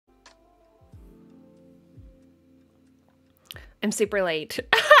I'm super late.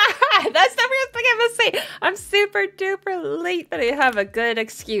 That's the first thing I must say. I'm super duper late, but I have a good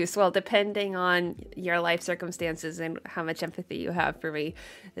excuse. Well, depending on your life circumstances and how much empathy you have for me,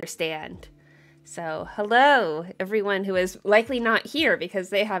 understand. So, hello, everyone who is likely not here because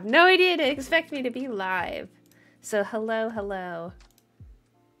they have no idea to expect me to be live. So, hello.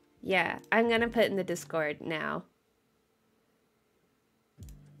 Yeah, I'm gonna put in the Discord now.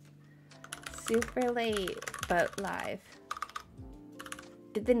 Super late, but live.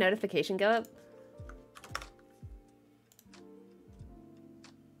 Did the notification go up?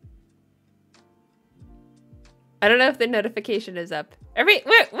 I don't know if the notification is up. We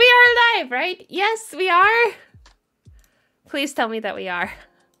are live, right? Yes, we are. Please tell me that we are.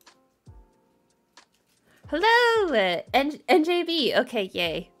 Hello, NJB. Okay,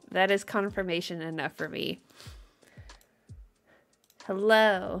 yay. That is confirmation enough for me.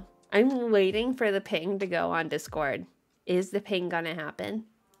 Hello. I'm waiting for the ping to go on Discord. Is the ping gonna happen?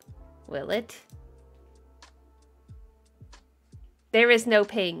 Will it? There is no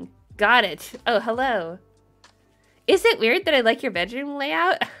ping. Got it. Oh, hello. Is it weird that I like your bedroom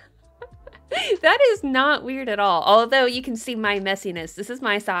layout? That is not weird at all. Although you can see my messiness. This is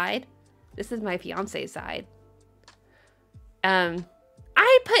my side. This is my fiance's side.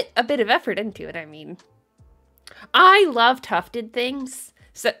 I put a bit of effort into it, I mean. I love tufted things.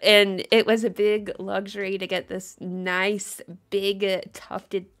 So, and it was a big luxury to get this nice, big,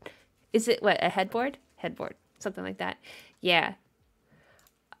 tufted, is it what, a headboard? Headboard, something like that. Yeah.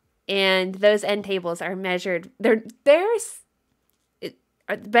 And those end tables are measured.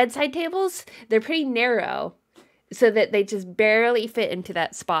 Bedside tables, they're pretty narrow so that they just barely fit into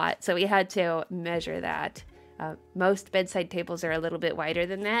that spot. So we had to measure that. Most bedside tables are a little bit wider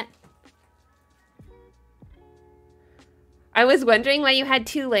than that. I was wondering why you had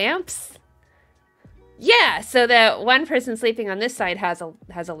two lamps. Yeah, so that one person sleeping on this side has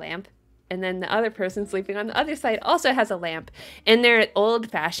a lamp, and then the other person sleeping on the other side also has a lamp. And they're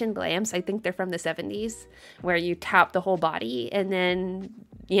old-fashioned lamps. I think they're from the 70s, where you tap the whole body, and then,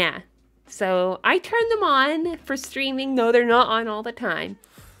 yeah. So I turn them on for streaming. No, they're not on all the time.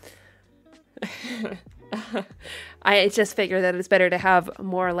 I just figure that it's better to have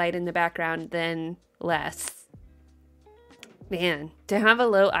more light in the background than less. Man, to have a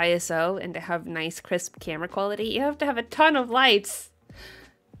low ISO and to have nice crisp camera quality, you have to have a ton of lights.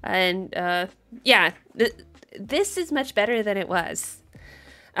 And yeah, this is much better than it was.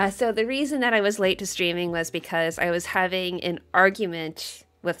 So the reason that I was late to streaming was because I was having an argument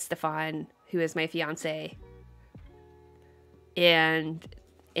with Stefan, who is my fiance. And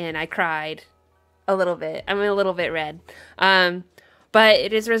I cried a little bit. I'm a little bit red. But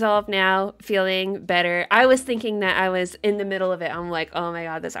it is resolved now, feeling better. I was thinking that I was in the middle of it. I'm like, oh my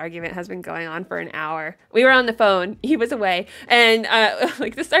God, this argument has been going on for an hour. We were on the phone. He was away. And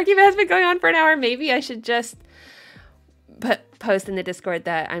like, this argument has been going on for an hour. Maybe I should just post in the Discord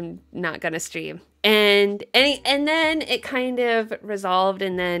that I'm not going to stream. And then it kind of resolved.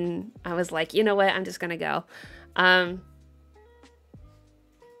 And then I was like, you know what? I'm just going to go.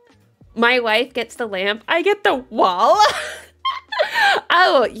 My wife gets the lamp. I get the wall.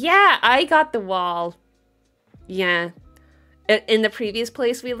 Oh, yeah, I got the wall. Yeah. In the previous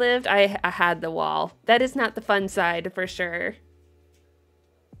place we lived, I had the wall. That is not the fun side, for sure.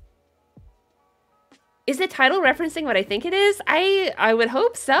 Is the title referencing what I think it is? I would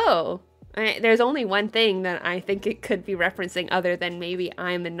hope so. There's only one thing that I think it could be referencing other than maybe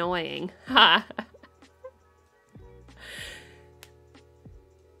I'm annoying. Ha!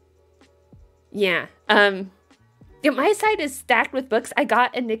 Yeah, my side is stacked with books. I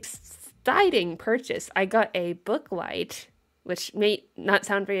got an exciting purchase. I got a book light, which may not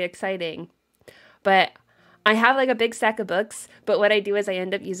sound very exciting, but I have like a big stack of books, but what I do is I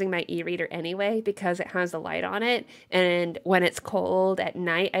end up using my e-reader anyway because it has a light on it, and when it's cold at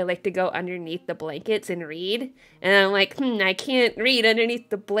night, I like to go underneath the blankets and read, and I'm like, I can't read underneath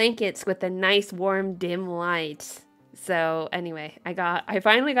the blankets with a nice, warm, dim light. So anyway, I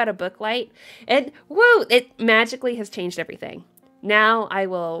finally got a book light, and woo, it magically has changed everything. Now I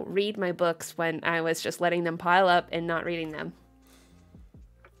will read my books when I was just letting them pile up and not reading them.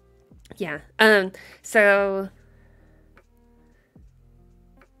 Yeah. So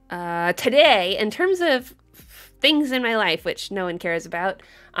today, in terms of things in my life, which no one cares about,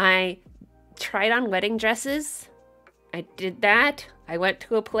 I tried on wedding dresses. I did that. I went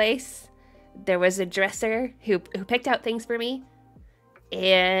to a place. There was a dresser who picked out things for me,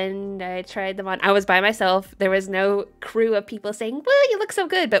 and I tried them on. I was by myself. There was no crew of people saying, "Well, you look so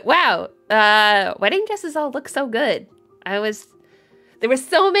good," but wow, wedding dresses all look so good. There were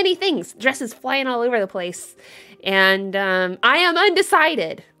so many things, dresses flying all over the place. And I am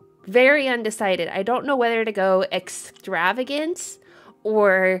undecided, very undecided. I don't know whether to go extravagant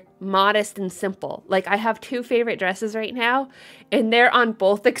or modest and simple. Like, I have two favorite dresses right now, and they're on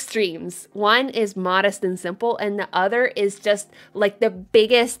both extremes. One is modest and simple, and the other is just like the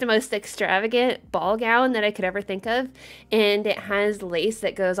biggest, most extravagant ball gown that I could ever think of. And it has lace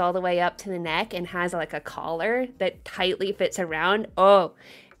that goes all the way up to the neck and has like a collar that tightly fits around. Oh,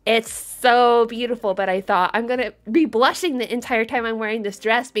 it's so beautiful. But I thought, I'm gonna be blushing the entire time I'm wearing this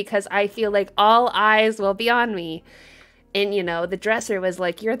dress because I feel like all eyes will be on me. And, you know, the dresser was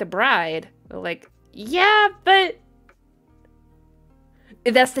like, "You're the bride." Like, yeah, but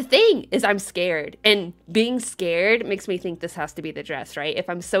that's the thing, is I'm scared. And being scared makes me think this has to be the dress, right? If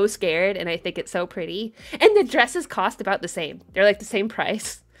I'm so scared and I think it's so pretty. And the dresses cost about the same. They're like the same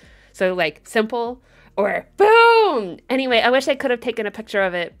price. So like simple or boom. Anyway, I wish I could have taken a picture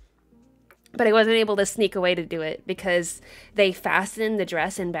of it, but I wasn't able to sneak away to do it because they fasten the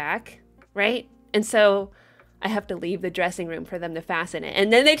dress in back, right? And so I have to leave the dressing room for them to fasten it.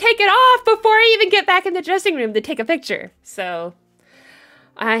 And then they take it off before I even get back in the dressing room to take a picture. So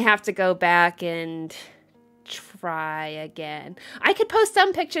I have to go back and try again. I could post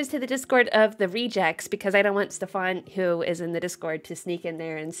some pictures to the Discord of the rejects because I don't want Stefan, who is in the Discord, to sneak in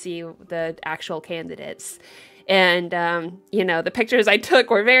there and see the actual candidates. And, you know, the pictures I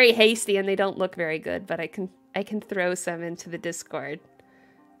took were very hasty and they don't look very good, but I can throw some into the Discord.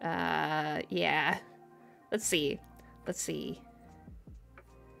 Yeah. Let's see.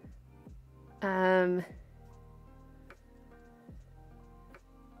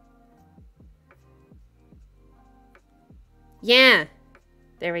 Yeah.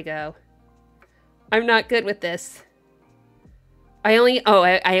 There we go. I'm not good with this. I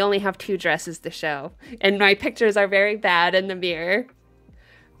only have 2 dresses to show. And my pictures are very bad in the mirror.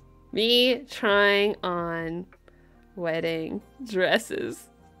 Me trying on wedding dresses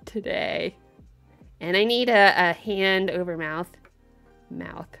today. And I need a hand over mouth.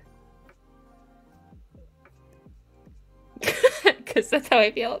 Because that's how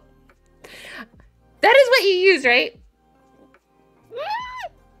I feel. That is what you use, right?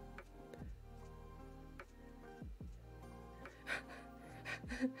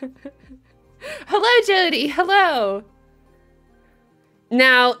 Hello, Jody. Hello.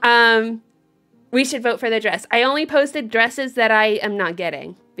 Now, we should vote for the dress. I only posted dresses that I am not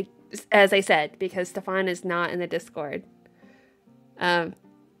getting, as I said, because Stefan is not in the Discord. But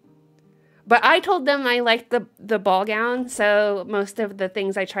I told them I liked the ball gown, so most of the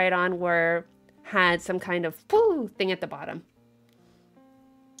things I tried on had some kind of thing at the bottom.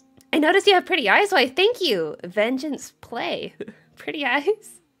 I noticed you have pretty eyes. Why, thank you. Vengeance Play. Pretty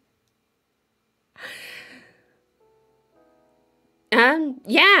eyes.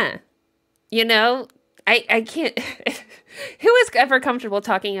 Yeah. You know, I can't... Who is ever comfortable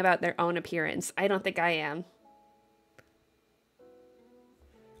talking about their own appearance? I don't think I am.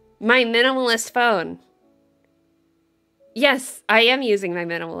 My minimalist phone. Yes, I am using my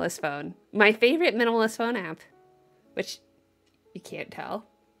minimalist phone. My favorite minimalist phone app. Which you can't tell.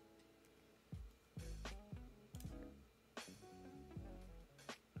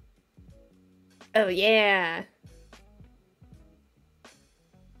 Oh, yeah.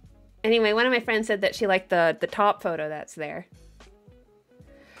 Anyway, one of my friends said that she liked the top photo that's there.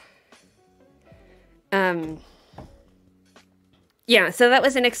 Yeah, so that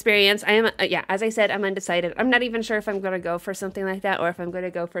was an experience. I am, yeah, as I said, I'm undecided. I'm not even sure if I'm going to go for something like that or if I'm going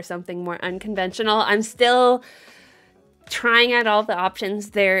to go for something more unconventional. I'm still trying out all the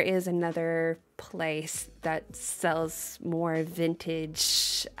options. There is another place that sells more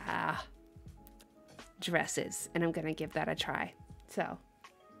vintage dresses, and I'm going to give that a try. So,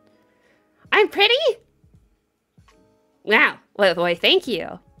 I'm pretty? Wow. Well, boy, thank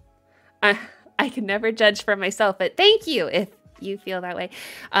you. I can never judge for myself, but thank you if you feel that way.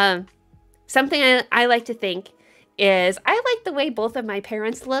 Something I like to think is I like the way both of my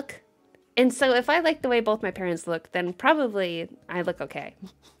parents look. And so if I like the way both my parents look, then probably I look okay.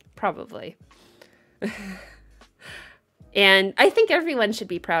 Probably. And I think everyone should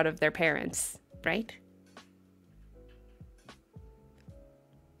be proud of their parents, right?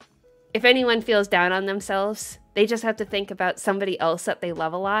 If anyone feels down on themselves, they just have to think about somebody else that they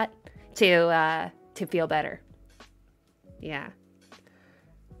love a lot to feel better. Yeah.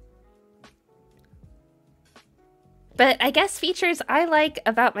 But I guess features I like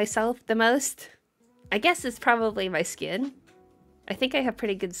about myself the most, I guess, is probably my skin. I think I have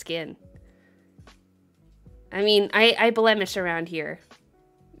pretty good skin. I mean, I blemish around here.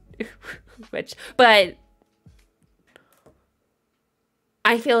 but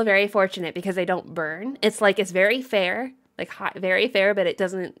I feel very fortunate because I don't burn. It's like, it's very fair, like hot, very fair, but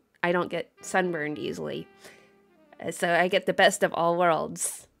I don't get sunburned easily. So I get the best of all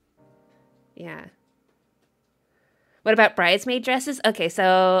worlds. Yeah. What about bridesmaid dresses? Okay,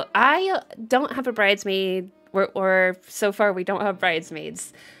 so I don't have a bridesmaid, or so far we don't have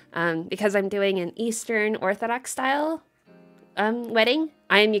bridesmaids, because I'm doing an Eastern Orthodox style wedding.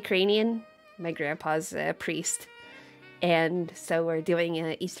 I am Ukrainian. My grandpa's a priest. And so we're doing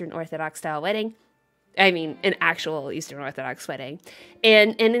an Eastern Orthodox style wedding. I mean, an actual Eastern Orthodox wedding.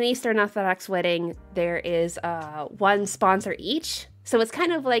 And in an Eastern Orthodox wedding, there is one sponsor each. So it's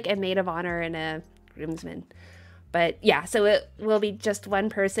kind of like a maid of honor and a groomsman. But yeah, so it will be just one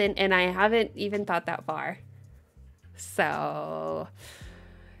person, and I haven't even thought that far. So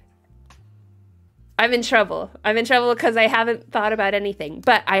I'm in trouble. I'm in trouble because I haven't thought about anything,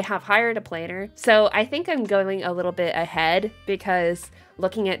 but I have hired a planner. So I think I'm going a little bit ahead because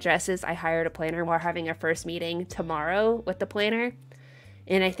looking at dresses, I hired a planner. We're having a first meeting tomorrow with the planner.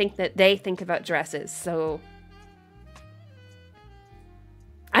 And I think that they think about dresses. So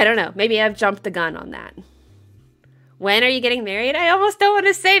I don't know. Maybe I've jumped the gun on that. When are you getting married? I almost don't want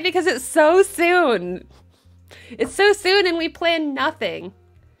to say because it's so soon. It's so soon and we plan nothing.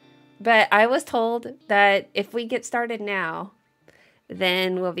 But I was told that if we get started now,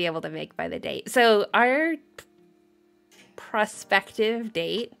 then we'll be able to make by the date. So our prospective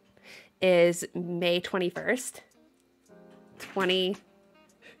date is May 21st. 20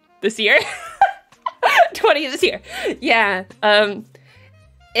 this year. 20 this year. Yeah.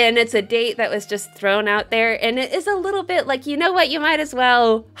 And it's a date that was just thrown out there. And it is a little bit like, you know what? You might as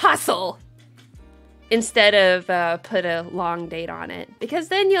well hustle instead of put a long date on it, because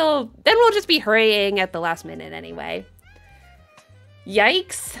then we'll just be hurrying at the last minute anyway.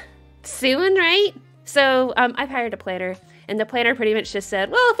 Yikes. Soon, right? So I've hired a planner, and the planner pretty much just said,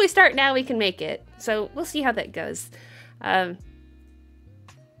 well, if we start now, we can make it. So we'll see how that goes. I've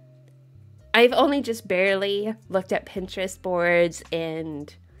only just barely looked at Pinterest boards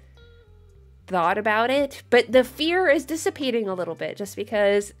and thought about it, but the fear is dissipating a little bit just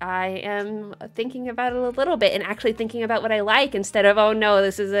because I am thinking about it a little bit and actually thinking about what I like instead of, oh no,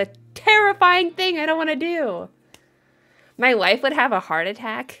 this is a terrifying thing I don't want to do. My wife would have a heart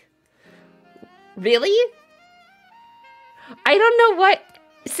attack. Really? I don't know what...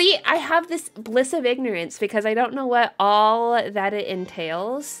 See, I have this bliss of ignorance because I don't know what all that it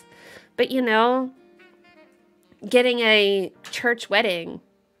entails. But, you know, getting a church wedding...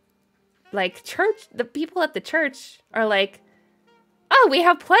 Like, the people at the church are like, oh, we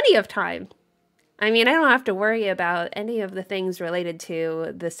have plenty of time. I mean, I don't have to worry about any of the things related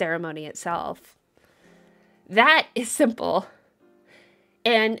to the ceremony itself. That is simple.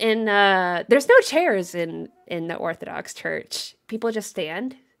 And there's no chairs in the Orthodox church. People just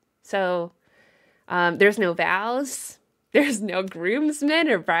stand. So there's no vows. There's no groomsmen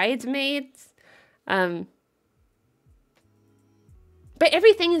or bridesmaids. But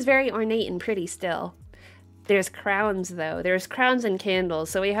everything is very ornate and pretty still. There's crowns, though. There's crowns and candles,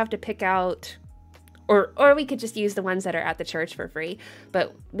 so we have to pick out... Or we could just use the ones that are at the church for free.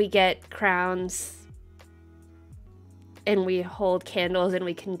 But we get crowns, and we hold candles, and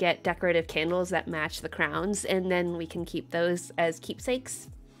we can get decorative candles that match the crowns, and then we can keep those as keepsakes.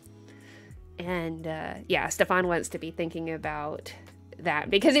 And, yeah, Stefan wants to be thinking about that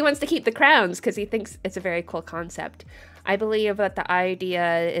because he wants to keep the crowns because he thinks it's a very cool concept. I believe that the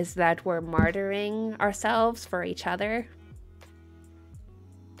idea is that we're martyring ourselves for each other.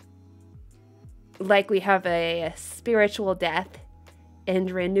 Like we have a spiritual death and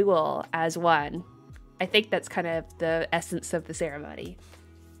renewal as one. I think that's kind of the essence of the ceremony.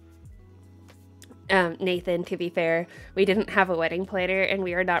 Nathan, to be fair, we didn't have a wedding planner and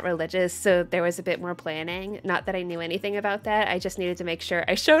we are not religious, so there was a bit more planning. Not that I knew anything about that. I just needed to make sure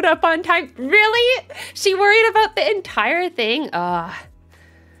I showed up on time. Really? She worried about the entire thing? Ugh.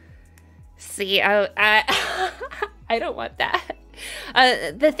 See, I don't want that.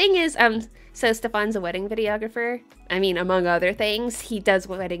 The thing is, so Stefan's a wedding videographer. I mean, among other things, he does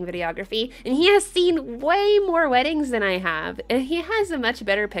wedding videography, and he has seen way more weddings than I have, and he has a much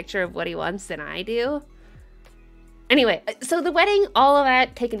better picture of what he wants than I do. Anyway, so the wedding, all of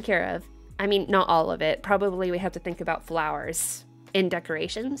that taken care of. I mean, not all of it. Probably we have to think about flowers in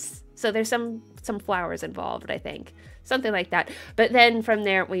decorations. So there's some flowers involved, I think. Something like that. But then from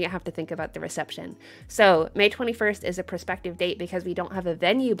there, we have to think about the reception. So May 21st is a prospective date because we don't have a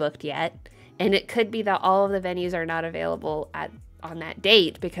venue booked yet. And it could be that all of the venues are not available on that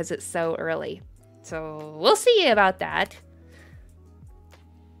date because it's so early. So we'll see about that.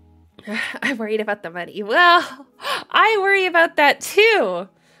 I'm worried about the money. Well, I worry about that too.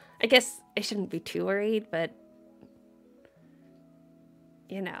 I guess I shouldn't be too worried, but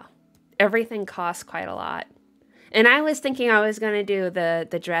you know, everything costs quite a lot. And I was thinking I was going to do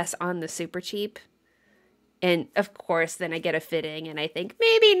the dress on the super cheap. And of course, then I get a fitting and I think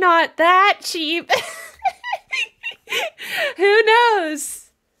maybe not that cheap. Who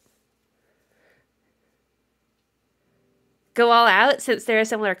knows? Go all out since they're a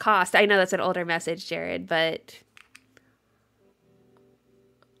similar cost. I know that's an older message, Jared, but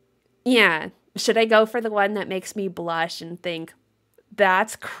yeah. Should I go for the one that makes me blush and think,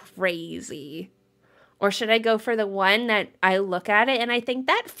 that's crazy? Or should I go for the one that I look at it and I think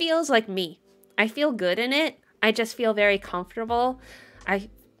that feels like me? I feel good in it. I just feel very comfortable.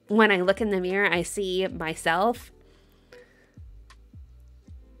 When I look in the mirror, I see myself.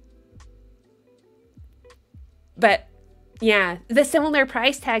 But yeah, the similar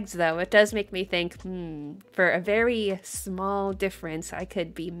price tags though, it does make me think, for a very small difference, I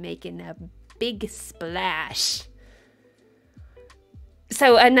could be making a big splash.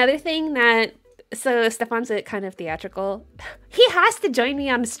 So another thing so Stefan's kind of theatrical. He has to join me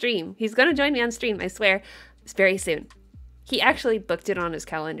on stream. He's going to join me on stream, I swear. It's very soon. He actually booked it on his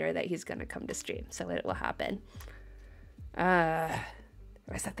calendar that he's going to come to stream, so it will happen. There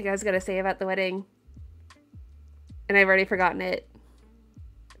was something I was going to say about the wedding, and I've already forgotten it.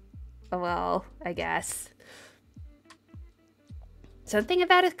 Oh well, I guess. Something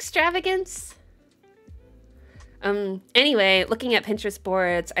about extravagance? Anyway, looking at Pinterest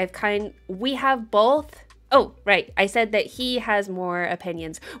boards, we have both. Oh, right. I said that he has more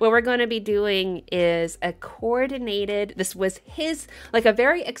opinions. What we're going to be doing is a coordinated, this was his, like a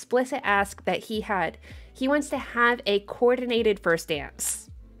very explicit ask that he had. He wants to have a coordinated first dance.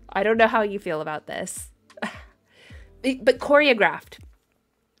 I don't know how you feel about this, but choreographed.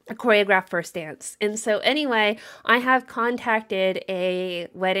 A choreographed first dance. And so anyway, I have contacted a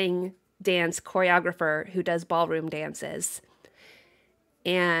wedding dance choreographer who does ballroom dances,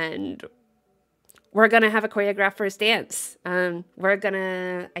 and we're gonna have a choreographed first dance. We're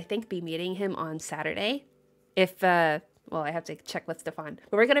gonna, I think, be meeting him on Saturday. I have to check with Stefan,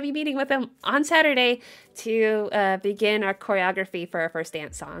 but we're gonna be meeting with him on Saturday to begin our choreography for our first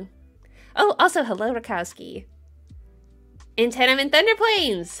dance song. Oh, also hello Rakowski. Antenna in Thunder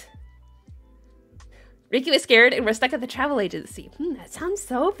Plains. Ricky was scared and we're stuck at the travel agency. That sounds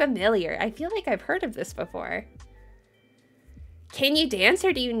so familiar. I feel like I've heard of this before. Can you dance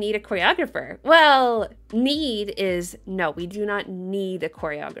or do you need a choreographer? Well, no, we do not need a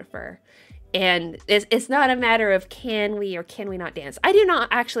choreographer. And it's not a matter of can we or can we not dance. I do not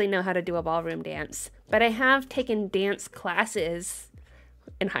actually know how to do a ballroom dance, but I have taken dance classes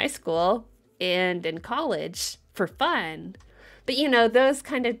in high school and in college for fun. But those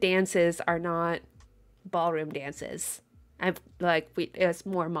kind of dances are not ballroom dances. It's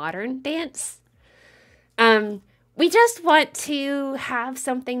more modern dance. We just want to have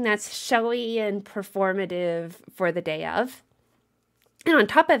something that's showy and performative for the day of. And on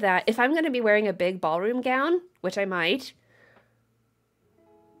top of that, if I'm going to be wearing a big ballroom gown, which I might,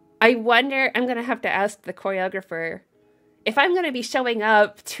 I'm going to have to ask the choreographer, if I'm going to be showing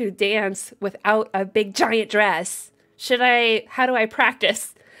up to dance without a big giant dress, how do I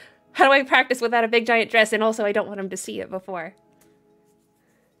practice? How do I practice without a big giant dress? And also, I don't want him to see it before.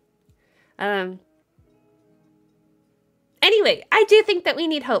 Anyway, I do think that we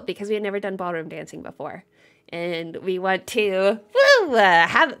need hope because we had never done ballroom dancing before. And we want to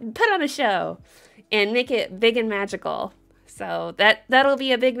put on a show and make it big and magical. So that'll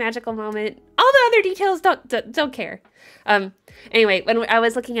be a big magical moment. All the other details don't care. Anyway, when I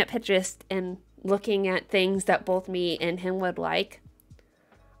was looking at Pinterest and looking at things that both me and him would like,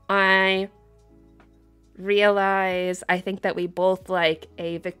 I realize I think that we both like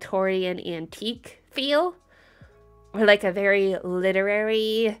a Victorian antique feel, or like a very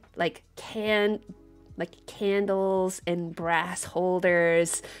literary, like candles and brass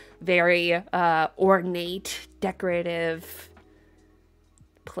holders, very ornate, decorative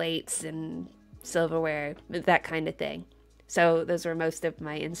plates and silverware, that kind of thing. So those were most of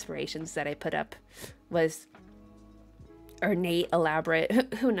my inspirations that I put up, was ornate,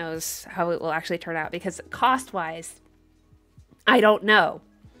 elaborate. Who knows how it will actually turn out, because cost-wise, I don't know.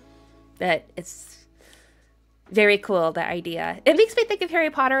 That it's very cool, the idea. It makes me think of Harry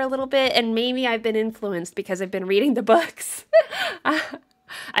Potter a little bit, and maybe I've been influenced because I've been reading the books.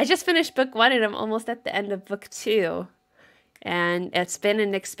 I just finished book 1 and I'm almost at the end of book 2. And it's been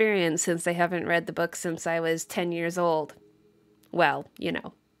an experience since I haven't read the book since I was 10 years old. Well,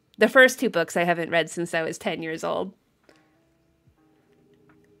 the first 2 books I haven't read since I was 10 years old.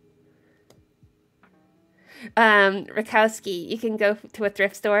 Rakowski, you can go to a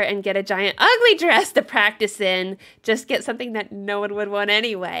thrift store and get a giant ugly dress to practice in. Just get something that no one would want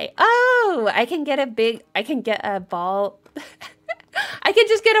anyway. Oh, I can get a ball. I can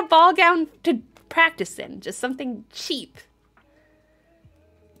just get a ball gown to practice in. Just something cheap.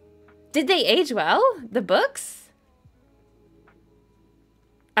 Did they age well? The books?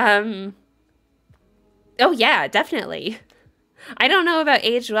 Oh yeah, definitely. I don't know about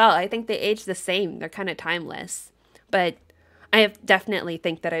age well. I think they age the same. They're kind of timeless. But I have definitely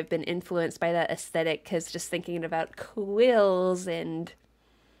think that I've been influenced by that aesthetic because just thinking about quills and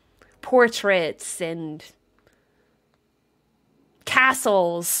portraits and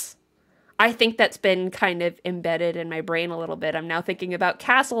castles, I think that's been kind of embedded in my brain a little bit. I'm now thinking about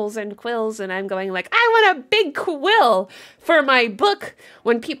castles and quills, and I'm going like, I want a big quill for my book.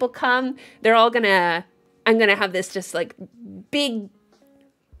 When people come, I'm gonna have this just like big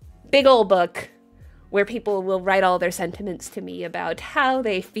old book where people will write all their sentiments to me about how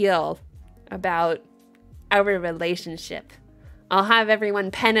they feel about our relationship. I'll have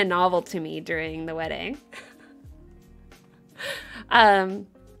everyone pen a novel to me during the wedding.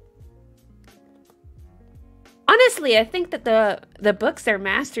 Honestly, I think that the books are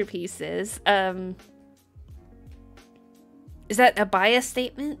masterpieces. Is that a bias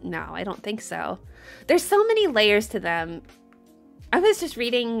statement? No, I don't think so. There's so many layers to them. I was just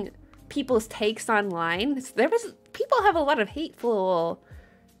reading people's takes online. People have a lot of hateful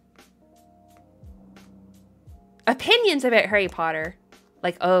opinions about Harry Potter.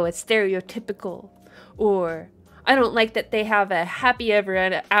 Like, oh, it's stereotypical. Or, I don't like that they have a happy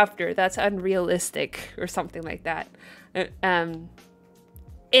ever after. That's unrealistic. Or something like that.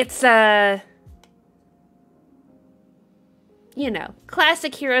 It's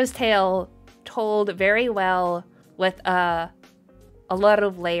classic hero's tale told very well with a lot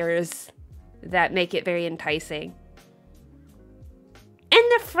of layers that make it very enticing. And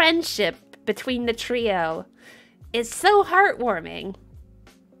the friendship between the trio is so heartwarming.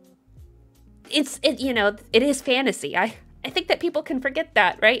 It is fantasy. I think that people can forget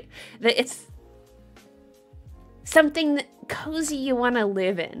that, right? That it's something cozy you want to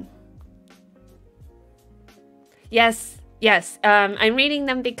live in. Yes. I'm reading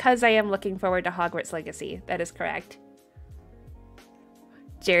them because I am looking forward to Hogwarts Legacy. That is correct.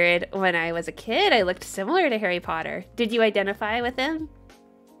 Jared, when I was a kid, I looked similar to Harry Potter. Did you identify with him?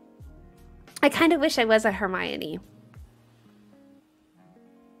 I kind of wish I was a Hermione.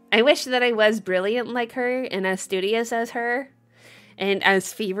 I wish that I was brilliant like her and as studious as her and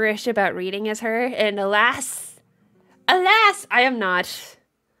as feverish about reading as her. And alas, I am not.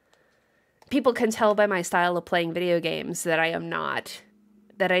 People can tell by my style of playing video games that I am not.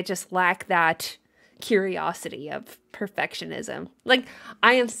 That I just lack that curiosity of perfectionism. Like,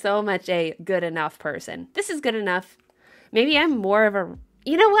 I am so much a good enough person. This is good enough. Maybe I'm more of a...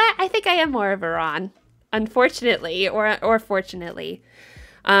 You know what? I think I am more of a Ron. Unfortunately, or fortunately.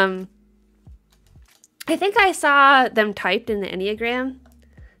 I think I saw them typed in the Enneagram.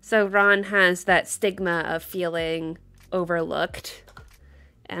 So Ron has that stigma of feeling overlooked.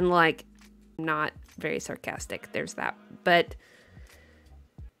 And like, not very sarcastic. There's that. But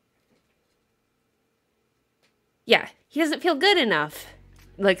yeah, he doesn't feel good enough.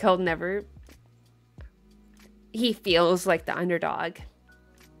 Like, he feels like the underdog.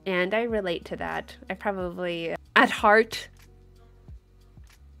 And I relate to that. I probably, at heart,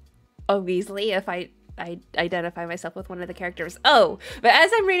 a Weasley if I identify myself with one of the characters. Oh, but as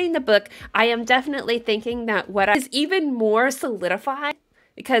I'm reading the book, I am definitely thinking that what is even more solidified,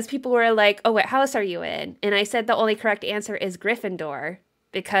 because people were like, oh, what house are you in? And I said the only correct answer is Gryffindor,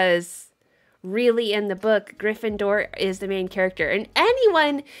 because really in the book, Gryffindor is the main character. And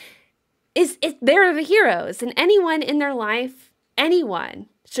they're the heroes. And anyone in their life, anyone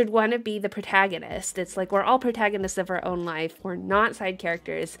should want to be the protagonist. It's like we're all protagonists of our own life. We're not side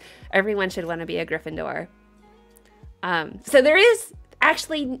characters. Everyone should want to be a Gryffindor. So there is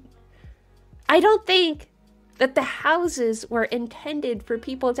actually... I don't think that the houses were intended for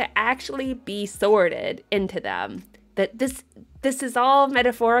people to actually be sorted into them. That this is all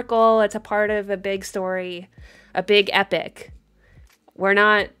metaphorical. It's a part of a big story, a big epic.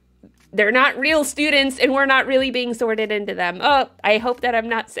 They're not real students, and we're not really being sorted into them. Oh, I hope that I'm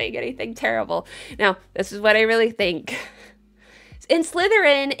not saying anything terrible. Now, this is what I really think. In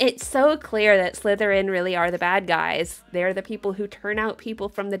Slytherin, it's so clear that Slytherin really are the bad guys. They're the people who turn out people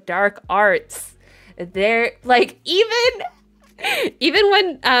from the dark arts. They're, like, even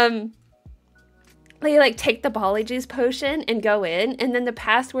when, they, like, take the Polyjuice potion and go in, and then the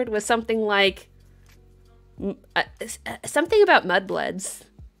password was something like, something about mudbloods.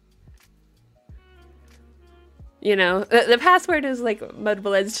 You know, the password is like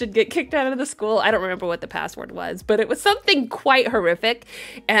Mudblood should get kicked out of the school. I don't remember what the password was, but it was something quite horrific.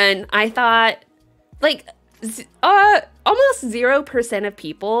 And I thought, like, almost 0% of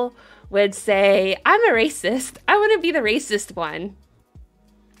people would say, I'm a racist. I want to be the racist one.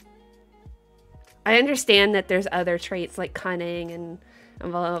 I understand that there's other traits like cunning and blah,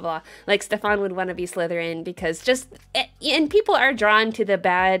 blah, blah. Like, Stefan would want to be Slytherin because and people are drawn to the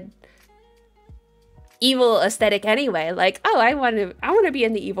bad, evil aesthetic anyway. Like, oh, I want to be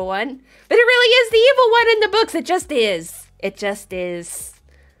in the evil one. But it really is the evil one in the books. It just is. It just is.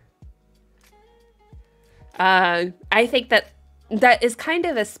 I think that is kind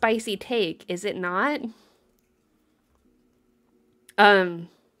of a spicy take, is it not? And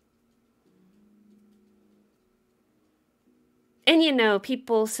you know,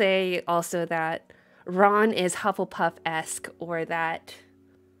 people say also that Ron is Hufflepuff-esque, or that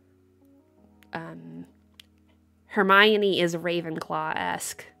Hermione is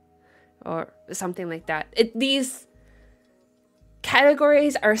Ravenclaw-esque, or something like that. These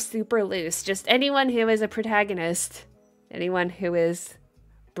categories are super loose. Just anyone who is a protagonist, anyone who is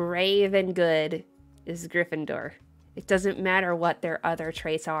brave and good is Gryffindor. It doesn't matter what their other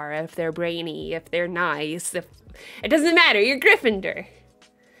traits are, if they're brainy, if they're nice, it doesn't matter, you're Gryffindor.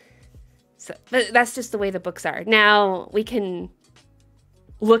 So that's just the way the books are. Now, we can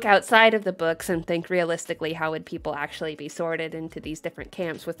look outside of the books and think realistically, how would people actually be sorted into these different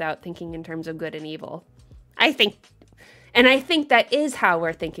camps without thinking in terms of good and evil? I think that is how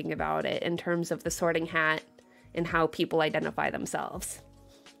we're thinking about it in terms of the sorting hat and how people identify themselves.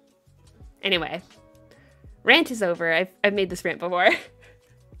 Anyway, rant is over. I've made this rant before.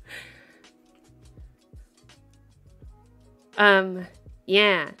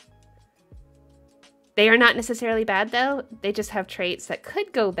 Yeah. They are not necessarily bad, though. They just have traits that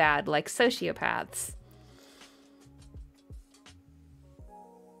could go bad, like sociopaths.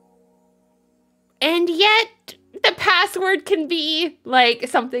 And yet, the password can be, like,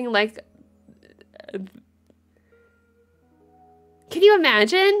 something like... Can you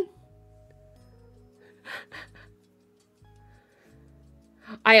imagine?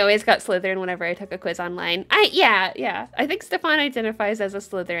 I always got Slytherin whenever I took a quiz online. Yeah. I think Stefan identifies as a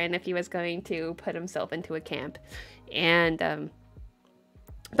Slytherin if he was going to put himself into a camp. And,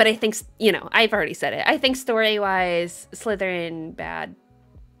 but I think, you know, I've already said it. I think story-wise, Slytherin, bad.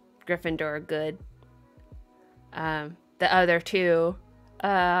 Gryffindor, good. The other two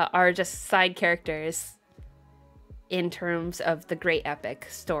are just side characters in terms of the great epic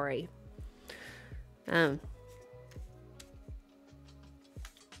story.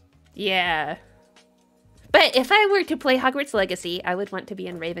 Yeah. But if I were to play Hogwarts Legacy, I would want to be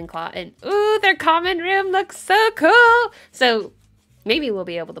in Ravenclaw, and ooh, their common room looks so cool! So maybe we'll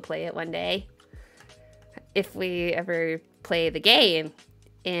be able to play it one day. If we ever play the game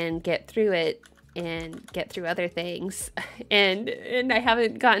and get through it and get through other things. And I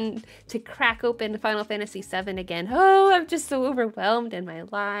haven't gotten to crack open Final Fantasy VII again. Oh, I'm just so overwhelmed in my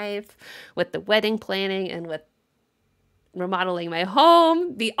life with the wedding planning and with remodeling my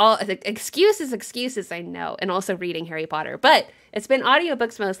home. The excuses, I know, and also reading Harry Potter. But it's been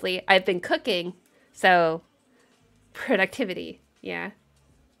audiobooks mostly. I've been cooking, so productivity, yeah.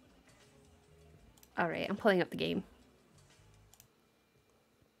 All right, I'm pulling up the game.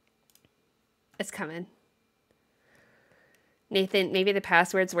 It's coming. Nathan, maybe the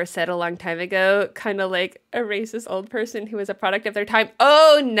passwords were set a long time ago, kind of like a racist old person who was a product of their time.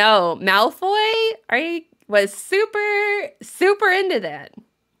 Oh no, Malfoy was super into that.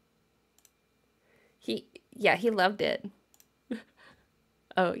 He loved it.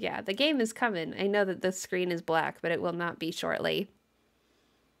 Oh yeah, the game is coming. I know that the screen is black, but it will not be shortly.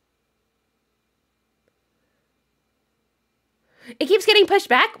 It keeps getting pushed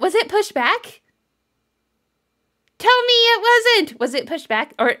back? Was it pushed back? Tell me it wasn't. Was it pushed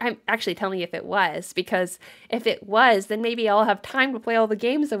back? Or actually tell me if it was, because if it was, then maybe I'll have time to play all the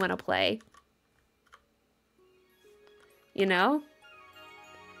games I want to play. You know?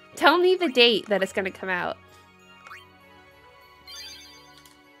 Tell me the date that it's going to come out.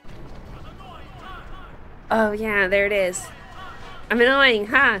 Oh yeah, there it is. I'm annoying,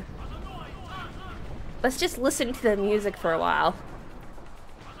 huh? Let's just listen to the music for a while.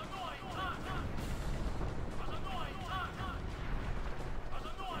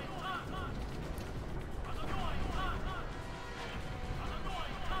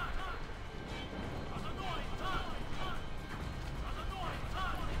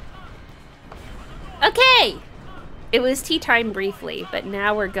 Okay! It was tea time briefly, but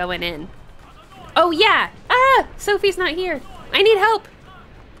now we're going in. Oh yeah! Ah! Sophie's not here. I need help!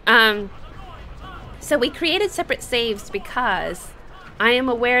 So we created separate saves because I am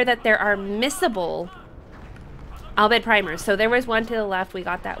aware that there are missable Albed primers. So there was one to the left, we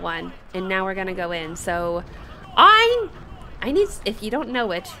got that one, and now we're gonna go in. So I need, if you don't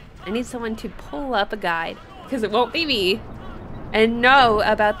know it, I need someone to pull up a guide, because it won't be me, and know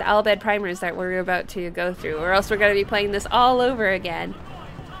about the Albed primers that we're about to go through, or else we're gonna be playing this all over again.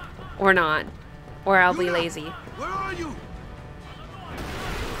 Or not. Or I'll be lazy. Where are you?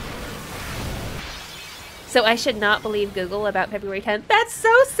 So I should not believe Google about February 10th. That's so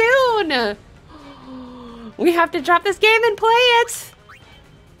soon! We have to drop this game and play it!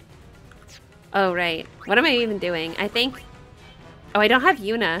 Oh, right. What am I even doing? I think... Oh, I don't have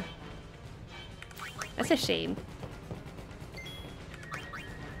Yuna. That's a shame.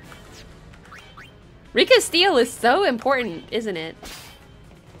 Rika's Steel is so important, isn't it?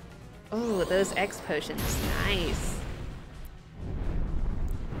 Oh, those X potions. Nice.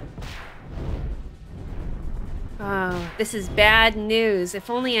 Oh, this is bad news. If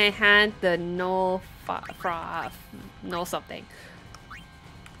only I had the null null something.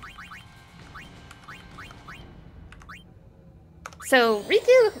 So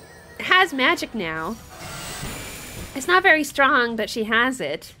Riku has magic now. It's not very strong, but she has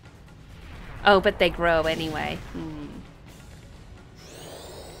it. Oh, but they grow anyway.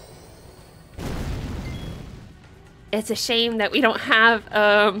 It's a shame that we don't have,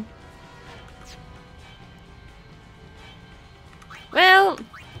 well,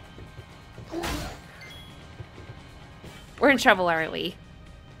 we're in trouble, aren't we?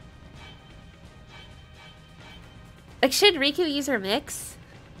 Like, should Riku use her mix?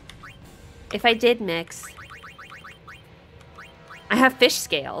 If I did mix... I have fish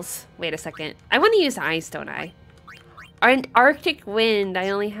scales. Wait a second. I want to use ice, don't I? And Arctic Wind, I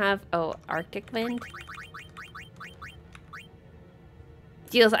only have... Oh, Arctic Wind?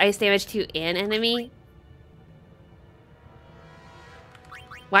 Deals ice damage to an enemy?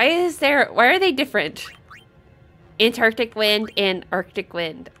 Why are they different? Antarctic Wind and Arctic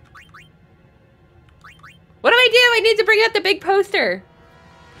Wind. What do I do? I need to bring out the big poster.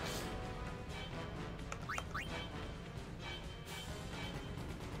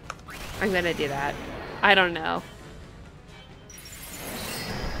 I'm gonna do that. I don't know.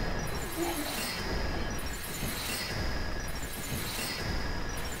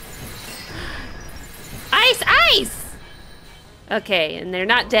 Ice! Ice! Okay, and they're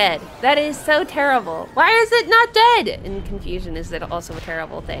not dead. That is so terrible. Why is it not dead? And confusion is that also a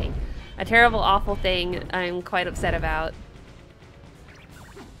terrible thing. A terrible, awful thing I'm quite upset about.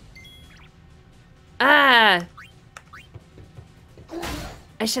 Ah!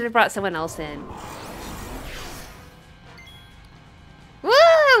 I should have brought someone else in. Woo!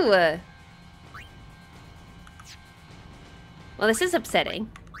 Well, this is upsetting.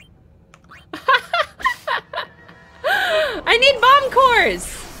 I need bomb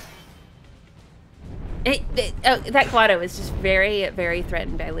cores! Oh, that Guado is just very, very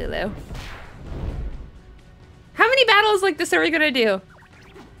threatened by Lulu. How many battles like this are we gonna do?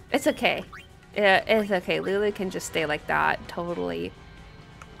 It's okay. Yeah, it's okay. Lulu can just stay like that. Totally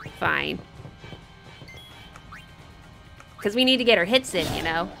fine. Because we need to get her hits in, you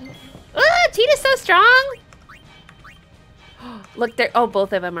know? Ah, Tita's so strong! Look, they're... Oh,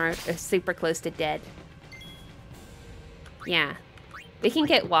 both of them are super close to dead. Yeah. We can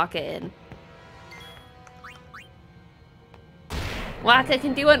get Waka in. Waka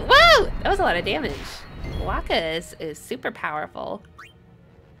can do one. Whoa! That was a lot of damage. Waka is super powerful.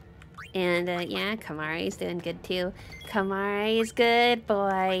 And yeah, Kamari's doing good too. Kamari's good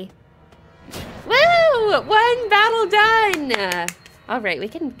boy. Woo! One battle done! Alright, we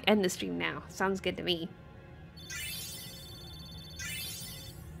can end the stream now. Sounds good to me.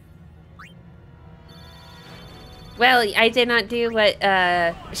 Well, I did not do what,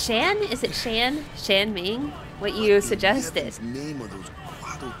 Shan? Is it Shan? Shan Ming? What you suggested.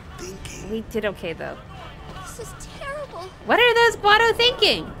 We did okay, though. This is terrible. What are those Guado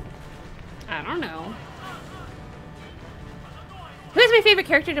thinking? I don't know. Who is my favorite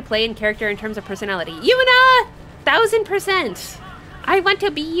character to play in terms of personality? Yuna! 1000%! I want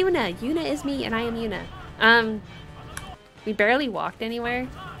to be Yuna. Yuna is me, and I am Yuna. We barely walked anywhere.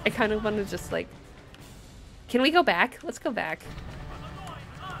 I kind of want to just, like... Can we go back? Let's go back.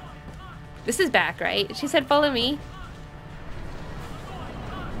 This is back, right? She said follow me.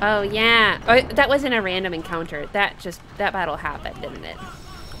 Oh, yeah. Oh, that wasn't a random encounter. That battle happened, didn't it?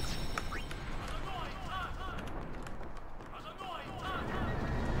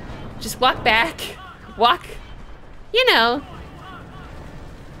 Just walk back. Walk. You know.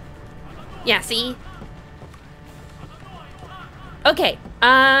 Yeah, see?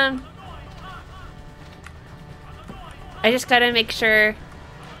 I just gotta make sure.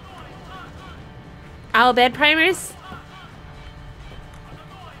 Owl bed primers?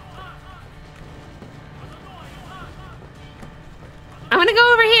 I wanna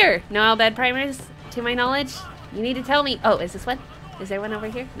go over here! No owl bed primers, to my knowledge. You need to tell me. Oh, is this one? Is there one over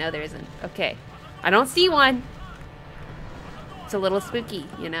here? No, there isn't. Okay. I don't see one. It's a little spooky,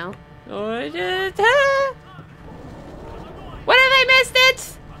 you know? What if I missed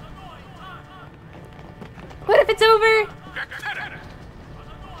it? What if it's over?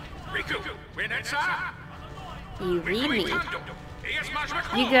 You read me.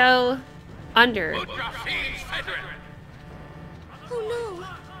 You go under. Oh no.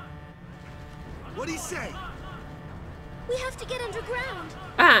 What'd he say? We have to get underground.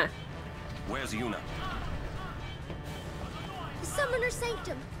 Ah. Where's Yuna? The Summoner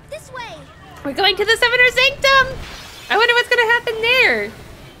Sanctum. This way. We're going to the Summoner Sanctum! I wonder what's gonna happen there.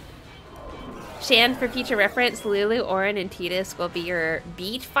 Shan, for future reference, Lulu, Orin, and Tidus will be your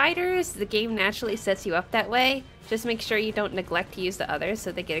beat fighters. The game naturally sets you up that way. Just make sure you don't neglect to use the others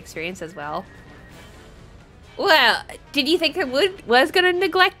so they get experience as well. Well, did you think I was gonna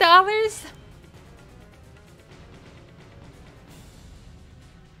neglect the others?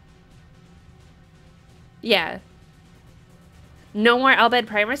 Yeah. No more Albed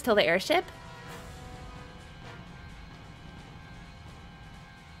primers till the airship?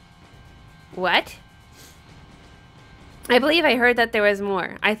 What? I believe I heard that there was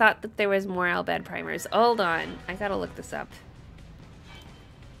more. I thought that there was more Albed primers. Hold on. I gotta look this up.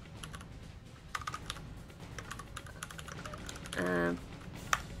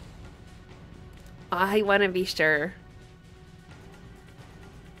 I want to be sure.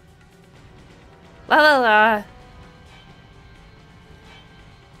 La la la.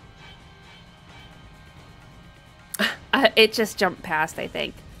 It just jumped past, I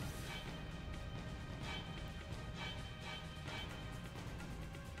think.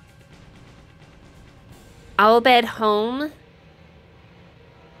 Owlbed home.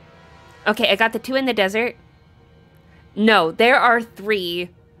 Okay, I got the 2 in the desert. No, there are 3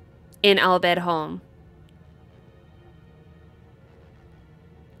 in Owlbed home.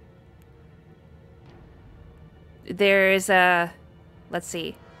 There's a... Let's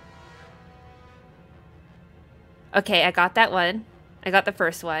see. Okay, I got that one. I got the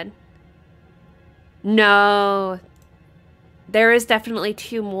first one. No. There is definitely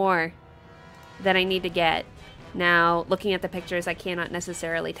 2 more that I need to get. Now, looking at the pictures, I cannot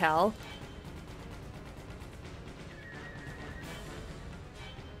necessarily tell.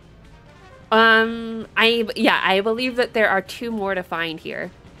 I believe that there are 2 more to find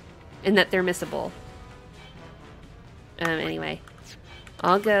here. And that they're missable. Anyway.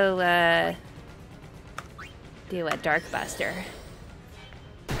 I'll go, do a Dark Buster.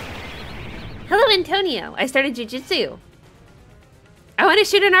 Hello, Antonio. I started jiu-jitsu. I want to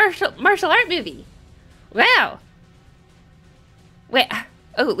shoot a martial art movie. Wow. Wait.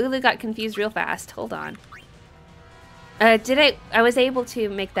 Oh, Lulu got confused real fast. Hold on. I was able to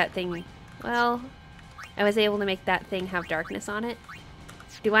make that thing... Well, I was able to make that thing have darkness on it.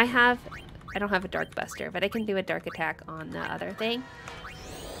 Do I have... I don't have a Dark Buster, but I can do a Dark Attack on the other thing.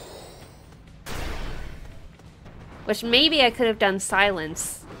 Which maybe I could have done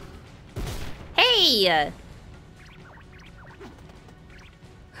Silence. Hey!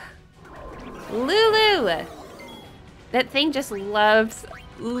 Lulu! That thing just loves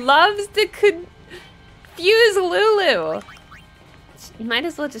to confuse Lulu. You might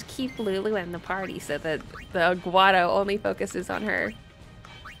as well just keep Lulu in the party so that the Guado only focuses on her.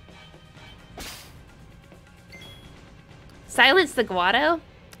 Silence the Guado?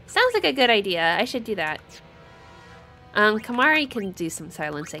 Sounds like a good idea. I should do that. Kamari can do some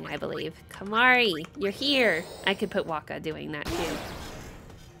silencing, I believe. Kamari, you're here. I could put Waka doing that too.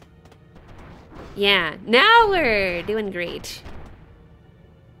 Yeah, now we're doing great.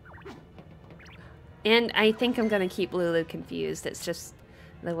 And I think I'm gonna keep Lulu confused. It's just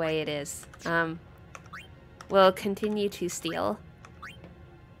the way it is. We'll continue to steal.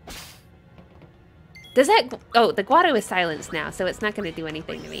 Does that... Oh, the Guado is silenced now, so it's not gonna do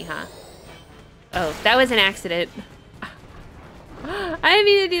anything to me, huh? Oh, that was an accident. I didn't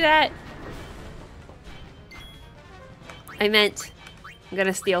mean to do that. I meant I'm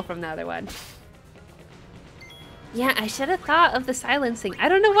gonna steal from the other one. Yeah, I should have thought of the silencing. I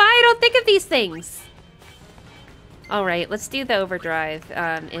don't know why I don't think of these things. Alright, let's do the overdrive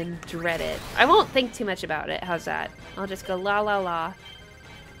and dread it. I won't think too much about it. How's that? I'll just go la la la.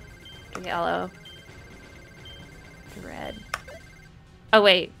 Yellow. Dread. Oh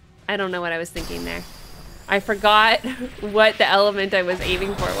wait, I don't know what I was thinking there. I forgot what the element I was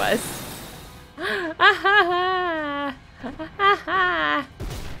aiming for was.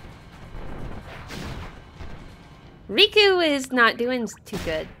 Riku is not doing too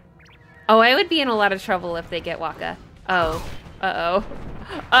good. Oh, I would be in a lot of trouble if they get Waka. Oh. Uh-oh.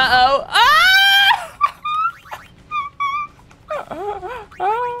 Uh-oh. Ah!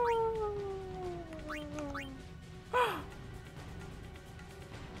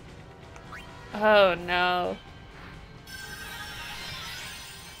 Oh, no.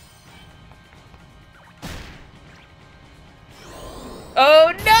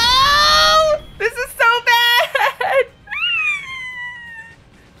 Oh, no! This is so bad!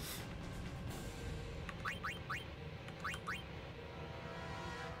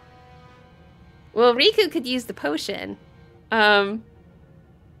 Well, Riku could use the potion. I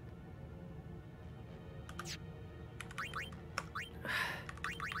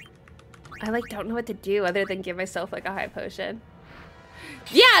like don't know what to do other than give myself like a high potion.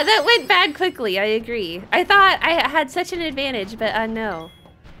 Yeah, that went bad quickly. I agree. I thought I had such an advantage, but no.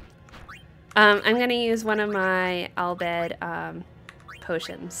 I'm gonna use one of my Albed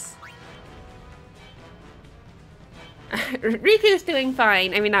potions. Riku's doing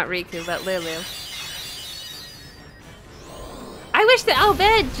fine. I mean, not Riku, but Lulu. I wish the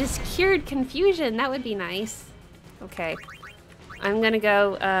Albed just cured confusion. That would be nice. Okay. I'm gonna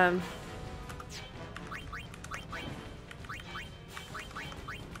go,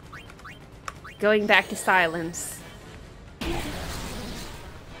 going back to silence.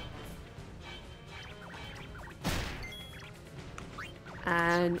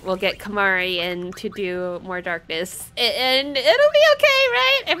 And we'll get Kamari in to do more darkness. And it'll be okay,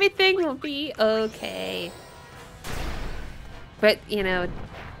 right? Everything will be okay. But, you know,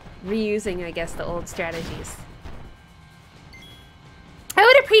 reusing, I guess, the old strategies. I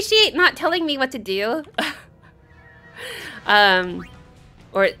would appreciate not telling me what to do.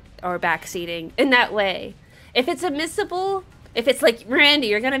 Or backseating in that way. If it's a missable, if it's like, Miranda,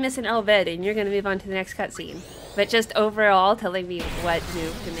 you're gonna miss an Elved and you're gonna move on to the next cutscene. But just overall telling me what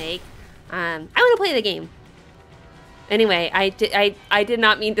move to make, I wanna play the game. Anyway, I did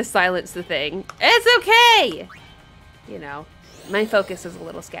not mean to silence the thing. It's okay! You know, my focus is a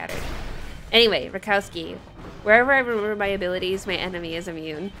little scattered. Anyway, Rakowski, wherever I remember my abilities, my enemy is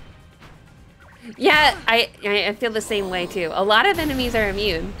immune. Yeah, I feel the same way too. A lot of enemies are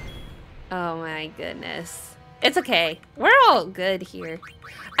immune. Oh my goodness. It's okay. We're all good here.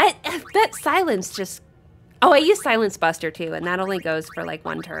 That silence just... Oh, I use Silence Buster too, and that only goes for like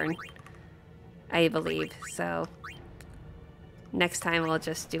one turn, I believe. So next time we'll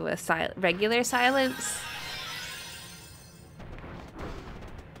just do a regular silence.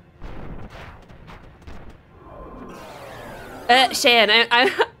 Shan,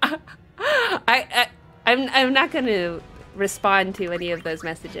 I'm not going to respond to any of those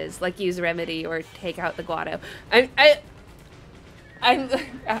messages, like use Remedy or take out the Guado.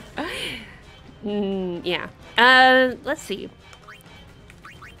 Yeah. Let's see.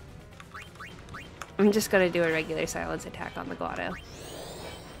 I'm just gonna do a regular silence attack on the Guado.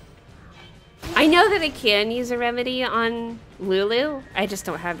 I know that I can use a remedy on Lulu. I just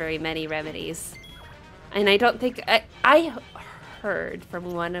don't have very many remedies. And I don't think... I heard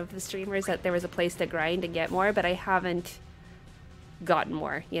from one of the streamers that there was a place to grind and get more, but I haven't gotten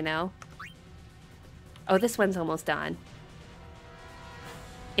more, you know? Oh, this one's almost done.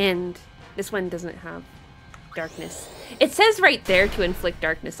 And this one doesn't have darkness. It says right there to inflict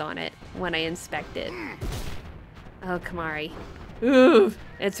darkness on it when I inspect it. Oh, Kamari. Ooh,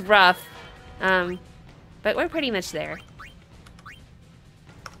 it's rough. But we're pretty much there.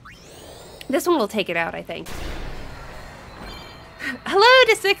 This one will take it out, I think. Hello,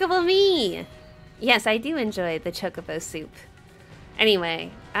 Despicable Me! Yes, I do enjoy the chocobo soup.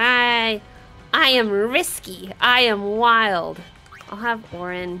 Anyway, I am risky. I am wild. I'll have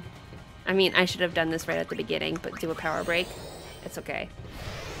Orin. I mean, I should have done this right at the beginning, but do a power break. It's okay.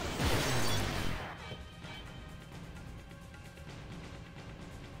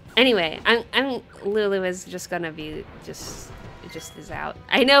 Anyway, Lulu is just gonna be just is out.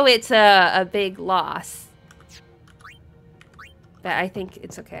 I know it's a big loss, but I think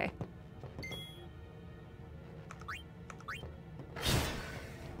it's okay.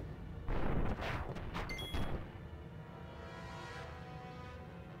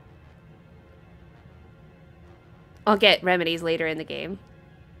 I'll get remedies later in the game.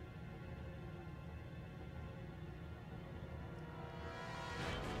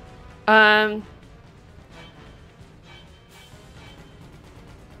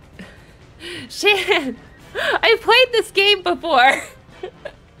 Shan, I played this game before.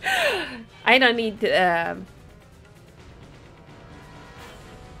 I don't need to,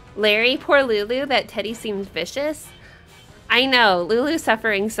 Larry, poor Lulu, that Teddy seems vicious. I know, Lulu's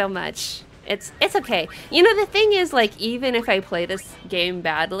suffering so much. It's okay. You know, the thing is, like, even if I play this game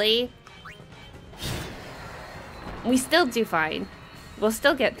badly, we still do fine. We'll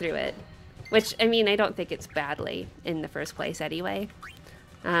still get through it. Which, I mean, I don't think it's badly in the first place anyway.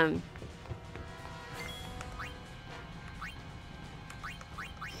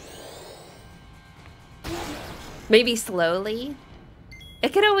 Maybe slowly.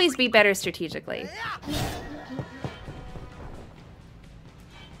 It could always be better strategically.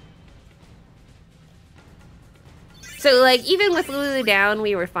 So, like, even with Lulu down,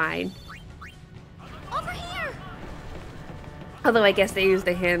 we were fine. Over here. Although I guess they used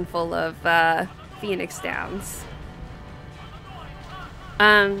a handful of Phoenix downs.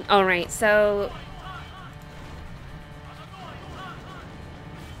 Alright, so...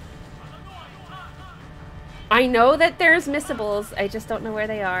 I know that there's missables, I just don't know where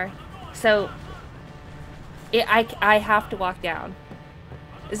they are. So, I have to walk down.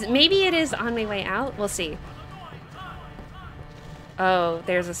 Maybe it is on my way out? We'll see. Oh,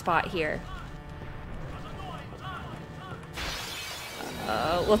 there's a spot here.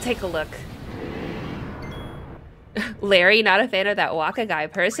 We'll take a look. Larry, not a fan of that Waka guy.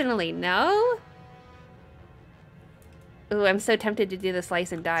 Personally, no? Ooh, I'm so tempted to do the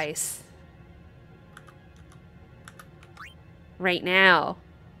slice and dice. Right now.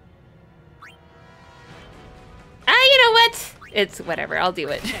 Ah, you know what? It's whatever, I'll do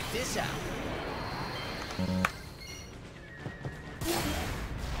it. Check this out.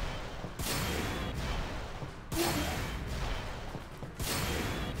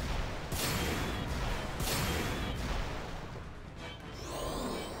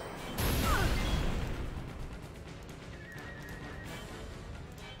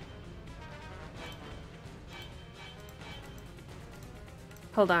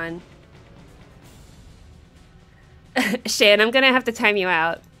 Hold on. Shan, I'm gonna have to time you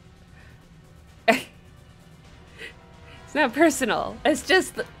out. It's not personal. It's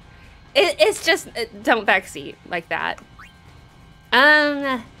just... It's just... Don't backseat like that.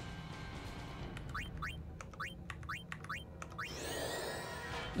 Yeah.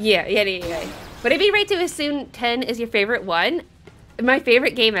 Would it be right to assume 10 is your favorite one? My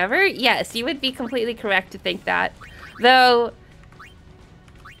favorite game ever? Yes, you would be completely correct to think that. Though...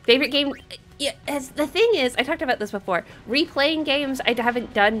 Favorite game... Yeah, the thing is, I talked about this before. Replaying games, I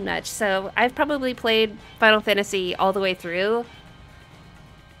haven't done much, so I've probably played Final Fantasy all the way through.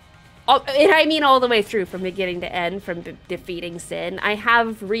 And I mean all the way through, from beginning to end, from defeating Sin. I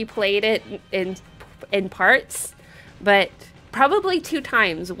have replayed it in parts, but probably 2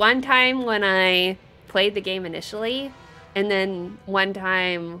 times. One time when I played the game initially, and then one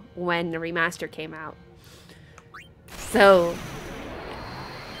time when the remaster came out. So...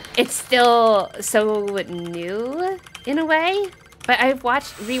 It's still so new in a way, but I've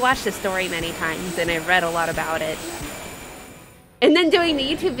rewatched the story many times and I've read a lot about it. And then doing the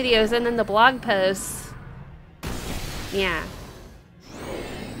YouTube videos and then the blog posts. Yeah.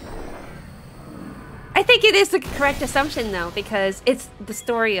 I think it is the correct assumption though, because it's the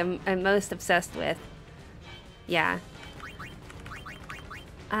story I'm most obsessed with. Yeah.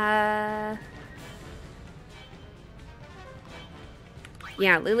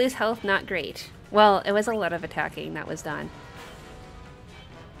 Yeah, Lulu's health, not great. Well, it was a lot of attacking that was done.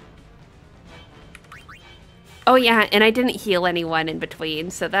 Oh yeah, and I didn't heal anyone in between,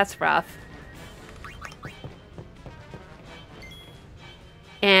 so that's rough.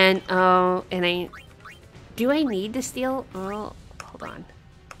 And, oh, and do I need to steal? Oh, hold on.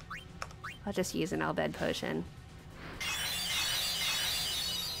 I'll just use an Albed potion.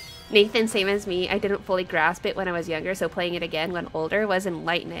 Nathan, same as me, I didn't fully grasp it when I was younger, so playing it again when older was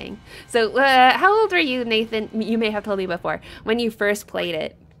enlightening. So, how old were you, Nathan? You may have told me before, when you first played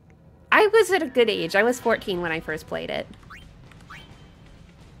it. I was at a good age. I was 14 when I first played it.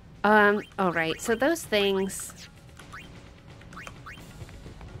 Alright, so those things...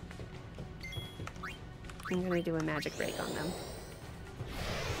 I'm gonna do a magic break on them.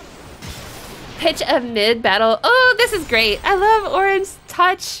 Pitch of mid-battle. Oh, this is great. I love Orin's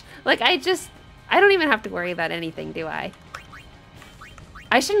touch. Like, I don't even have to worry about anything, do I?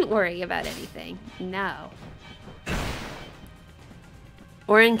 I shouldn't worry about anything. No.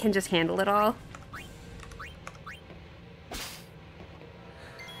 Orin can just handle it all.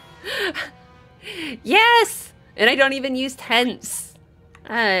 Yes! And I don't even use tents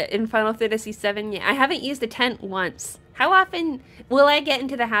in Final Fantasy VII yet. I haven't used a tent once. How often will I get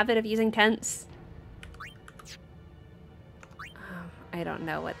into the habit of using tents? I don't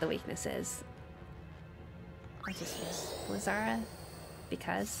know what the weakness is. I'll just use Blizzara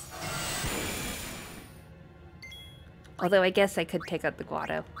because... Although I guess I could take out the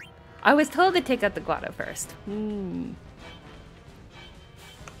Guado. I was told to take out the Guado first.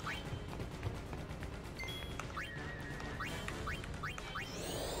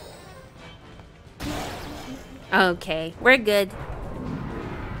 Okay, we're good.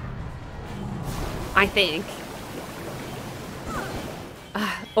 I think.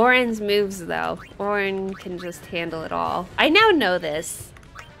 Oren's moves, though. Oren can just handle it all. I now know this.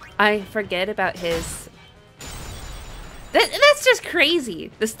 I forget about his... That's just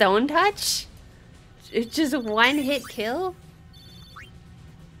crazy. The stone touch? It's just a one-hit kill?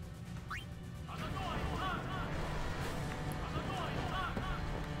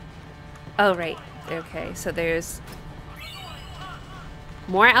 Oh, right. Okay, so there's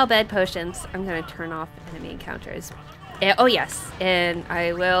more Albed potions. I'm gonna turn off enemy encounters. Oh yes, and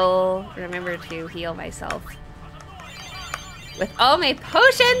I will remember to heal myself with all my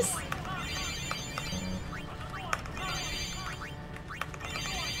potions.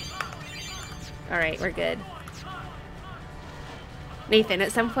 All right, we're good. Nathan,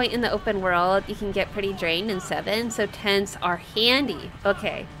 at some point in the open world, you can get pretty drained in 7, so tents are handy.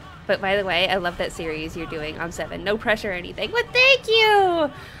 Okay. But by the way, I love that series you're doing on 7. No pressure or anything. But thank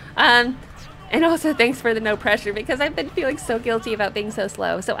you! And also thanks for the no pressure because I've been feeling so guilty about being so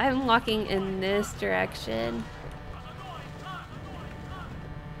slow. So I'm walking in this direction.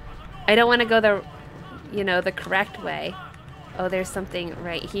 I don't want to go the, the correct way. Oh, there's something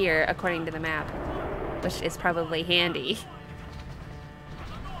right here according to the map, which is probably handy.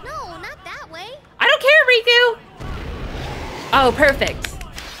 No, not that way. I don't care, Riku! Oh, perfect.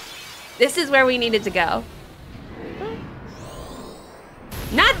 This is where we needed to go.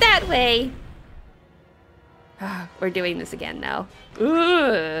 Not that way. We're doing this again now.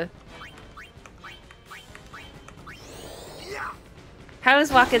 Ugh. How is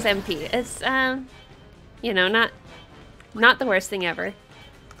Waka's MP? It's not the worst thing ever.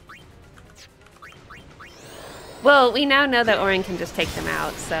 Well, we now know that Oren can just take them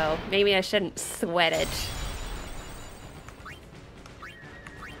out, so maybe I shouldn't sweat it.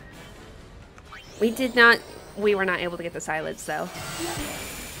 We were not able to get the silence, though.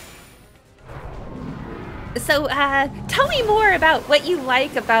 So, tell me more about what you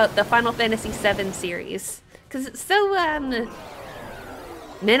like about the Final Fantasy VII series. Because it's so,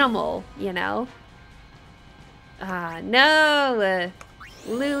 minimal, No!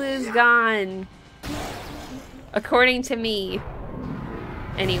 Lulu's gone. According to me.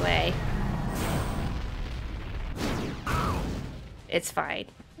 Anyway. It's fine.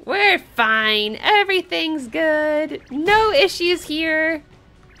 We're fine. Everything's good. No issues here.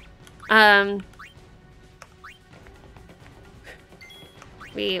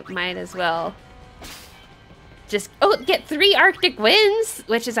 We might as well just get 3 Arctic winds,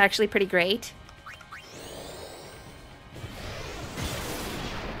 which is actually pretty great.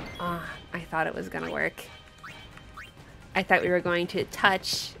 I thought it was gonna work. I thought we were going to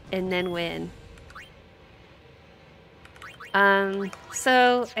touch and then win.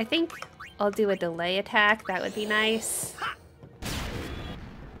 So I think I'll do a delay attack. That would be nice.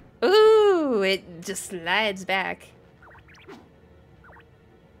 Ooh, it just slides back.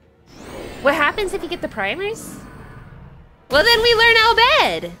 What happens if you get the primers? Well, then we learn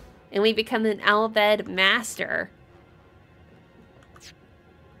Albed, and we become an Albed master.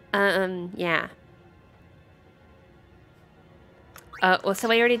 Yeah. Well,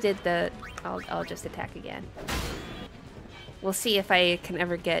 so I already did the... I'll just attack again. We'll see if I can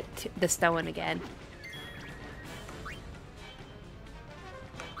ever get the stone again.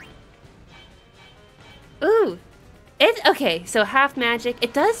 Ooh! Okay, so half magic.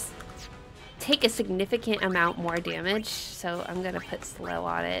 It does take a significant amount more damage, so I'm gonna put slow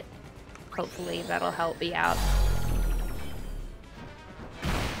on it. Hopefully that'll help me out.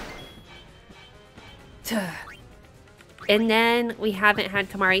 And then we haven't had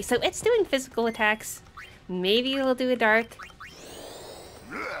Kamari, so it's doing physical attacks. Maybe we'll do a dark.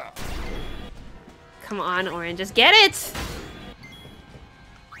 Come on, Oren, just get it!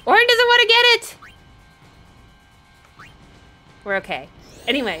 Oren doesn't want to get it! We're okay.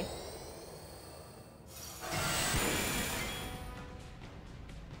 Anyway.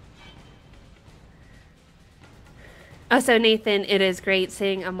 Also, Nathan, it is great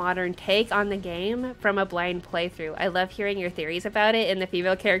seeing a modern take on the game from a blind playthrough. I love hearing your theories about it and the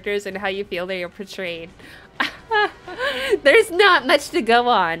female characters and how you feel they are portrayed. There's not much to go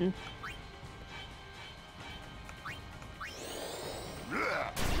on.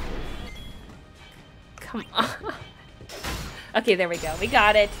 Come on. Okay, there we go. We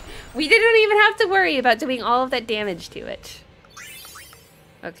got it. We didn't even have to worry about doing all of that damage to it.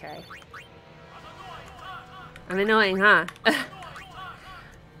 Okay. I'm annoying, huh?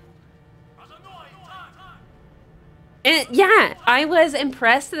 And yeah, I was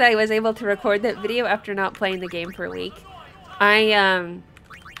impressed that I was able to record that video after not playing the game for a week.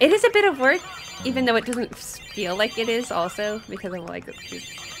 It is a bit of work, even though it doesn't feel like it is also, because I'm like,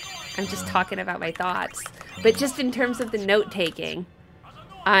 I'm just talking about my thoughts. But just in terms of the note-taking,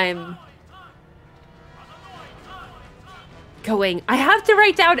 I'm going, I have to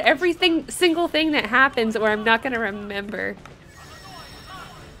write down single thing that happens or I'm not going to remember.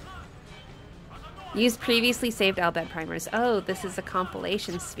 Use previously saved Albed primers. Oh, this is a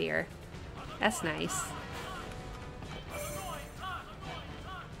compilation sphere. That's nice.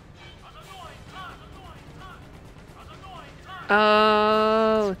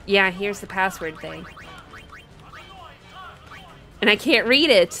 Oh, yeah, here's the password thing. And I can't read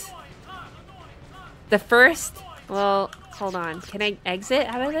it. The first, well, hold on. Can I exit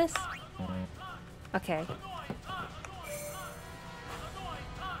out of this? Okay.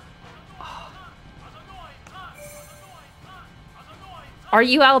 Are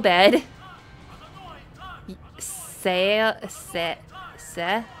you Albed?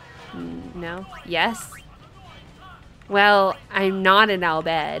 No. Yes. Well, I'm not an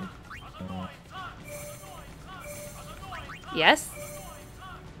Albed. Yes.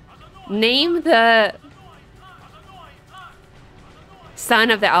 Name the son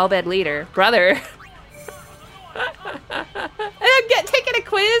of the Albed leader. Brother. I'm taking a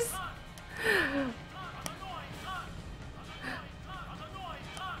quiz.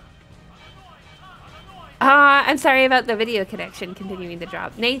 I'm sorry about the video connection continuing to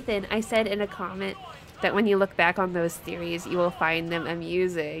drop. Nathan, I said in a comment that when you look back on those theories, you will find them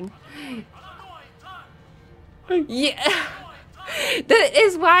amusing. Yeah. That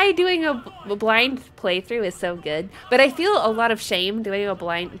is why doing a blind playthrough is so good. But I feel a lot of shame doing a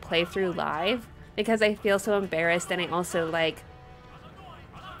blind playthrough live because I feel so embarrassed, and I also like,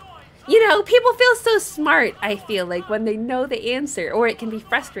 you know, people feel so smart, I feel like, when they know the answer, or it can be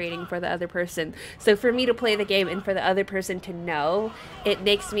frustrating for the other person. So for me to play the game and for the other person to know, it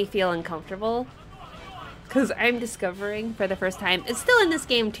makes me feel uncomfortable. Because I'm discovering for the first time. It's still in this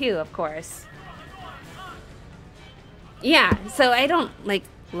game too, of course. Yeah, so I don't, like,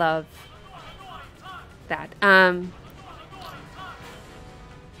 love that. On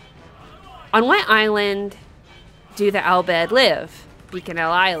what island do the Albed live?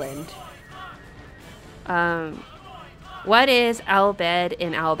 Bikanel Island. What is Albed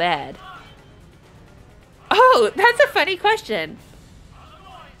in Albed? Oh, that's a funny question.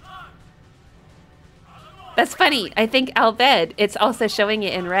 That's funny. I think Albed, it's also showing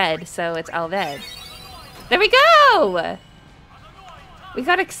it in red, so it's Albed. There we go! We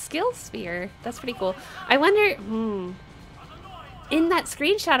got a skill sphere. That's pretty cool. I wonder, in that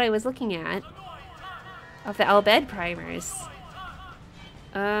screenshot I was looking at of the Albed primers,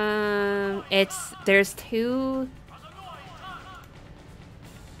 there's 2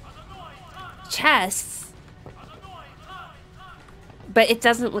 chests, but it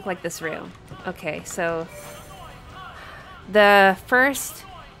doesn't look like this room. Okay, so the first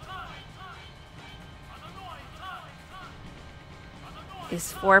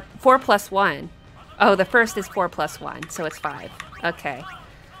is 4 plus 1. Oh, the first is 4 plus 1, so it's 5. Okay.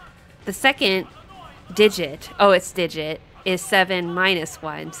 The second digit, is 7 minus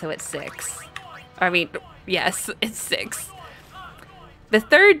 1, so it's 6. I mean, yes, it's 6. The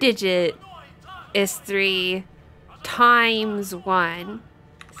third digit is 3 times 1,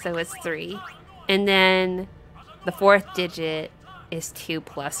 so it's 3. And then the fourth digit is 2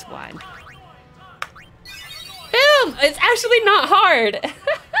 plus 1. Boom! It's actually not hard.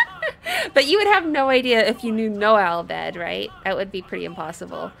 But you would have no idea if you knew no Albed, right? That would be pretty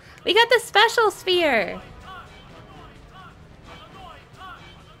impossible. We got the special sphere.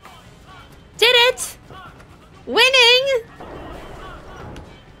 Did it! Winning!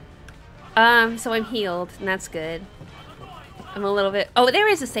 So I'm healed, and that's good. I'm a little bit... Oh, there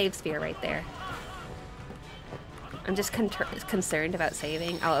is a save sphere right there. I'm just concerned about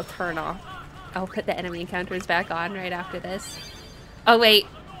saving. I'll turn off. I'll put the enemy encounters back on right after this. Oh, wait.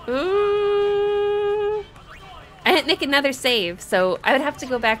 Ooh. I didn't make another save, so I would have to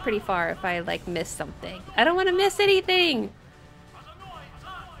go back pretty far if I, like, missed something. I don't want to miss anything!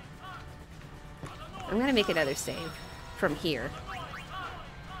 I'm gonna make another save from here.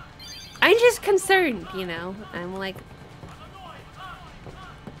 I'm just concerned, you know? I'm like...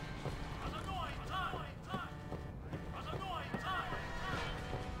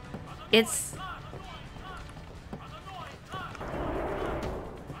 It's...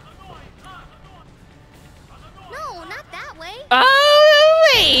 No, not that way. Oh,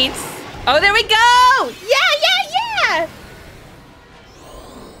 wait! Oh, there we go! Yeah, yeah, Yeah!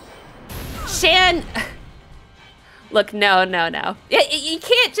 Shan... Look, no. You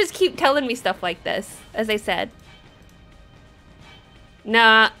can't just keep telling me stuff like this, as I said.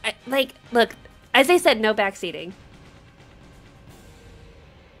 Nah, look, as I said, no backseating.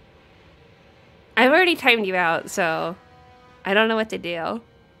 I've already timed you out, so I don't know what to do.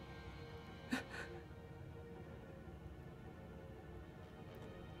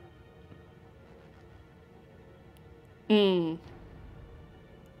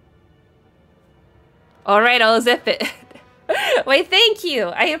 All right, I'll zip it. Wait, thank you.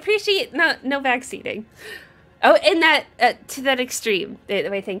 I appreciate no backseating. Oh, and that to that extreme.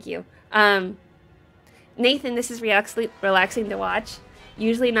 Wait, thank you. Nathan, this is relaxing to watch.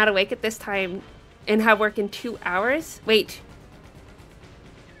 Usually not awake at this time and have work in 2 hours. Wait.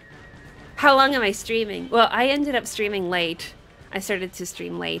 How long am I streaming? Well, I ended up streaming late. I started to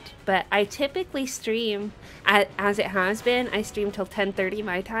stream late, but I typically stream as it has been. I stream till 10:30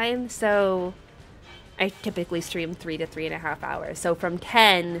 my time, so I typically stream 3 to 3.5 hours. So from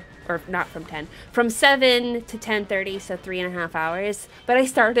 7 to 10:30, so 3.5 hours. But I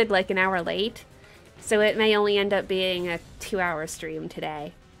started like an hour late, so it may only end up being a 2-hour stream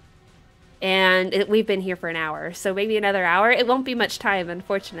today. And we've been here for an hour, so maybe another hour. It won't be much time,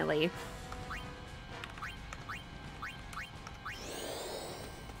 unfortunately.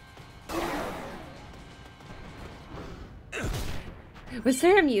 Was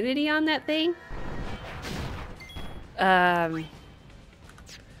there immunity on that thing?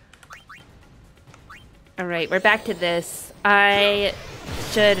 Alright, we're back to this. I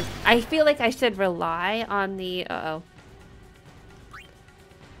feel like I should rely on the... Uh-oh.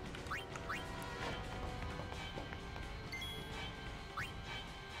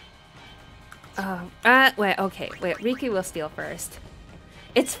 Wait, Riku will steal first.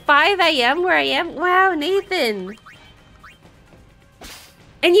 It's 5 a.m. where I am? Wow, Nathan!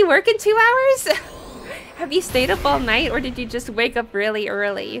 And you work in 2 hours? Have you stayed up all night, or did you just wake up really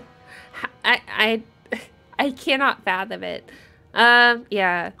early? I cannot fathom it.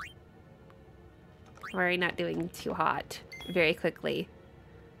 Yeah. We're not doing too hot very quickly.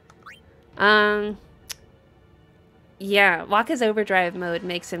 Yeah, Waka's overdrive mode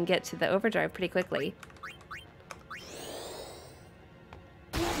makes him get to the overdrive pretty quickly.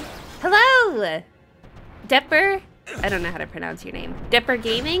 Hello! Depper? I don't know how to pronounce your name. Depper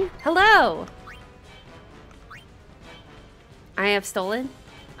Gaming? Hello! I have stolen?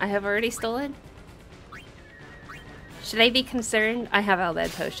 I have already stolen? Should I be concerned? I have all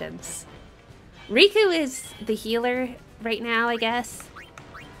dead potions. Riku is the healer right now, I guess.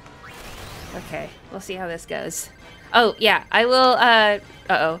 Okay, we'll see how this goes. Oh, yeah, I will,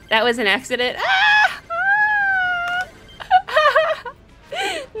 uh-oh, that was an accident. Ah!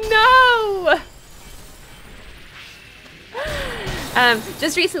 No!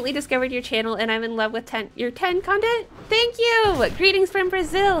 Just recently discovered your channel and I'm in love with your 10 content. Thank you! Greetings from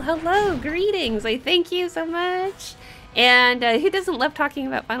Brazil. Hello, greetings. I thank you so much. And who doesn't love talking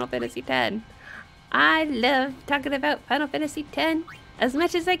about Final Fantasy X? I love talking about Final Fantasy X as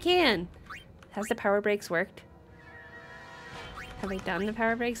much as I can. Has the power brakes worked? Have I done the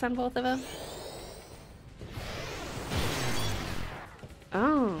power brakes on both of them?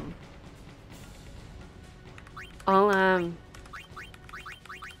 Oh. I'll,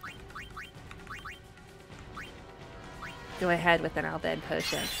 go ahead with an Al-Bhed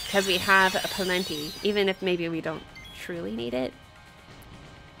potion. Because we have a plenty, even if maybe we don't truly need it.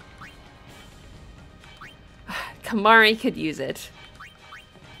 Kamari could use it.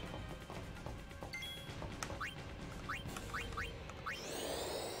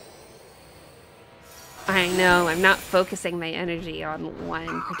 I know, I'm not focusing my energy on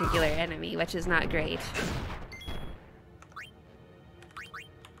one particular enemy, which is not great.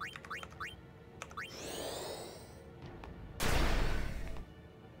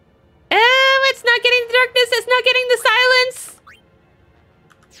 Oh, it's not getting the darkness, it's not getting the silence!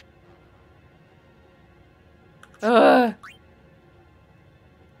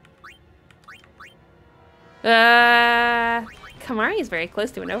 Kamari is very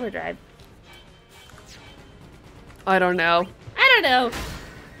close to an overdrive. I don't know.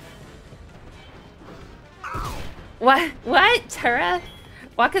 What? Tura?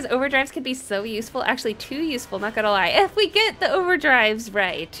 Waka's overdrives could be so useful. Actually, too useful, not gonna lie. If we get the overdrives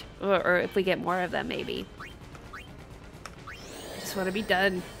right. Or if we get more of them, maybe. I just want to be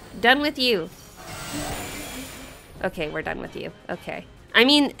done. Done with you. Okay, we're done with you. Okay. I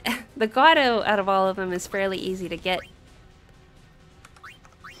mean, the Gato out of all of them is fairly easy to get.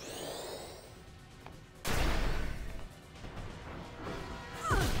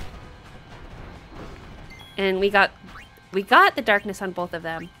 And we got We got the darkness on both of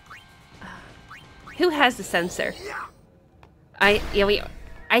them. Who has the sensor? I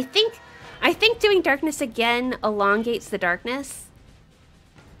think doing darkness again elongates the darkness.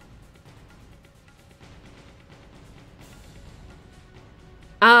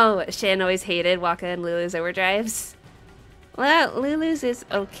 Oh, Shan always hated Waka and Lulu's overdrives. Well, Lulu's is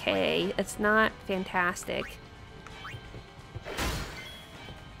okay. It's not fantastic.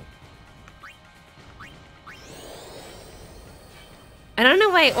 I don't know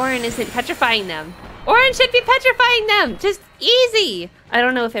why Orin isn't petrifying them. Orin should be petrifying them! Just easy! I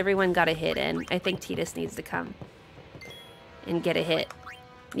don't know if everyone got a hit in. I think Titus needs to come and get a hit.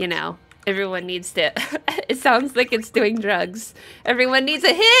 You know, everyone needs to... It sounds like it's doing drugs. Everyone needs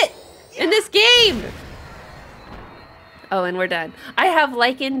a hit in this game! Oh, and we're done. I have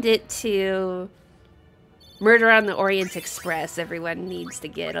likened it to Murder on the Orient Express. Everyone needs to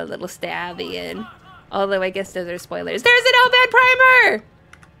get a little stabby in. Although I guess those are spoilers. There's an Elbad Primer!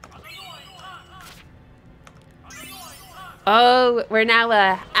 Oh, we're now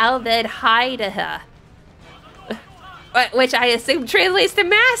a Albed Hidaha. Which I assume translates to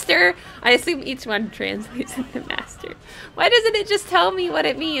master. I assume each one translates into master. Why doesn't it just tell me what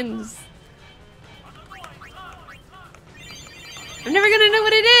it means? I'm never gonna know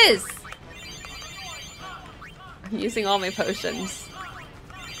what it is. I'm using all my potions.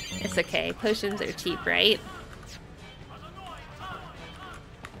 It's okay. Potions are cheap, right?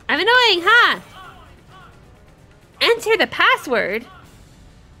 I'm annoying, huh? Enter the password.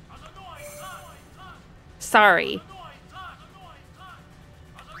 Sorry.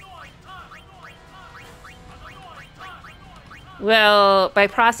 Well, by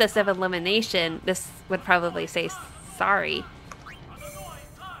process of elimination, this would probably say sorry.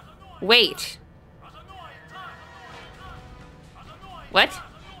 Wait. What?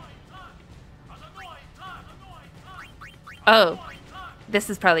 Oh, this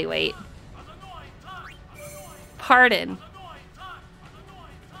is probably wait. Pardon.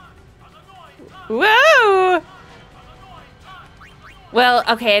 Whoa! Well,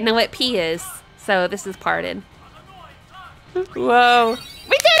 okay, I know what P is, so this is pardon. Whoa.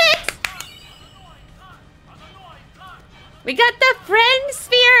 We did it! We got the friend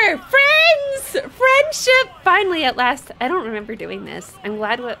sphere! Friends! Friendship! Finally, at last. I don't remember doing this. I'm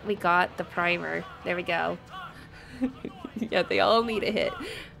glad we got the primer. There we go. Yeah, they all need a hit.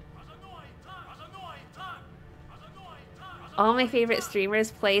 All my favorite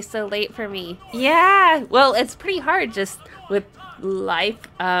streamers play so late for me. Yeah, well, it's pretty hard just with life.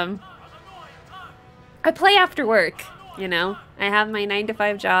 I play after work, you know. I have my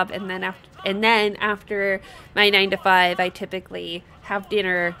 9-to-5 job, and then after my 9 to 5, I typically have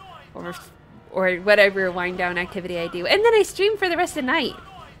dinner or whatever wind down activity I do, and then I stream for the rest of the night.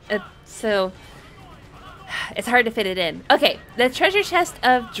 So it's hard to fit it in. Okay, the treasure chest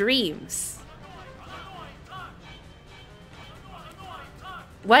of dreams.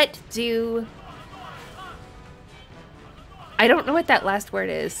 What do... I don't know what that last word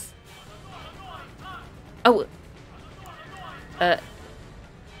is. Oh.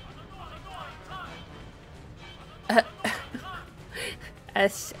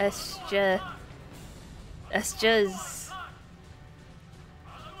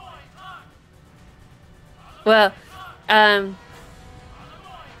 Well,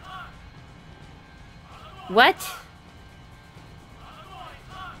 what?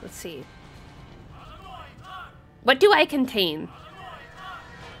 Let's see. What do I contain?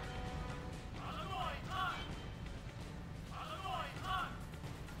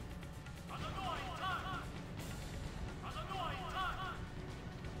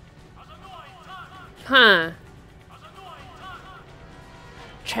 Huh.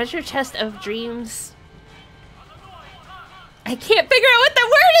 Treasure chest of dreams. I can't figure out what the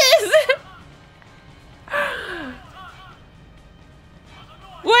word is!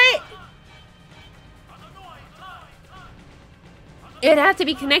 What? It'd have to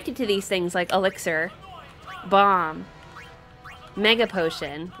be connected to these things like elixir, bomb, mega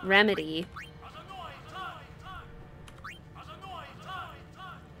potion, remedy.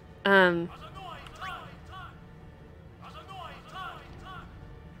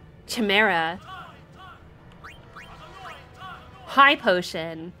 Chimera. High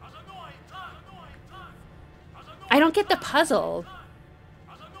potion. I don't get the puzzle.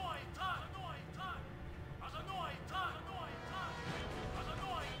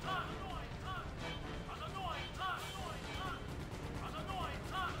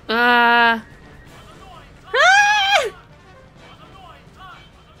 Ah!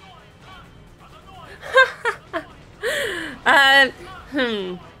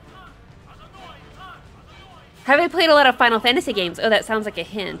 Have I played a lot of Final Fantasy games? Oh, that sounds like a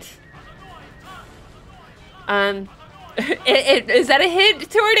hint. Is that a hint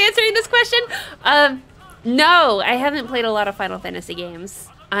toward answering this question? No, I haven't played a lot of Final Fantasy games.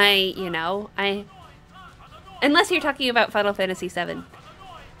 Unless you're talking about Final Fantasy VII.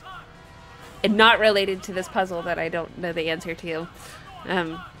 And not related to this puzzle that I don't know the answer to.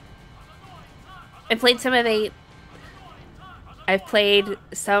 I played some of 8. I've played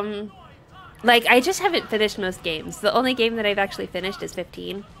some... Like, I just haven't finished most games. The only game that I've actually finished is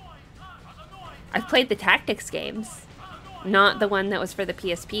 15. I've played the Tactics games. Not the one that was for the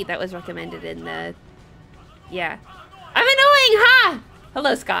PSP. That was recommended in the... Yeah. I'm annoying, huh?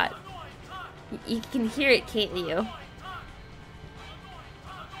 Hello, Scott. You can hear it, can't you?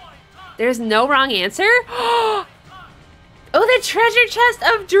 There's no wrong answer? Oh, the treasure chest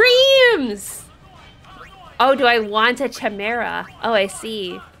of dreams! Oh, do I want a chimera? Oh, I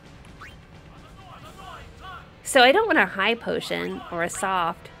see. So I don't want a high potion or a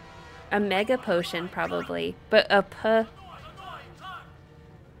soft. A mega potion, probably. But a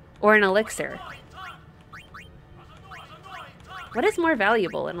or an elixir. What is more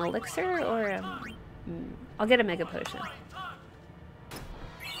valuable, an elixir or a... I'll get a mega potion.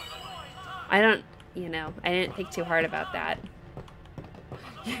 I didn't think too hard about that.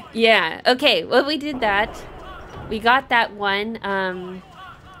 Yeah, okay, well, we did that. We got that one,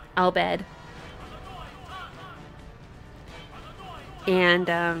 Albed. And,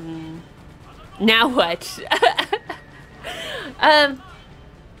 now what?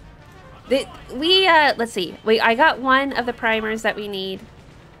 Let's see. I got one of the primers that we need.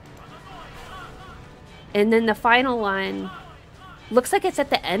 And then the final one looks like it's at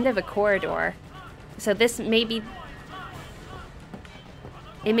the end of a corridor. So this may be...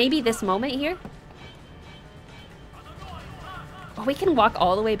 It may be this moment here. Oh, we can walk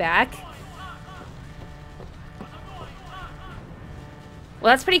all the way back.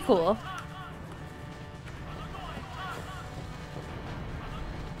 Well, that's pretty cool.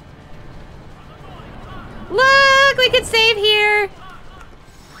 Look, we can save here.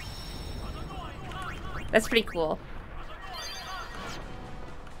 That's pretty cool.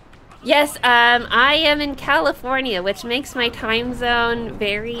 Yes, I am in California, which makes my time zone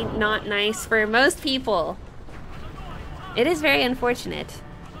very not nice for most people. It is very unfortunate.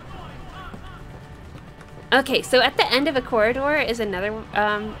 Okay, so at the end of a corridor is another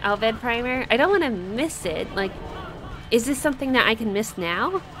Alved primer. I don't want to miss it. Like, is this something that I can miss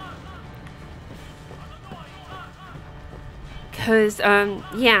now? Because,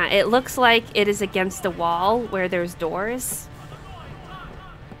 yeah, it looks like it is against a wall where there's doors.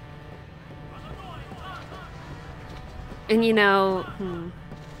 And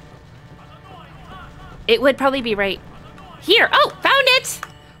it would probably be right here. Oh, found it!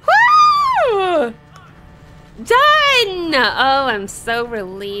 Woo! Done! Oh, I'm so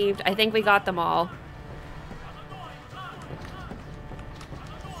relieved. I think we got them all.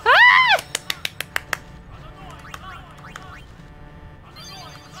 Ah!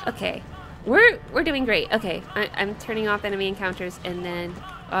 Okay, we're doing great. Okay, I'm turning off enemy encounters, and then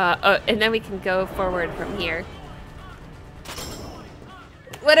we can go forward from here.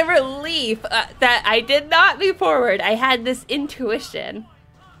 What a relief that I did not move forward. I had this intuition.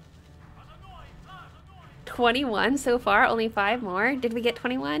 21 so far, only 5 more. Did we get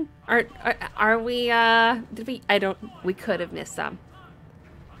 21? Are we, we could have missed some.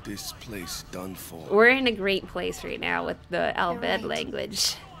 This place done for. We're in a great place right now with the Alved right.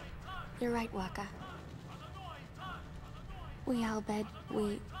 language. You're right, Waka. We Albed,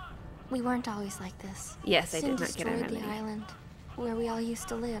 we weren't always like this. Yes, I Sin did not get a destroyed the remedy. island where we all used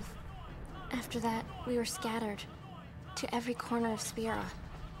to live. After that, we were scattered to every corner of Spira.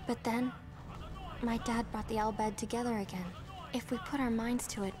 But then, my dad brought the Albed together again. If we put our minds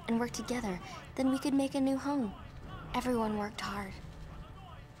to it and work together, then we could make a new home. Everyone worked hard.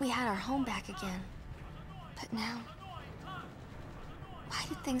 We had our home back again. But now, why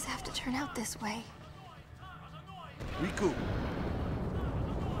did things have to turn out this way? Riku.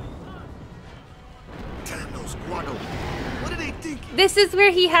 Damn those Guado. What are they thinking? This is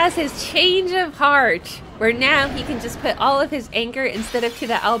where he has his change of heart, where now he can just put all of his anger instead of to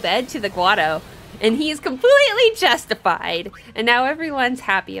the Albed to the Guado. And he's completely justified. And now everyone's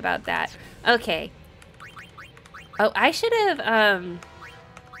happy about that. Okay. Oh, I should have,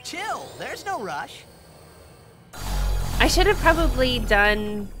 Chill, there's no rush. I should have probably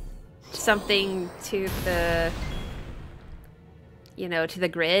done something to the, to the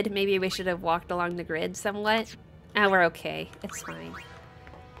grid. Maybe we should have walked along the grid somewhat. Ah, we're okay. It's fine.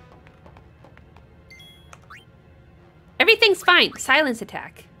 Everything's fine. Silence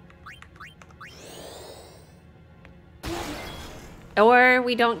attack. Or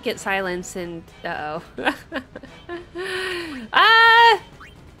we don't get silence and... Uh-oh.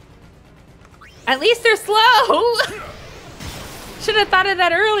 At least they're slow! Should have thought of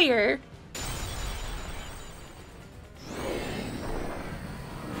that earlier.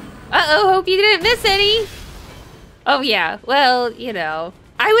 Uh-oh, hope you didn't miss any. Oh yeah, well, you know.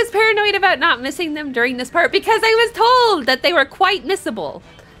 I was paranoid about not missing them during this part because I was told that they were quite missable.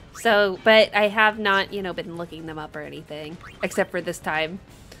 So, but I have not, you know, been looking them up or anything. Except for this time.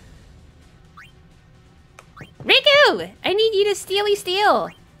 Riku! I need you to steely steal.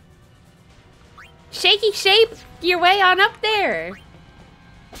 Shaky shape your way on up there.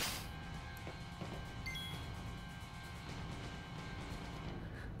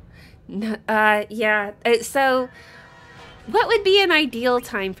 No, yeah. So, what would be an ideal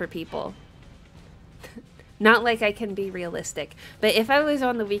time for people? Not like I can be realistic, but if I was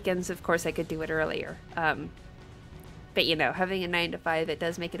on the weekends, of course I could do it earlier. But you know, having a 9 to 5, it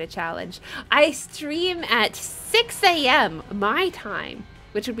does make it a challenge. I stream at 6 a.m. my time,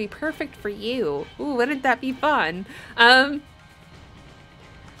 which would be perfect for you. Ooh, wouldn't that be fun?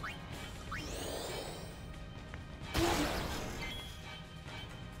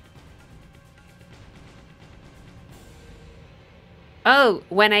 Oh,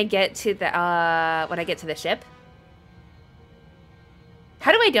 when I get to the ship?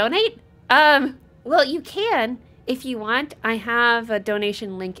 How do I donate? Well, you can if you want. I have a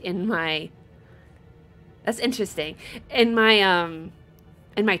donation link in my... That's interesting. In my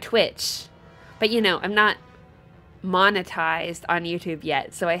Twitch. But you know, I'm not monetized on YouTube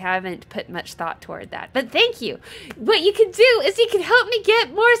yet, so I haven't put much thought toward that. But thank you. What you can do is you can help me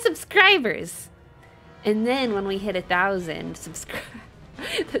get more subscribers. And then when we hit 1,000 subscribers,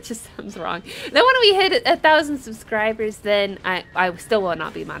 that just sounds wrong. Then when we hit 1,000 subscribers, then I still will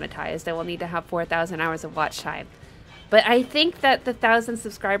not be monetized. I will need to have 4,000 hours of watch time. But I think that the 1,000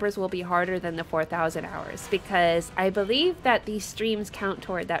 subscribers will be harder than the 4,000 hours because I believe that these streams count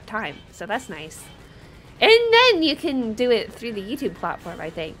toward that time. So that's nice. And then you can do it through the YouTube platform, I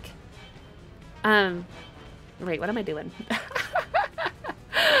think. Wait, what am I doing?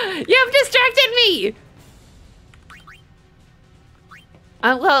 You've distracted me!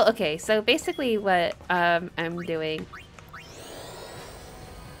 Well, okay, so basically what I'm doing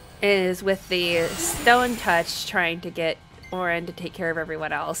is with the stone touch trying to get Oren to take care of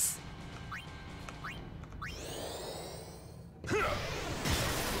everyone else.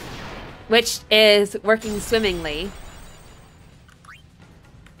 Which is working swimmingly.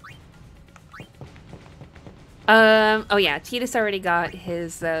 Oh yeah, Titus already got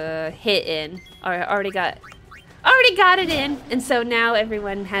his hit in. Or already got it in, and so now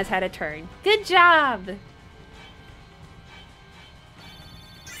everyone has had a turn. Good job!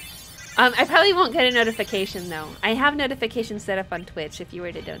 I probably won't get a notification though. I have notifications set up on Twitch if you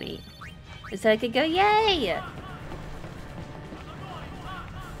were to donate. And so I could go, yay!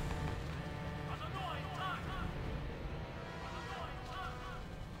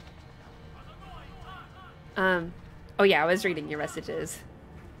 Oh yeah, I was reading your messages.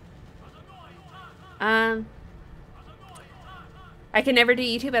 I can never do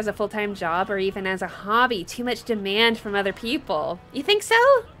YouTube as a full-time job or even as a hobby. Too much demand from other people. You think so?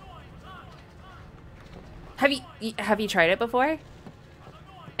 Have you tried it before?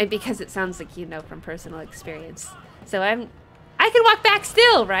 And because it sounds like you know from personal experience. So I can walk back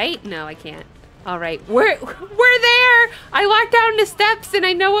still, right? No, I can't. All right, we're there. I walked down the steps and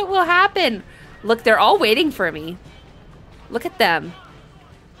I know what will happen. Look, they're all waiting for me. Look at them.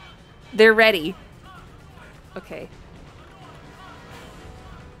 They're ready. Okay.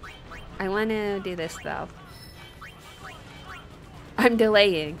 I want to do this though. I'm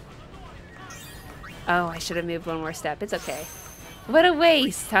delaying. Oh, I should have moved one more step. It's okay. What a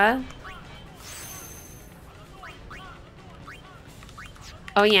waste, huh?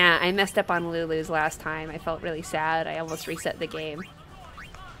 Oh yeah, I messed up on Lulu's last time. I felt really sad. I almost reset the game.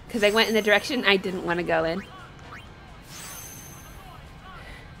 Because I went in the direction I didn't want to go in.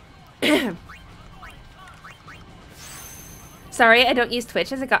 Sorry, I don't use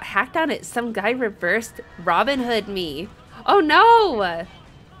Twitch as it got hacked on it. Some guy reversed Robin Hood me. Oh no!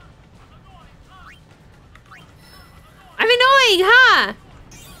 I'm annoying, huh?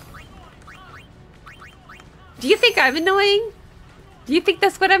 Do you think I'm annoying? Do you think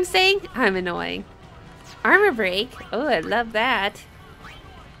that's what I'm saying? I'm annoying. Armor break. Oh, I love that.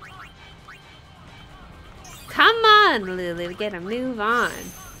 Come on, Lulu, we gotta move on.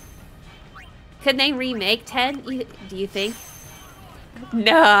 Could they remake 10? Do you think?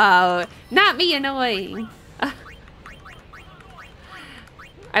 No, not me annoying.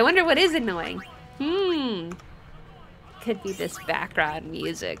 I wonder what is annoying. could be this background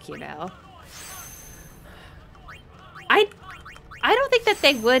music, you know. I don't think that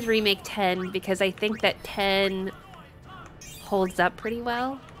they would remake 10 because I think that 10 holds up pretty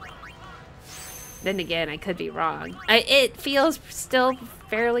well. Then again, I could be wrong. It feels still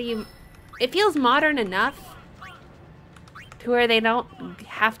fairly... It feels modern enough to where they don't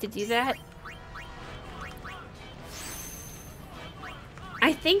have to do that.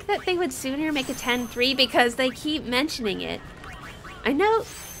 I think that they would sooner make a 10-3 because they keep mentioning it. I know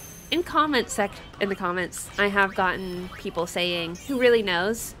in the comments, I have gotten people saying, who really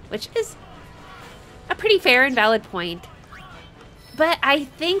knows, which is a pretty fair and valid point. But I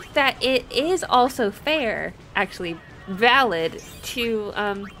think that it is also fair, actually valid, to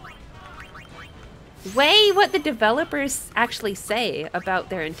weigh what the developers actually say about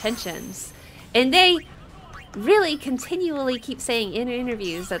their intentions. And they really continually keep saying in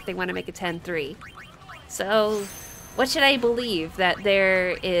interviews that they want to make a 10-3. So, what should I believe? That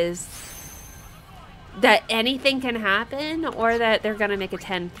that anything can happen, or that they're gonna make a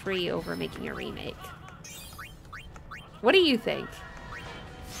 10-3 over making a remake? What do you think?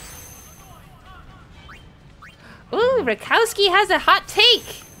 Ooh, Rakowski has a hot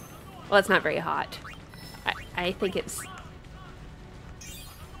take! Well, it's not very hot. I think it's,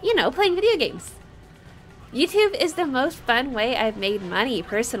 you know, playing video games. YouTube is the most fun way I've made money,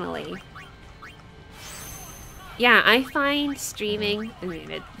 personally. Yeah, I find streaming, I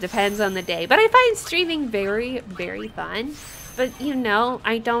mean, it depends on the day, but I find streaming very, very fun. But, you know,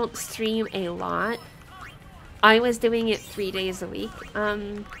 I don't stream a lot. I was doing it 3 days a week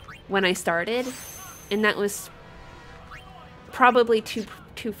when I started, and that was probably too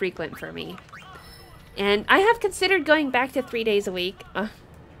frequent for me. And I have considered going back to 3 days a week.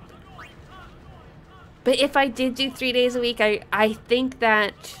 But if I did do 3 days a week, I think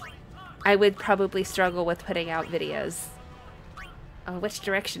that I would probably struggle with putting out videos. Oh, which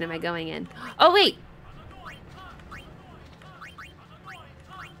direction am I going in? Oh, wait!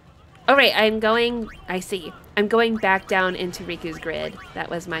 Oh, right, I see. I'm going back down into Riku's grid. That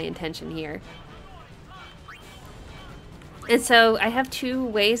was my intention here. And so, I have 2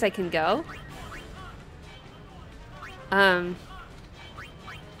 ways I can go.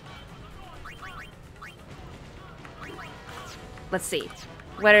 Let's see.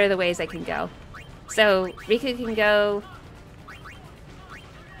 What are the ways I can go? So, Riku can go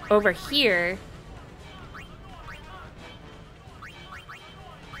over here.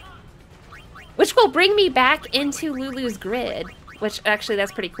 Which will bring me back into Lulu's grid. Which, actually,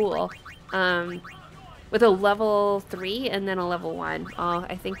 that's pretty cool. With a level 3 and then a level 1. Oh,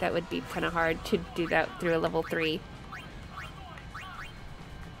 I think that would be kind of hard to do that through a level 3.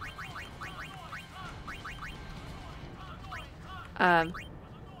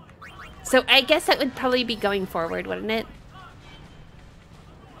 So I guess that would probably be going forward, wouldn't it?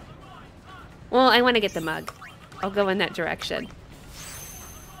 Well, I want to get the mug. I'll go in that direction.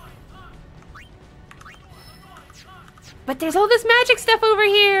 But there's all this magic stuff over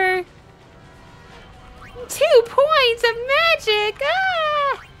here! 2 points of magic!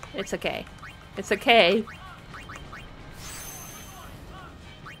 Ah! It's okay. It's okay.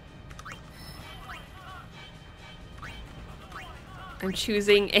 I'm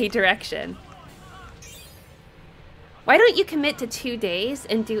choosing a direction. Why don't you commit to 2 days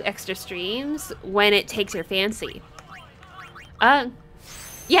and do extra streams when it takes your fancy?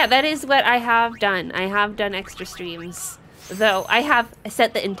 Yeah, that is what I have done. I have done extra streams, though I have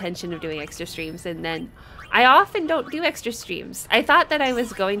set the intention of doing extra streams, and then I often don't do extra streams. I thought that I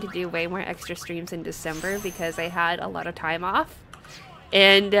was going to do way more extra streams in December because I had a lot of time off,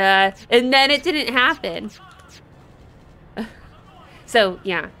 and then it didn't happen. So,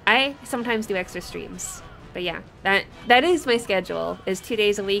 yeah, I sometimes do extra streams. But yeah, that is my schedule, is 2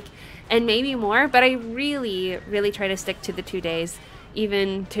 days a week, and maybe more, but I really, really try to stick to the 2 days.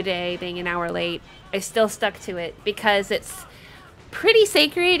 Even today, being an hour late, I still stuck to it, because it's pretty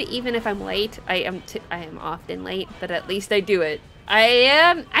sacred, even if I'm late. I am often late, but at least I do it.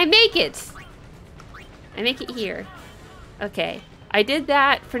 I make it! I make it here. Okay, I did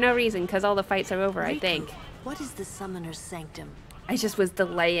that for no reason, because all the fights are over, I think. What is the Summoner's Sanctum? I just was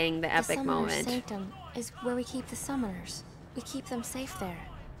delaying the epic moment. The Summoner's Sanctum is where we keep the summoners. We keep them safe there.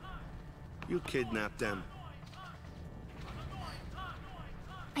 You kidnapped them.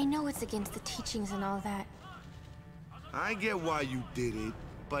 I know it's against the teachings and all that. I get why you did it,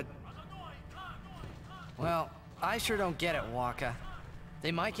 but... Well, I sure don't get it, Waka.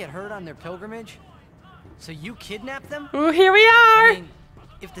 They might get hurt on their pilgrimage. So you kidnap them? Oh, here we are! I mean,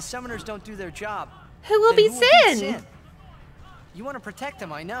 if the summoners don't do their job, who will be Sin? You want to protect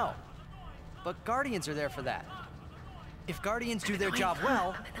them, I know. But Guardians are there for that. If Guardians do their job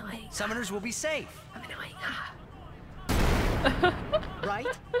well, summoners will be safe. I'm annoying. Right?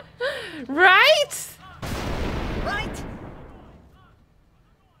 Right? Right?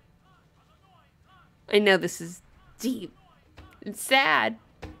 I know this is deep and sad,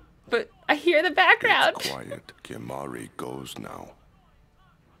 but I hear the background. It's quiet. Kimari goes now.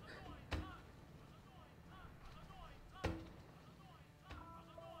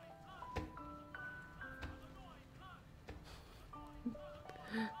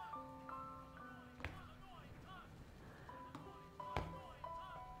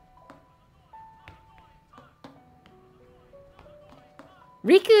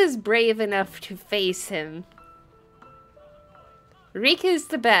 Rika is brave enough to face him. Rika's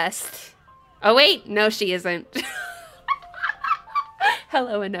the best. Oh wait, no she isn't.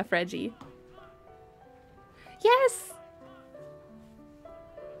 Hello enough, Reggie. Yes!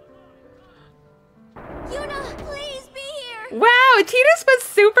 Yuna, please be here! Wow, Tidus was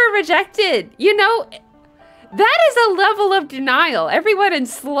super rejected. You know, that is a level of denial. Everyone in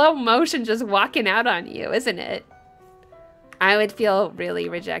slow motion just walking out on you, isn't it? I would feel really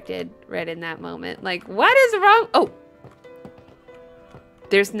rejected right in that moment. Like, what is wrong? Oh!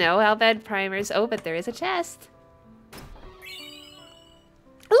 There's no Albed primers. Oh, but there is a chest.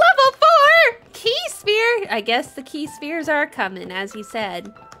 Level 4! Key sphere! I guess the key spheres are coming, as he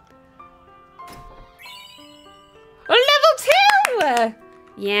said. Oh, level 2!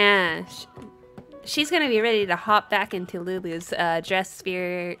 Yeah. She's gonna be ready to hop back into Lulu's dress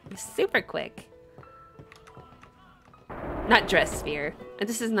sphere super quick. Not dress sphere.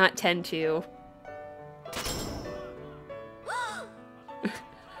 This is not 10-2.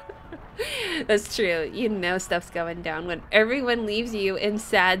 That's true. You know stuff's going down when everyone leaves you in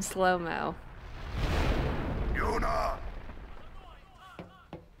sad slow-mo. Yuna!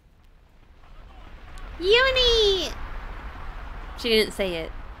 Uni! She didn't say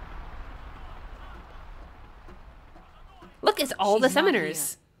it. Look, it's all the She's not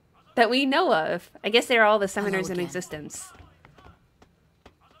summoners that we know of. I guess they're all the summoners Hello in again. existence.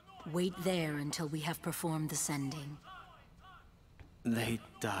 Wait there until we have performed the sending. They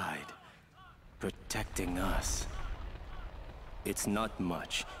died, protecting us. It's not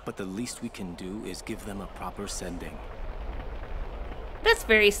much, but the least we can do is give them a proper sending. That's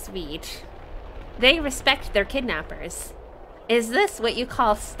very sweet. They respect their kidnappers. Is this what you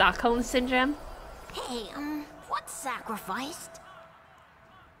call Stockholm Syndrome? Hey, what's sacrificed?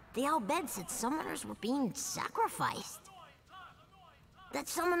 The Albed said summoners were being sacrificed. That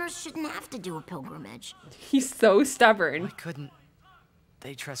summoners shouldn't have to do a pilgrimage. He's so stubborn. Why couldn't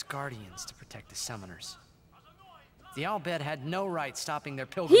they trust Guardians to protect the summoners? The Albed had no right stopping their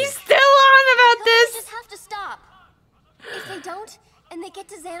pilgrimage. He's still on about They this! just have to stop. If they don't, and they get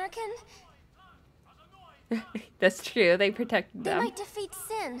to Xanarkand, That's true, they protected they them. might defeat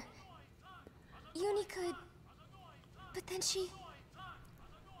Sin. Uni could... But then she...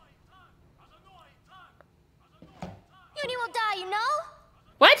 Uni will die, you know?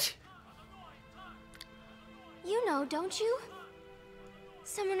 What? You know, don't you?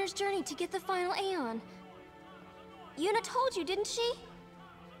 Summoner's journey to get the final Aeon. Yuna told you, didn't she?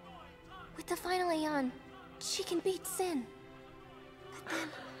 With the final Aeon, she can beat Sin.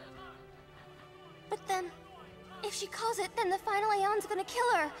 But then, if she calls it, then the final Aeon's gonna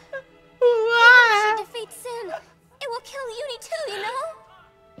kill her. If she defeats Sin, it will kill Uni too, you know?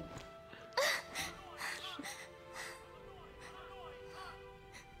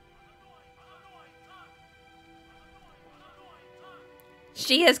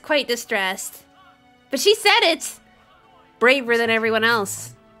 She is quite distressed. But she said it! Braver than everyone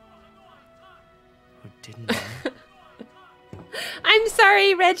else. Who didn't know? I'm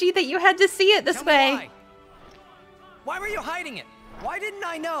sorry, Reggie, that you had to see it this Tell me way. why. Why were you hiding it? Why didn't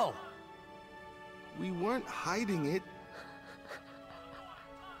I know? We weren't hiding it.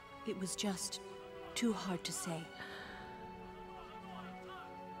 It was just too hard to say.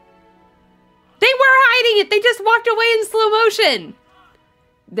 They were hiding it! They just walked away in slow motion!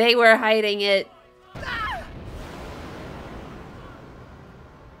 They were hiding it.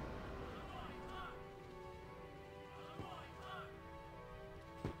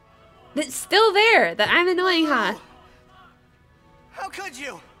 It's still there. That I'm annoying, huh? How could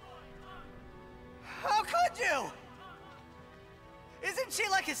you? How could you? Isn't she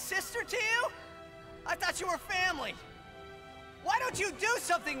like a sister to you? I thought you were family. Why don't you do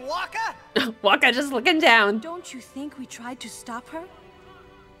something, Waka? Waka just looking down. Don't you think we tried to stop her?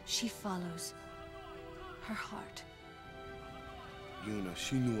 She follows her heart. Yuna,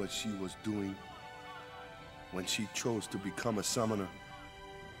 she knew what she was doing when she chose to become a summoner.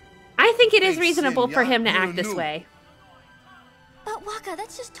 I think it is Hey, reasonable Sin, for yeah, him to you act this knew. way. But Waka,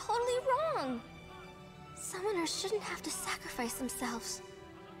 that's just totally wrong. Summoners shouldn't have to sacrifice themselves.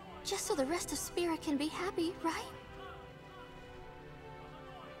 Just so the rest of Spirit can be happy, right?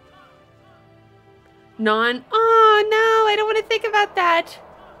 Oh no, I don't want to think about that.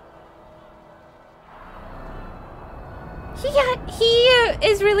 He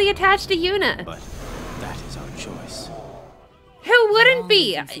is really attached to Yuna. But that is our choice. Who wouldn't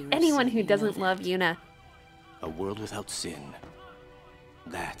be? Anyone who doesn't love Yuna. A world without sin.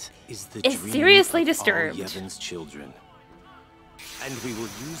 That is the Is dream seriously of disturbed. all Yevon's children. And we will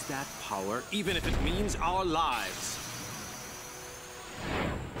use that power even if it means our lives.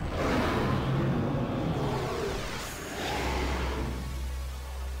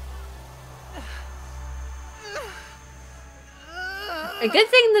 A good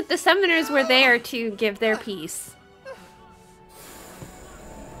thing that the summoners were there to give their piece.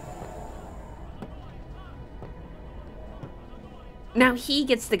 Now he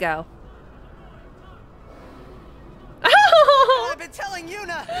gets to go. Oh! I've been telling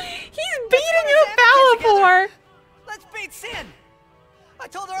Yuna. He's beating up Balafore! Let's beat Sin. I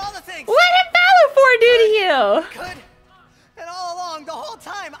told her all the things. What did Balafore do to you? Good. And all along, the whole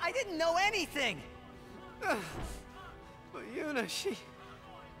time, I didn't know anything. But Yuna, she'd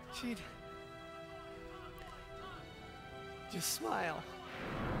just smile.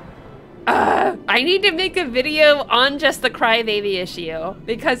 I need to make a video on just the crybaby issue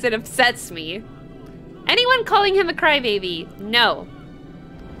because it upsets me. Anyone calling him a crybaby? No.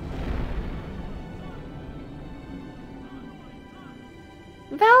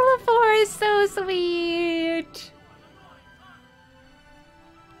 Balafore is so sweet.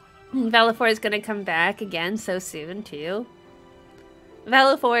 Balafore is gonna come back again so soon too.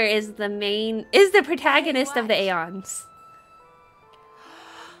 Balafore is the protagonist of the Aeons.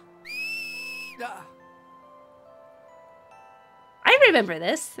 I remember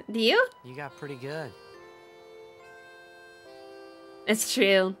this. Do you? You got pretty good. It's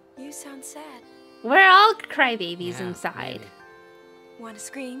true. You sound sad. We're all crybabies Yeah, inside. maybe. Want to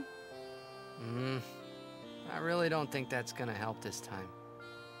scream? I really don't think that's gonna help this time.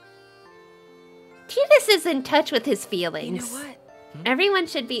 Tidus is in touch with his You feelings. know what? Everyone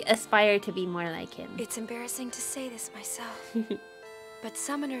should be aspire to be more like him. It's embarrassing to say this myself. But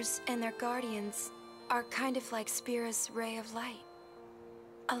summoners and their guardians are kind of like Spira's ray of light.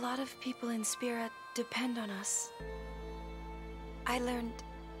 A lot of people in Spira depend on us. I learned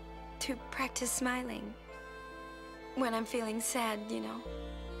to practice smiling when I'm feeling sad, you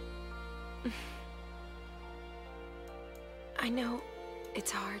know. I know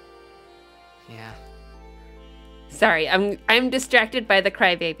it's hard. Yeah. Sorry, I'm distracted by the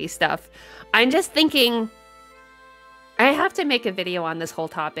crybaby stuff. I'm just thinking I have to make a video on this whole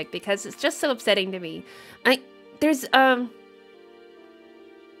topic because it's just so upsetting to me. There's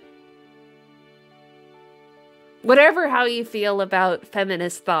whatever how you feel about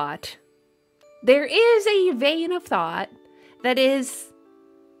feminist thought, there is a vein of thought that is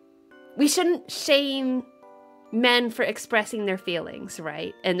we shouldn't shame men for expressing their feelings,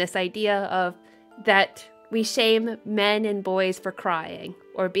 right? And this idea of that we shame men and boys for crying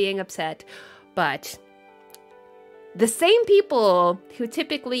or being upset. But the same people who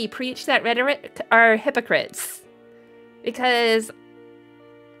typically preach that rhetoric are hypocrites. Because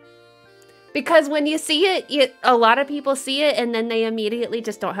when you see it, a lot of people see it and then they immediately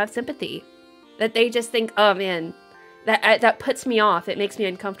just don't have sympathy. That they just think, oh man, that puts me off. It makes me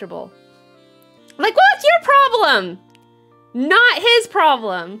uncomfortable. Like, what's your problem? Not his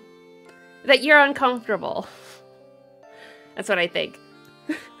problem. That you're uncomfortable. That's what I think.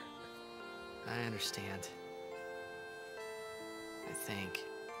 I understand. I think.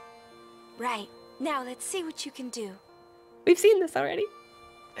 Right. Now let's see what you can do. We've seen this already.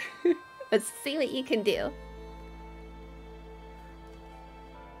 Let's see what you can do.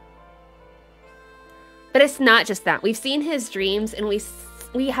 But it's not just that. We've seen his dreams, and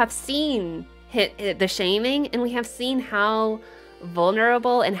we have seen the shaming, and we have seen how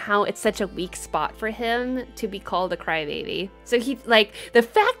vulnerable and how it's such a weak spot for him to be called a crybaby. So he, like, the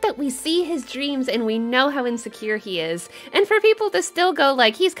fact that we see his dreams and we know how insecure he is, and for people to still go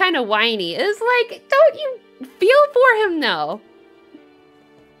like he's kind of whiny is like, don't you feel for him though?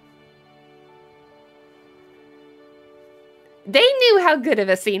 They knew how good of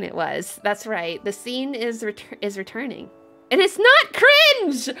a scene it was. That's right. The scene is returning. And it's not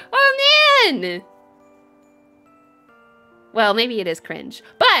cringe! Oh, man! Well, maybe it is cringe.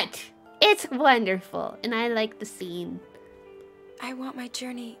 But it's wonderful. And I like the scene. I want my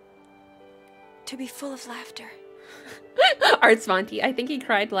journey to be full of laughter. Arts Monty, I think he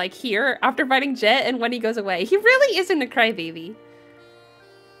cried like here after fighting Jet and when he goes away. He really isn't a crybaby.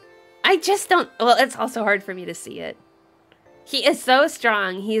 I just don't. Well, it's also hard for me to see it. He is so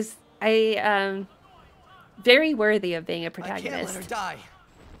strong. He's very worthy of being a protagonist. I can't let her die.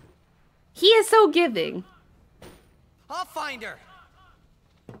 He is so giving. I'll find her.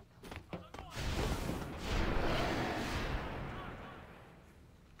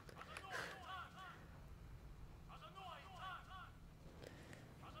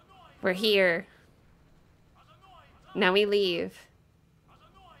 We're here. Now we leave.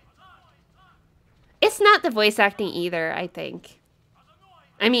 It's not the voice acting either, I think.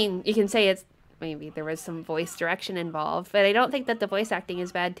 I mean, you can say it's maybe there was some voice direction involved, but I don't think that the voice acting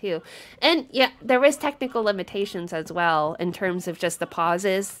is bad too. And yeah, there was technical limitations as well in terms of just the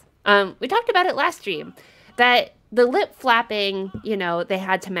pauses. We talked about it last stream, that the lip flapping, you know, they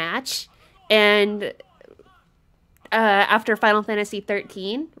had to match. And after Final Fantasy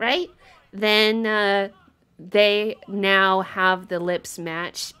 13, right? Then they now have the lips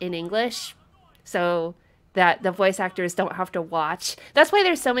match in English, so that the voice actors don't have to watch. That's why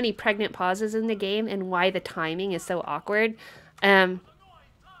there's so many pregnant pauses in the game and why the timing is so awkward.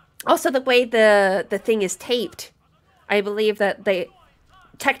 Also, the way the thing is taped, I believe that they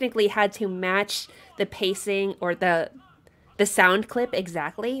technically had to match the pacing or the sound clip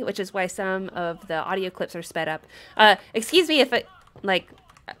exactly, which is why some of the audio clips are sped up. Excuse me if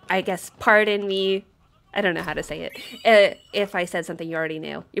I guess, pardon me, I don't know how to say it, if I said something you already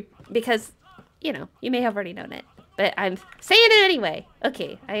knew. Because, you know, you may have already known it. But I'm saying it anyway.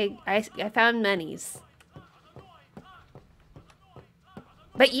 Okay, I found monies.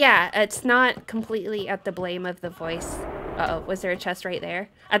 But yeah, it's not completely at the blame of the voice. Uh-oh, was there a chest right there?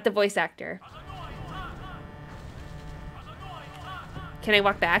 At the voice actor. Can I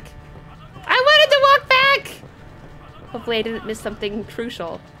walk back? I wanted to walk back! Hopefully I didn't miss something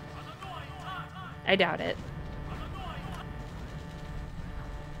crucial. I doubt it.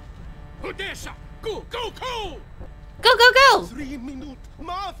 Odessa! Go, go, go! Go, go, go! 3 minute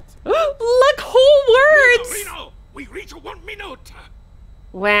math. Look, whole words! Reno, we reach 1 minute.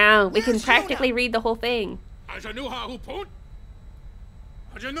 Wow, we can practically read the whole thing. I said,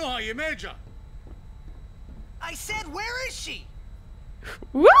 where is she?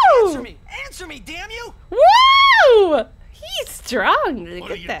 Woo! Answer me, damn you! Woo! He's strong. Look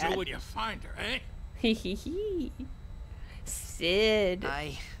What at do you that. do when you find her, eh? Sid.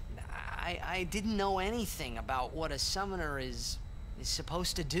 I didn't know anything about what a summoner is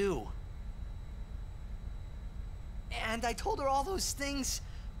supposed to do. And I told her all those things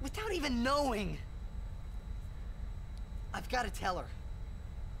without even knowing. I've got to tell her.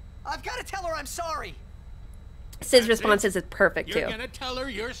 I've got to tell her I'm sorry. Sid's response is perfect, too. You're gonna tell her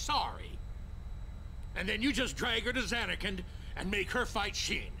you're sorry. And then you just drag her to Zanarkand and make her fight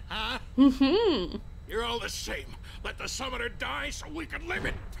Sheen, huh? Mm-hmm. You're all the same. Let the summoner die so we can live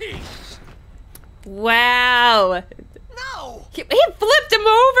in peace. Wow. No! He flipped him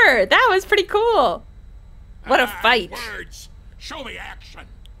over. That was pretty cool. What a fight. Words. Show me action.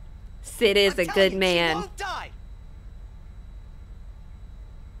 Sid is a good man. She won't die.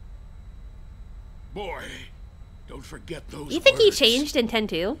 Boy, don't forget those You think he words. changed in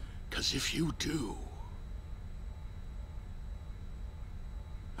 10-2? Because if you do,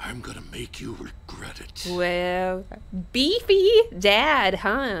 I'm gonna make you regret it. Well, beefy dad,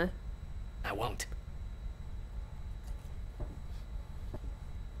 huh? I won't.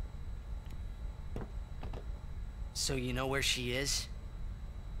 So you know where she is?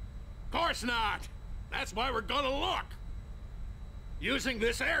 Of course not. That's why we're gonna look. Using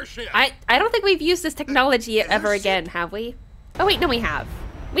this airship. I don't think we've used this technology ever again, have we? Oh wait, no we have.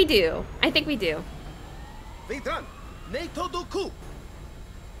 We do. I think we do.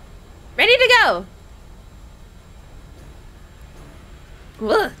 Ready to go!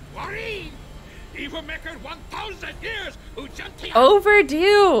 Ugh.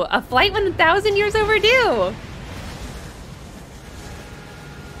 Overdue! A flight 1,000 years overdue!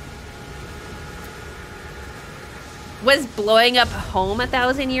 Was blowing up home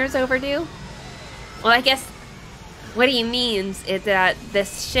 1,000 years overdue? Well, I guess what he means is that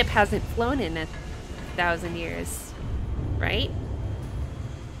this ship hasn't flown in 1,000 years, right?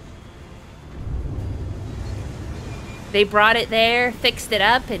 They brought it there, fixed it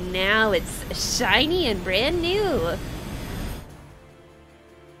up, and now it's shiny and brand new.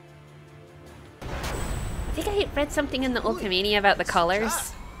 I think I read something in the Ultimania about the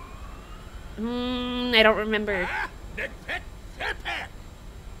colors. I don't remember.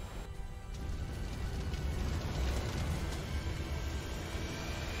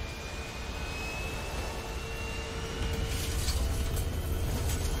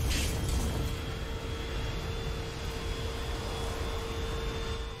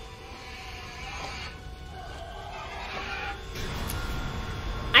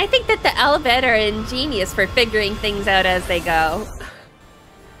 I think that the Albed are ingenious for figuring things out as they go.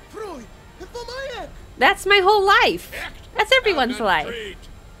 That's my whole life. That's everyone's life.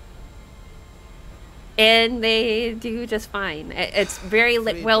 And they do just fine. It's very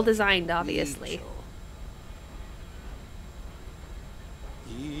well designed, obviously.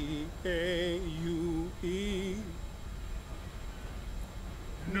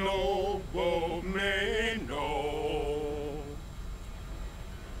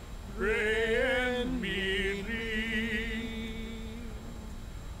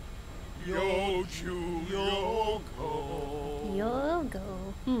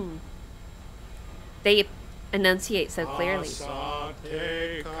 They enunciate so clearly.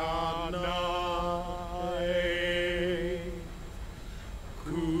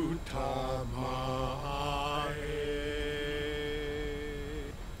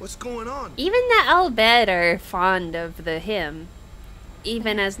 What's going on? Even the Albed are fond of the hymn,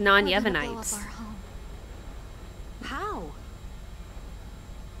 even as non-Yevonites. How?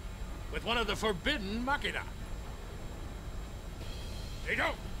 With one of the forbidden machina. They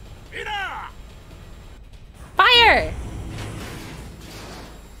don't. Ina! Fire!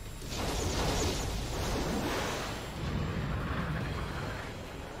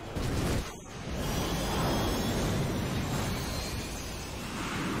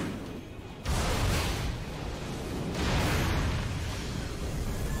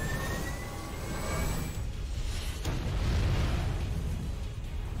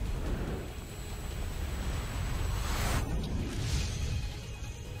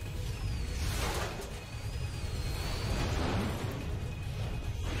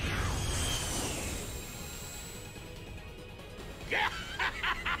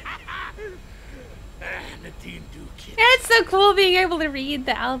 It's so cool being able to read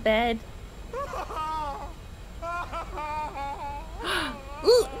the Albed.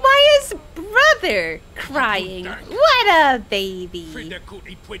 Why is brother crying? What a baby. Hey,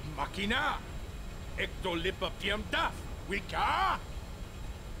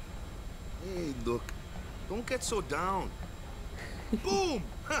 look. Don't get so down. Boom!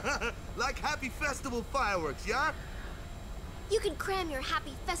 Like happy festival fireworks, yeah? You can cram your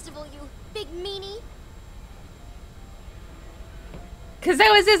happy festival, you big meanie. Because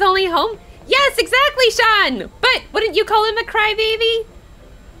that was his only home? Yes, exactly, Sean! But wouldn't you call him a crybaby?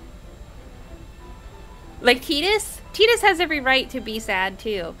 Like Titus? Titus has every right to be sad,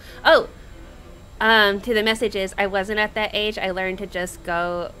 too. Oh, to the messages, I wasn't at that age. I learned to just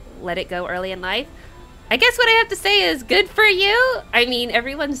let it go early in life. I guess what I have to say is good for you. I mean,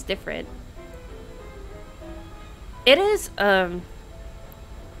 everyone's different. It is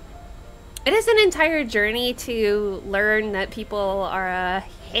an entire journey to learn that people are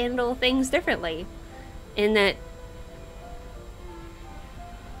handle things differently, in that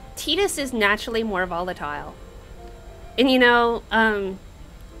Titus is naturally more volatile, and you know,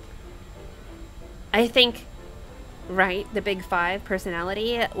 I think, right, the big five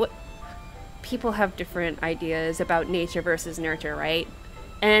personality. People have different ideas about nature versus nurture, right?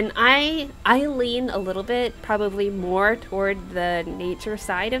 And I lean a little bit, probably more toward the nature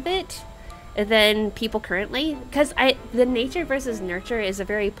side of it than people currently, because the nature versus nurture is a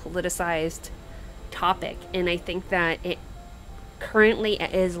very politicized topic, and I think that it currently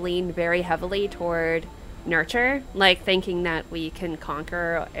is leaned very heavily toward nurture, like thinking that we can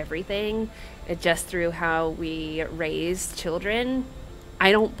conquer everything just through how we raise children.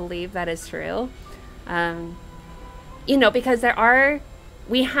 I don't believe that is true. You know, because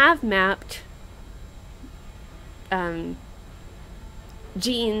we have mapped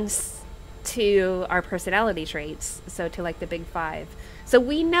genes to our personality traits, so to like the big five. So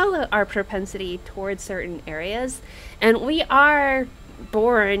we know our propensity towards certain areas, and we are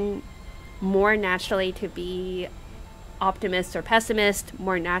born more naturally to be optimist or pessimist,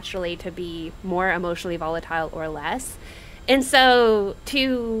 more naturally to be more emotionally volatile or less. And so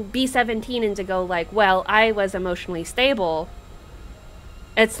to be 17 and to go like, well, I was emotionally stable,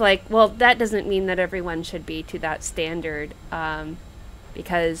 it's like, well, that doesn't mean that everyone should be to that standard,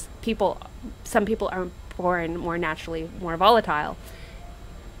 because some people are born more naturally more volatile,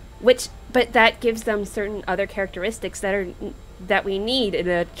 but that gives them certain other characteristics that we need in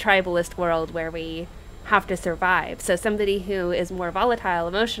a tribalist world where we have to survive. So somebody who is more volatile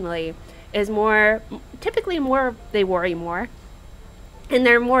emotionally is typically they worry more, and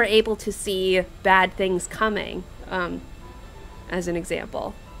they're more able to see bad things coming, as an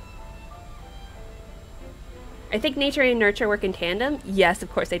example. I think nature and nurture work in tandem. Yes, of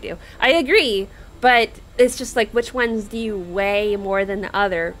course I do. I agree, but it's just like, which ones do you weigh more than the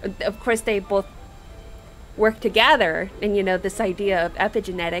other? Of course, they both work together. And, you know, this idea of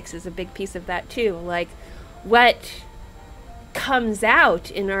epigenetics is a big piece of that too. Like, what comes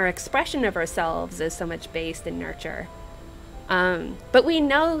out in our expression of ourselves is so much based in nurture. But we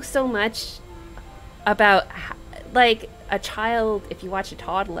know so much about, like, a child. If you watch a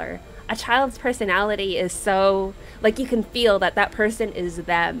toddler, a child's personality is so, like, you can feel that that person is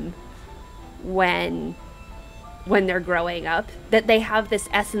them when they're growing up, that they have this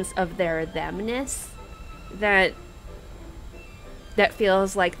essence of their themness that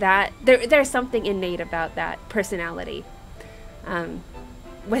feels like that there's something innate about that personality,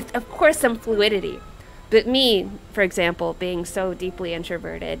 with of course some fluidity. But me, for example, being so deeply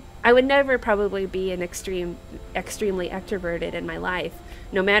introverted, I would never probably be an extremely extroverted in my life,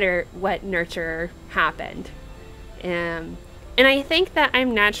 no matter what nurture happened. And I think that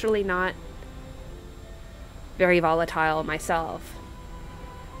I'm naturally not very volatile myself.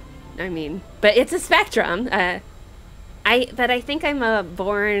 I mean, but it's a spectrum. But I think I'm a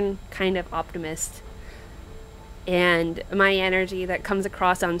born kind of optimist. And my energy that comes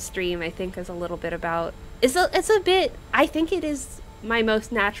across on stream, I think, is a little bit about, it's a bit, I think it is my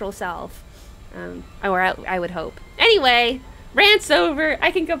most natural self. Or I would hope. Anyway, rant's over. I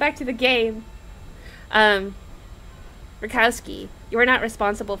can go back to the game. Rakowski, you are not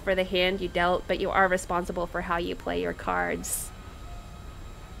responsible for the hand you dealt, but you are responsible for how you play your cards.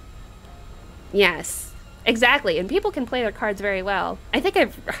 Yes, exactly. And people can play their cards very well. I think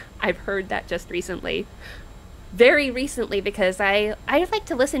I've heard that just recently. Very recently, because I like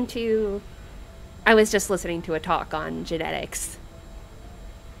to listen to, I was just listening to a talk on genetics.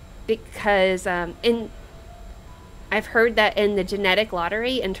 Because I've heard that in the genetic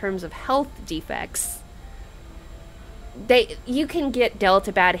lottery, in terms of health defects, you can get dealt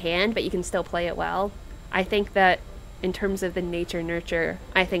a bad hand, but you can still play it well. I think that in terms of the nature-nurture,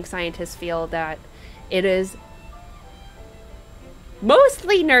 I think scientists feel that it is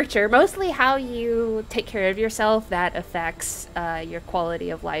mostly nurture, mostly how you take care of yourself that affects your quality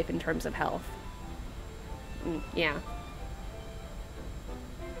of life in terms of health. Yeah.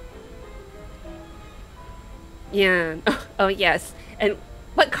 Yeah. Oh, yes. And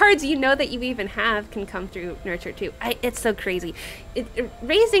what cards you know that you even have can come through nurture too. It's so crazy.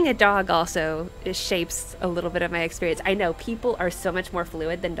 Raising a dog also shapes a little bit of my experience. I know people are so much more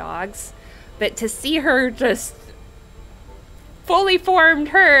fluid than dogs, but to see her just fully formed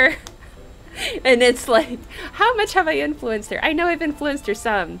her, and it's like, how much have I influenced her? I know I've influenced her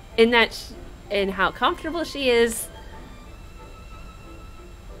some in that, in how comfortable she is,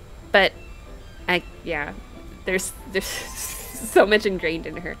 but yeah, there's so much ingrained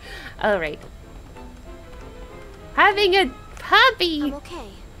in her. All right, having a puppy. I'm okay.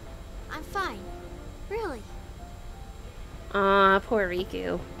 I'm fine. Really. Aw, poor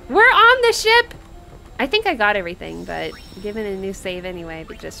Riku. We're on the ship. I think I got everything, but given a new save anyway,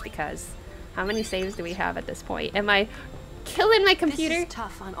 but just because. How many saves do we have at this point? Am I killing my computer? This is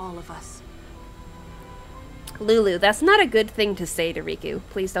tough on all of us. Lulu, that's not a good thing to say to Riku.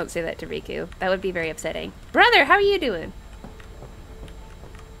 Please don't say that to Riku. That would be very upsetting. Brother, how are you doing?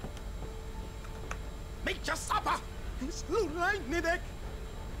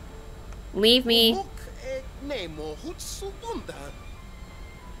 Leave me.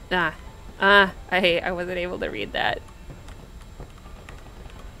 I wasn't able to read that.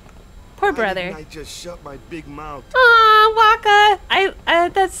 Poor brother. I just shut my big mouth. Aw, Waka.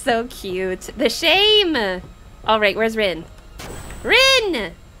 That's so cute. The shame. All right, where's Rin?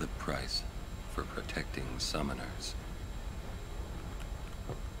 Rin! The price for protecting summoners.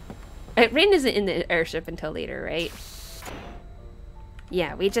 Rin isn't in the airship until later, right?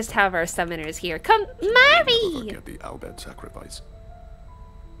 Yeah, we just have our summoners here. Come, Mari! Forget the Albed sacrifice.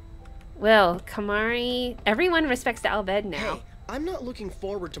 Well, Kamari, everyone respects the Albed now. Hey, I'm not looking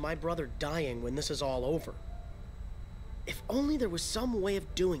forward to my brother dying when this is all over. If only there was some way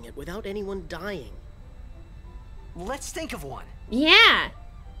of doing it without anyone dying. Let's think of one. Yeah.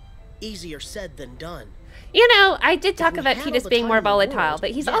 Easier said than done. You know, I did talk about Tidus Tidus being more volatile,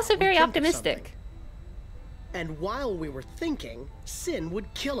 but he's also very we'd think of optimistic. And while we were thinking, Sin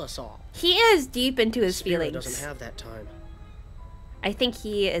would kill us all. He is deep into his Spira feelings. doesn't have that time. I think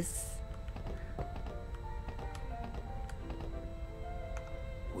he is.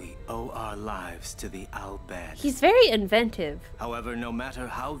 We owe our lives to the Albed. He's very inventive. However, no matter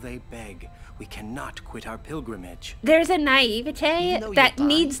how they beg, we cannot quit our pilgrimage. There's a naivete that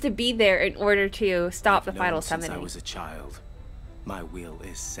needs to be there in order to stop the final Since summoning. I was a child, my will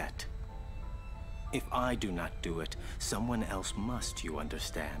is set. If I do not do it, someone else must, you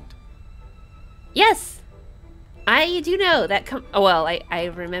understand. Yes! I do know that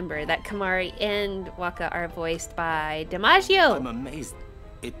I remember that Kamari and Waka are voiced by DiMaggio. I'm amazed.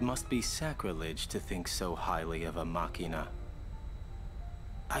 It must be sacrilege to think so highly of a machina.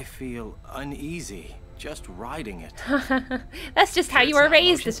 I feel uneasy just riding it. That's just how you were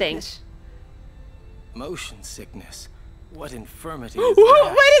raised to think. Motion sickness. What infirmity is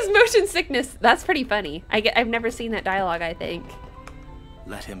that? What is motion sickness? That's pretty funny. I've never seen that dialogue, I think.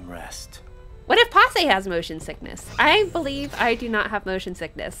 Let him rest. What if Passe has motion sickness? I believe I do not have motion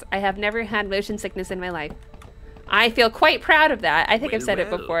sickness. I have never had motion sickness in my life. I feel quite proud of that. I think I've said it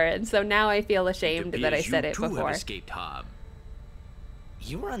before, and so now I feel ashamed that I said it before. Have escaped harm.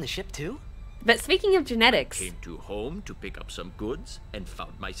 You were on the ship too? But speaking of genetics... Came to home to pick up some goods and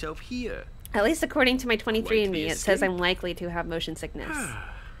found myself here. At least according to my 23andMe, it says I'm likely to have motion sickness.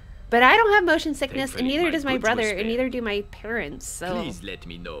 But I don't have motion sickness, and neither does my brother, and neither do my parents, so... Please let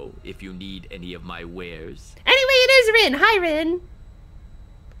me know if you need any of my wares. Anyway, it is Rin. Hi, Rin.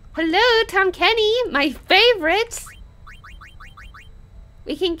 Hello, Tom Kenny, my favorite.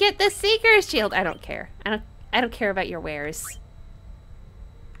 We can get the Seeker's Shield. I don't care. I don't care about your wares.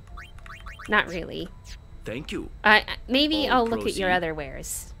 Not really. Thank you. Maybe I'll look at your other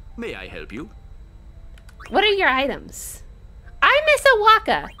wares. May I help you? What are your items? I miss a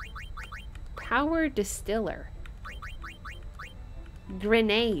Waka. Power Distiller.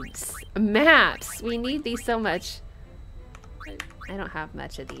 Grenades. Maps. We need these so much. I don't have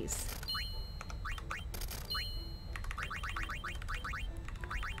much of these.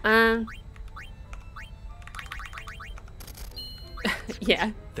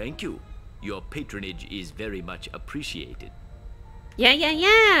 Yeah. Thank you. Your patronage is very much appreciated.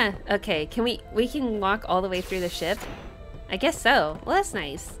 Yeah. Okay, can we can walk all the way through the ship? I guess so. Well, that's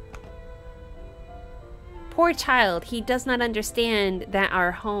nice. Poor child, he does not understand that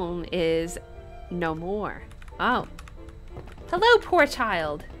our home is no more. Oh. Hello, poor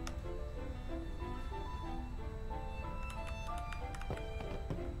child.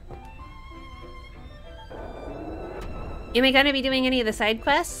 Am I gonna be doing any of the side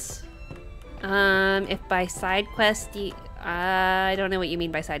quests? If by side quest, I don't know what you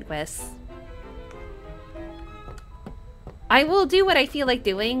mean by side quests. I will do what I feel like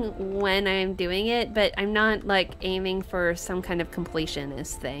doing when I'm doing it, but I'm not like aiming for some kind of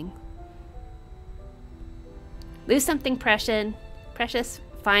completionist thing. Lose something precious,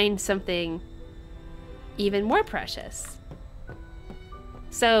 find something even more precious.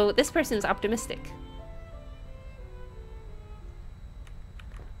 So this person's optimistic.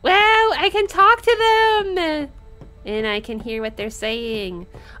 Wow, I can talk to them! And I can hear what they're saying.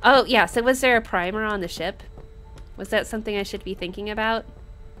 Oh, yeah, so was there a primer on the ship? Was that something I should be thinking about?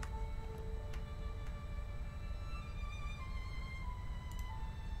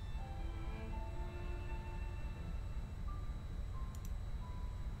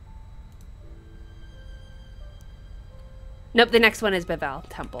 Nope, the next one is Bevel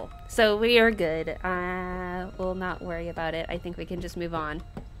Temple. So we are good. We'll not worry about it. I think we can just move on.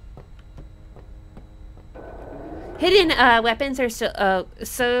 Hidden weapons are still...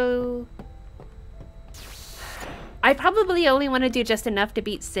 so... I probably only want to do just enough to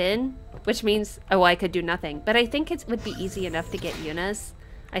beat Sin, which means... Oh, I could do nothing. But I think it would be easy enough to get Yuna's.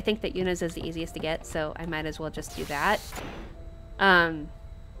 I think that Yuna's is the easiest to get, so I might as well just do that.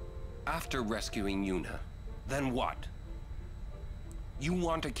 After rescuing Yuna, then what? You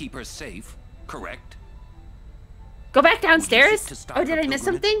want to keep her safe, correct? Go back downstairs? Oh, did I miss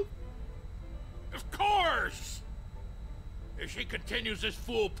something? Of course! If she continues this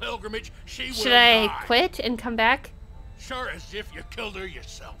fool pilgrimage, she will die. Should I quit and come back? Sure as if you killed her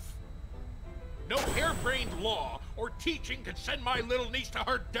yourself. No harebrained law or teaching can send my little niece to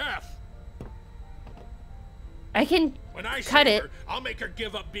her death. I can when I cut it. Her, I'll make her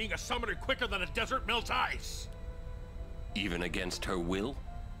give up being a summoner quicker than a desert melts ice. Even against her will?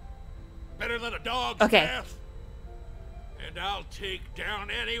 Better than a dog's death. And I'll take down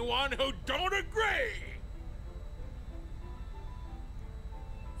anyone who don't agree.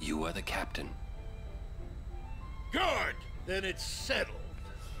 You are the captain. Good. Then it's settled.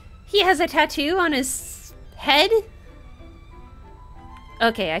 He has a tattoo on his head?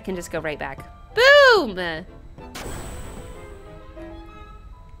 Okay, I can just go right back. Boom!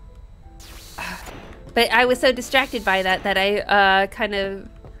 But I was so distracted by that I kind of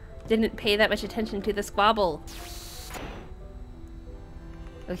didn't pay that much attention to the squabble.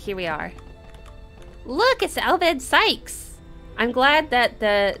 Oh, here we are. Look, it's Alved Sykes. I'm glad that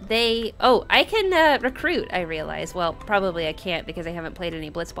oh, I can recruit, I realize. Well, probably I can't because I haven't played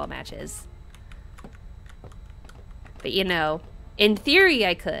any Blitzball matches. But you know, in theory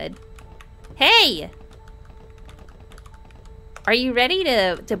I could. Hey! Are you ready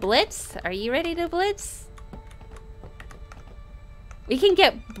to blitz? Are you ready to blitz? We can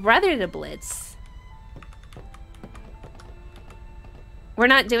get brother to blitz. We're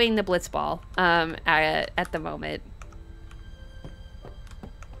not doing the blitz ball at the moment.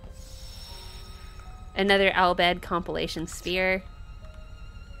 Another Albed compilation sphere.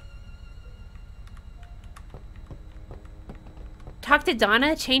 Talk to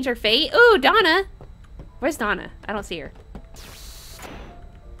Donna, change her fate. Ooh, Donna. Where's Donna? I don't see her.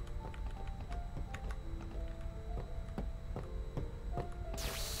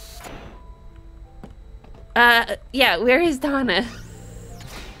 Yeah, where is Donna?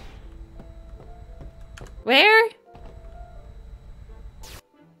 Where?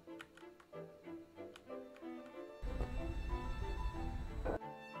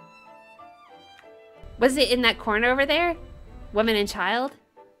 Was it in that corner over there? Woman and child?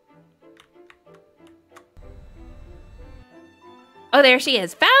 Oh, there she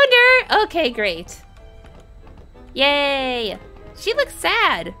is. Found her! Okay, great. Yay! She looks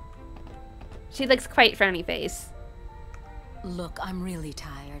sad. She looks quite frowny face. Look, I'm really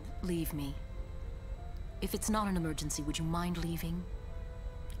tired. Leave me. If it's not an emergency, would you mind leaving?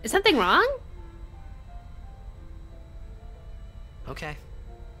 Is something wrong? Okay.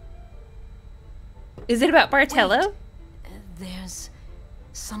 Is it about Bartello? Wait. There's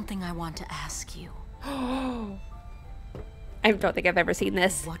something I want to ask you. I don't think I've ever seen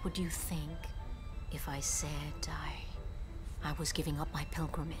this. What would you think if I said I was giving up my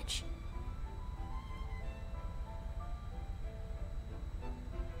pilgrimage?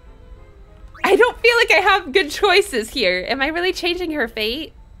 I don't feel like I have good choices here. Am I really changing her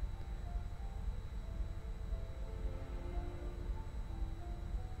fate?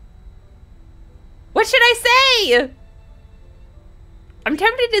 What should I say? I'm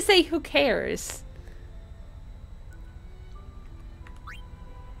tempted to say who cares.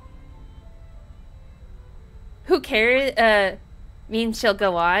 Who cares means she'll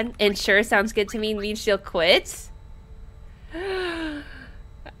go on, and sure sounds good to me means she'll quit.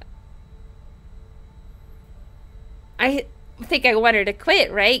 I think I want her to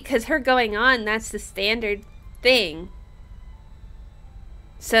quit, right? Because her going on, that's the standard thing.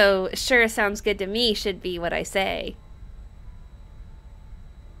 So, sure sounds good to me should be what I say.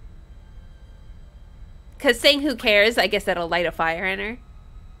 Because saying who cares, I guess that'll light a fire in her.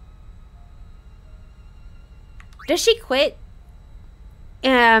 Does she quit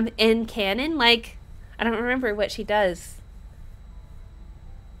in canon? Like, I don't remember what she does.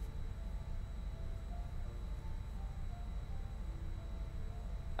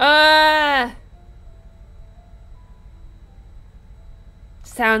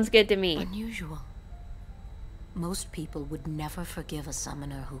 Sounds good to me. Unusual. Most people would never forgive a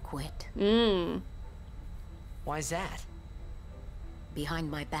summoner who quit. Why's that?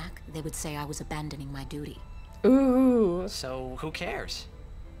 Behind my back, they would say I was abandoning my duty. Ooh. So, who cares?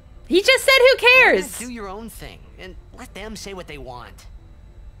 He just said who cares? Do your own thing, and let them say what they want.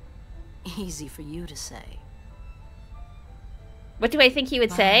 Easy for you to say. What do I think he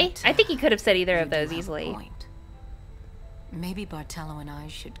would say? I think he could have said either of those easily. Point. Maybe Bartello and I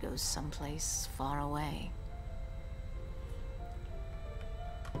should go someplace far away.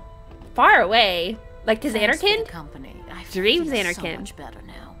 Far away? Like to Xanarkand? Company. Dream feel Xanarkand. So much better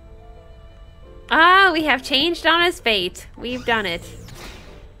now. Ah, we have changed Donna's fate. We've done it.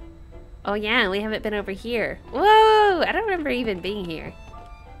 Oh yeah, we haven't been over here. Whoa! I don't remember even being here.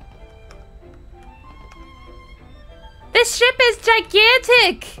 This ship is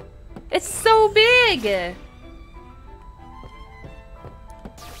gigantic! It's so big!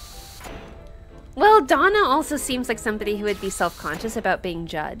 Well, Donna also seems like somebody who would be self-conscious about being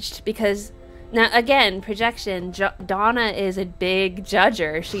judged. Because, now again, projection, Donna is a big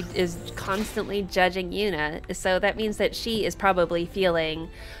judger. She is constantly judging Yuna. So that means that she is probably feeling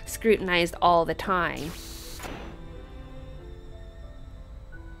scrutinized all the time.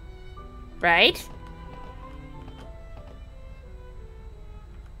 Right?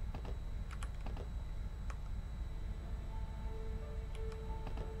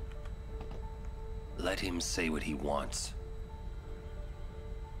 Let him say what he wants.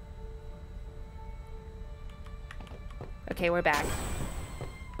 Okay, we're back.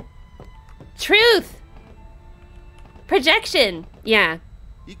 Truth! Projection! Yeah.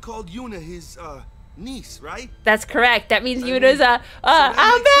 He called Yuna his, niece, right? That's correct. That means Yuna's a,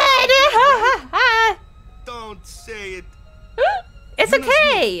 Don't say it. It's Yuna's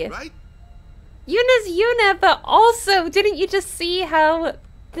okay. niece, right? Yuna's Yuna, but also, didn't you just see how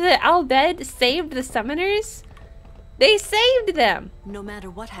the Albed saved the summoners? They saved them. No matter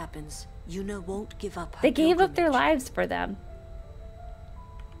what happens, Yuna won't give up her They gave up their pilgrimage. lives for them.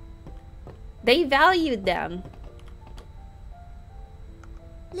 They valued them.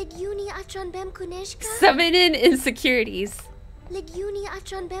 Feminine insecurities. Can Uni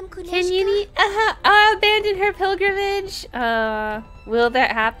abandon her pilgrimage? Will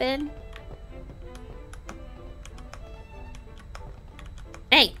that happen?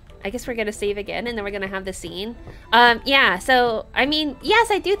 Hey, I guess we're gonna save again, and then we're gonna have the scene. Yeah. So I mean, yes,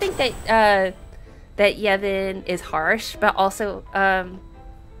 I do think that that Yevon is harsh, but also, I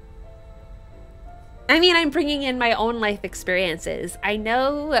mean, I'm bringing in my own life experiences. I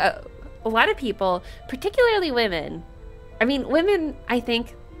know a lot of people, particularly women. I mean, women, I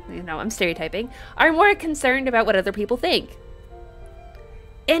think, you know, I'm stereotyping, are more concerned about what other people think.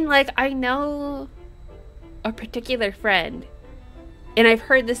 And, like, I know a particular friend, and I've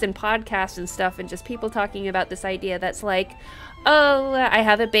heard this in podcasts and stuff, and just people talking about this idea that's like, oh, I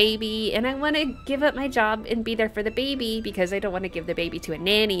have a baby, and I want to give up my job and be there for the baby because I don't want to give the baby to a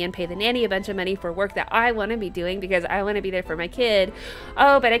nanny and pay the nanny a bunch of money for work that I want to be doing because I want to be there for my kid.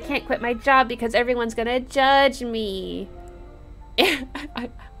 Oh, but I can't quit my job because everyone's going to judge me.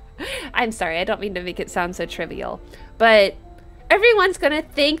 I'm sorry, I don't mean to make it sound so trivial, but everyone's gonna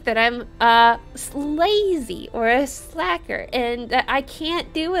think that I'm lazy or a slacker and that I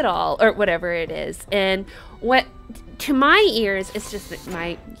can't do it all or whatever it is. And what to my ears, it's just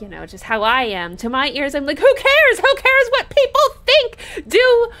my, you know, just how I am. To my ears, I'm like, who cares? Who cares what people think?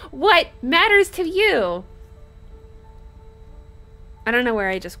 Do what matters to you. I don't know where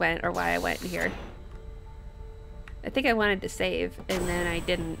I just went or why I went here. I think I wanted to save, and then I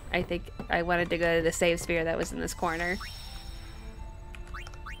didn't. I think I wanted to go to the save sphere that was in this corner.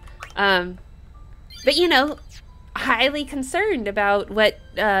 But you know, highly concerned about what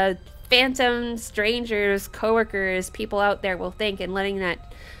phantom strangers, coworkers, people out there will think, and letting that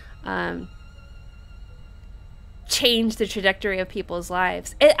change the trajectory of people's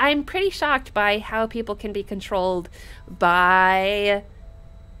lives. I'm pretty shocked by how people can be controlled by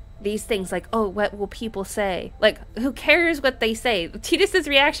these things, like, oh, what will people say? Like, who cares what they say? Titus's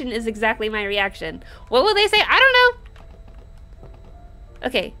reaction is exactly my reaction. What will they say? I don't know.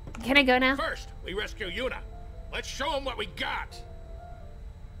 Okay, can I go now? First, we rescue Yuna. Let's show them what we got.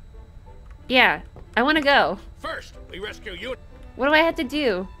 Yeah, I want to go. First, we rescue Yuna. What do I have to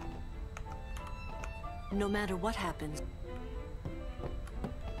do? No matter what happens.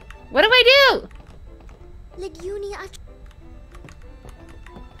 What do I do?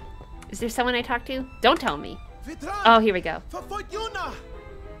 Is there someone I talk to? Don't tell me. Oh, here we go.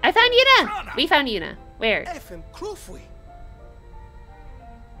 I found Yuna! We found Yuna. Where?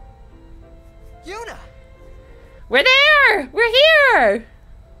 Yuna! We're there! We're here!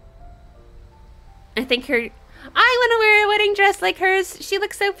 I think I want to wear a wedding dress like hers. She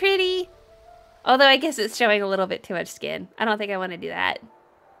looks so pretty. Although I guess it's showing a little bit too much skin. I don't think I want to do that.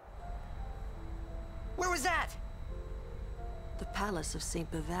 Where was that? The Palace of St.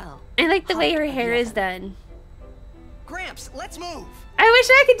 Bevel. I like the way her hair is done. Gramps, let's move. I wish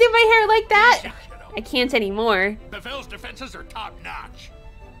I could do my hair like that. I can't anymore. Bevel's defenses are top-notch.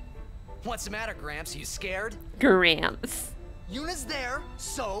 What's the matter, Gramps? You scared? Gramps. Yuna's there,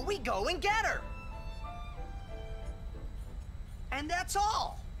 so we go and get her. And that's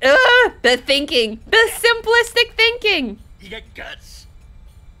all. Ugh, the thinking. The simplistic thinking. You got guts.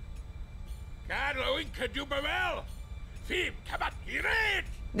 Carlo could do Bevel. Phoebe, come on, get it.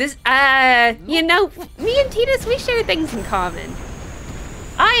 This, you know, me and Titus, we share things in common.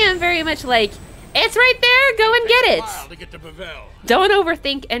 I am very much like, it's right there, go and get it. To get to Bevel. Don't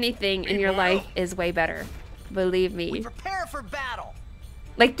overthink anything in your life is way better. Believe me. We prepare for battle.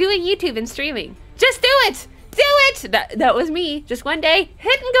 Like doing YouTube and streaming. Just do it! Do it! That was me. Just one day,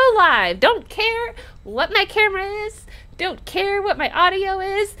 hit and go live. Don't care what my camera is. Don't care what my audio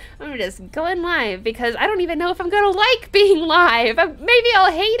is. I'm just going live because I don't even know if I'm gonna like being live. Maybe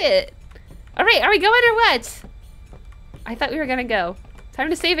I'll hate it. All right, are we going or what? I thought we were gonna go.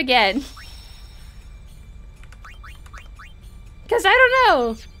 Time to save again. Because I don't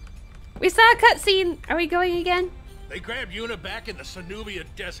know. We saw a cutscene. Are we going again? They grabbed Yuna back in the Sanubia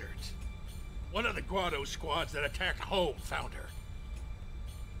Desert. One of the Grotto squads that attacked home found her.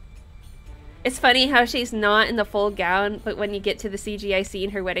 It's funny how she's not in the full gown, but when you get to the CGI scene,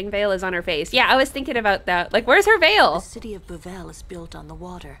 her wedding veil is on her face. Yeah, I was thinking about that. Like, where's her veil? The city of Bevel is built on the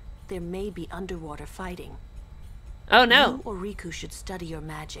water. There may be underwater fighting. Oh, no. You or Riku should study your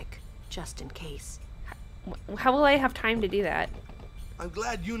magic, just in case. How will I have time to do that? I'm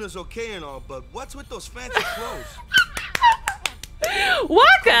glad Yuna's okay and all, but what's with those fancy clothes?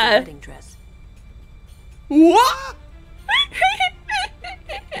 Waka! Wedding dress. What?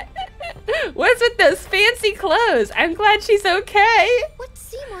 What's with those fancy clothes? I'm glad she's okay. What's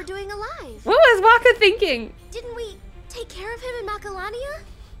Seymour doing alive? What thinking? Didn't we take care of him in Macalania?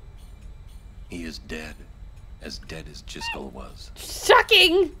 He is dead. As dead as Jiskel was.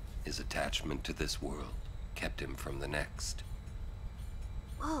 Shocking! His attachment to this world kept him from the next.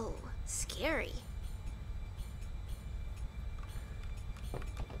 Whoa, scary.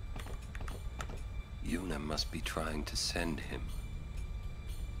 Yuna must be trying to send him.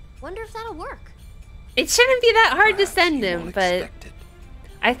 Wonder if that'll work. It shouldn't be that hard to Perhaps send you him, won't but expect it.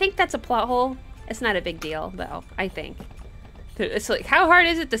 I think that's a plot hole. It's not a big deal, though, I think. It's like, how hard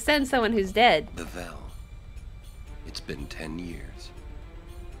is it to send someone who's dead? Bevel. It's been 10 years.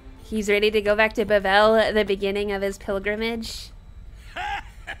 He's ready to go back to Bavel at the beginning of his pilgrimage.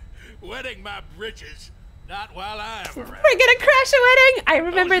 Wetting my britches. Not while I'm around. We're gonna crash a wedding! I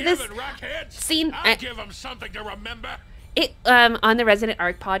remember Those this human rockheads, scene. I'll give them something to remember. It on the Resident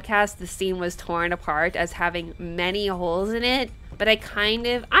Arc podcast, the scene was torn apart as having many holes in it. But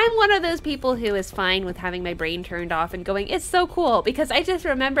I'm one of those people who is fine with having my brain turned off and going, it's so cool, because I just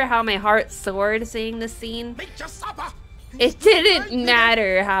remember how my heart soared seeing this scene. Make your supper. It didn't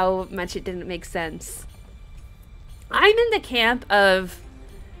matter how much it didn't make sense. I'm in the camp of,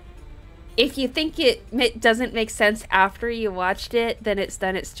 if you think it doesn't make sense after you watched it, then it's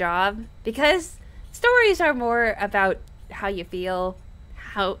done its job. Because stories are more about how you feel,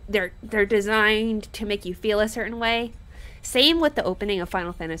 how they're designed to make you feel a certain way. Same with the opening of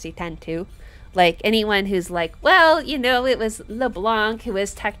Final Fantasy X too. Like, anyone who's like, well, you know, it was LeBlanc who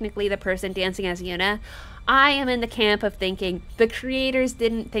was technically the person dancing as Yuna. I am in the camp of thinking the creators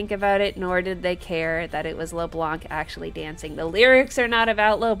didn't think about it, nor did they care that it was LeBlanc actually dancing. The lyrics are not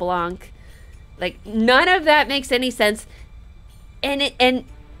about LeBlanc. Like, none of that makes any sense. And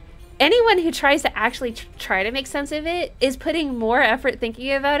anyone who tries to actually try to make sense of it is putting more effort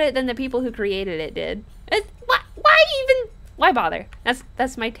thinking about it than the people who created it did. Why bother?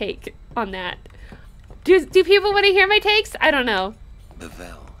 That's my take on that. Do people want to hear my takes? I don't know.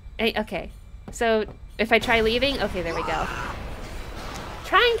 Bevel. Okay, so if I try leaving, okay, there we go.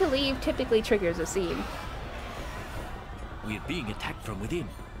 Trying to leave typically triggers a scene. We're being attacked from within.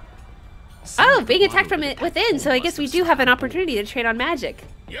 Oh, being attacked from within, so I guess we do have an opportunity to trade on magic.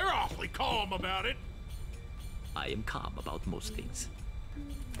 You're awfully calm about it. I am calm about most things.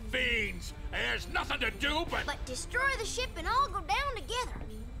 Fiends, there's nothing to do but destroy the ship and all go down together.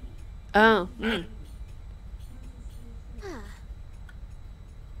 Oh.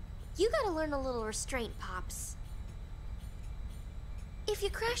 You gotta learn a little restraint, Pops. If you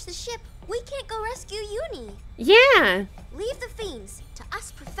crash the ship, we can't go rescue Uni. Yeah. Leave the fiends to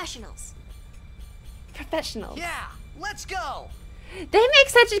us professionals. Professionals. Yeah, let's go. They make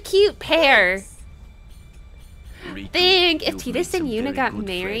such a cute pair. Riku, Think if you've made Tidus and some Yuna very got good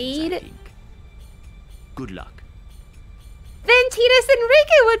married, friends, I think. Good luck. then Tidus and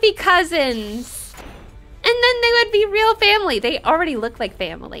Riku would be cousins. And then they would be real family. They already look like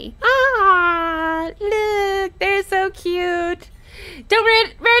family. Ah, look, they're so cute.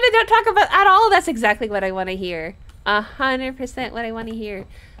 Miranda, don't talk about at all. That's exactly what I want to hear. 100% what I want to hear.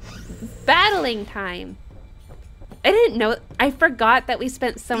 Battling time. I didn't know. I forgot that we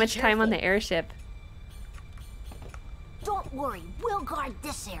spent so much time on the airship. Don't worry, we'll guard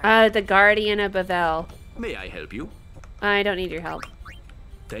this area. The Guardian of Bavel. May I help you? I don't need your help.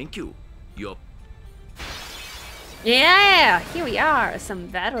 Thank you. You're... Yeah, here we are. Some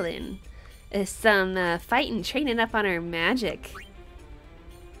battling. Some fighting, training up on our magic.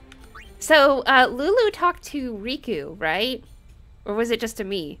 So, Lulu talked to Riku, right? Or was it just to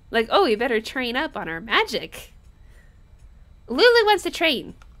me? Like, oh, we better train up on our magic. Lulu wants to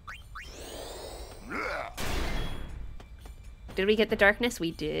train. Did we get the darkness?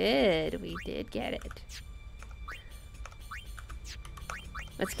 We did. We did get it.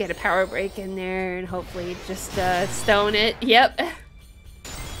 Let's get a power break in there and hopefully just stone it. Yep.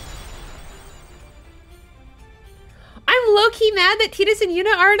 I'm low-key mad that Tidus and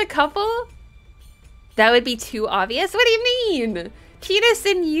Yuna aren't a couple. That would be too obvious. What do you mean? Tidus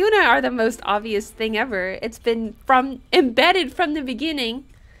and Yuna are the most obvious thing ever. It's been embedded from the beginning,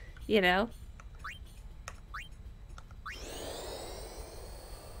 you know.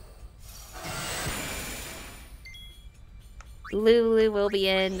 Lulu will be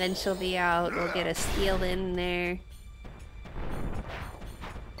in, then she'll be out. We'll get a steal in there.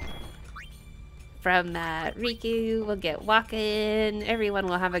 From Riku, we'll get Waka in. Everyone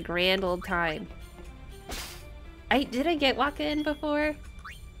will have a grand old time. Did I get Waka in before?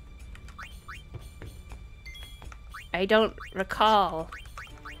 I don't recall.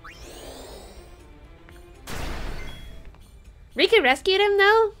 Riku rescued him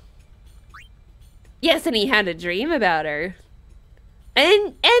though? Yes, and he had a dream about her.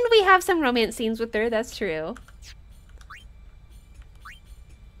 And we have some romance scenes with her, that's true.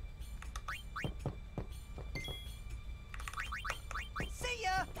 See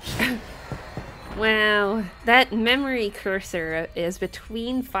ya! Wow, that memory cursor is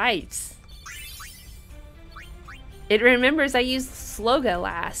between fights. It remembers I used Sloga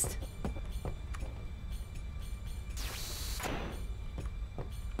last.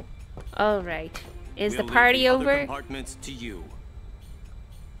 All right. Is the party over? Compartments to you.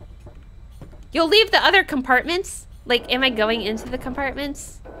 You'll leave the other compartments? Like, am I going into the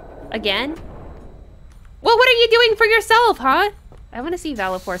compartments again? Well, what are you doing for yourself, huh? I want to see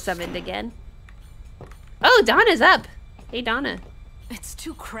Valipore summoned again. Oh, Donna's up. Hey, Donna. It's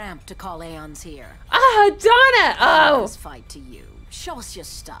too cramped to call Aeons here. Ah, Donna! Oh! Let's fight to you. Show us your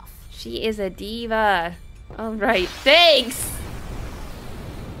stuff. She is a diva. All right, thanks!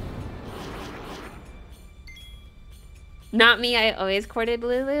 Not me, I always courted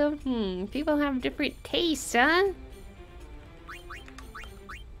Lulu. People have different tastes, huh?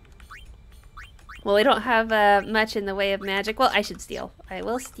 Well, we don't have much in the way of magic. Well, I should steal. I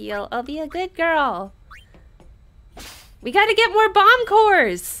will steal. I'll be a good girl. We gotta get more bomb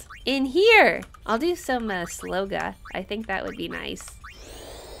cores in here. I'll do some Sloga. I think that would be nice.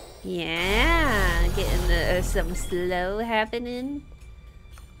 Yeah, getting some slow happening.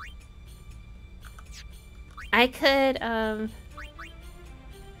 I could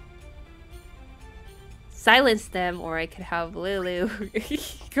silence them, or I could have Lulu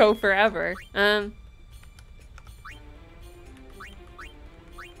go forever.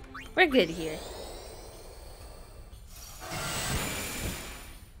 We're good here.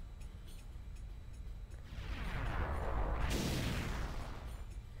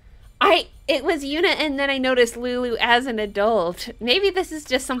 It was Yuna, and then I noticed Lulu as an adult. Maybe this is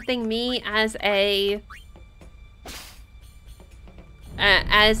just something me as a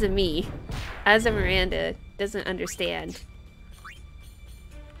Miranda doesn't understand.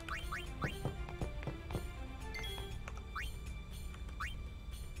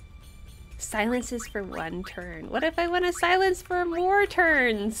 Silence is for one turn. What if I want to silence for more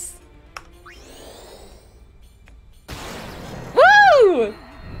turns? Woo!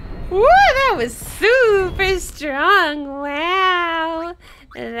 Woo, that was super strong. Wow.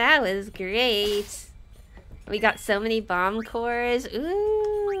 That was great. We got so many bomb cores.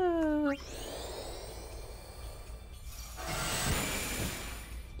 Ooh.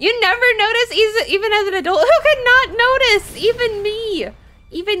 You never notice, even as an adult? Who could not notice? Even me.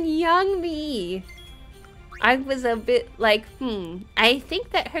 Even young me. I was a bit like, I think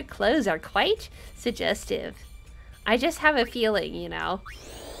that her clothes are quite suggestive. I just have a feeling, you know.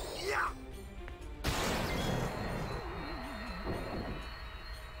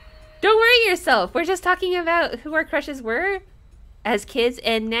 Don't worry yourself. We're just talking about who our crushes were as kids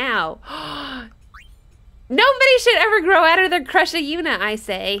and now. Nobody should ever grow out of their crush of Yuna, I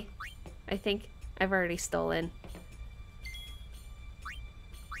say. I think I've already stolen.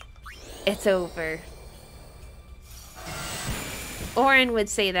 It's over. Orin would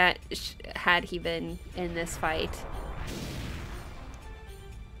say that had he been in this fight.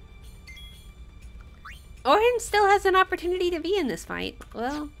 Orin still has an opportunity to be in this fight.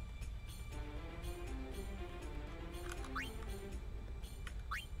 Well...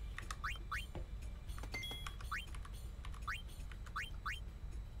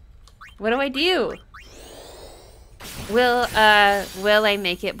 what do I do? Will I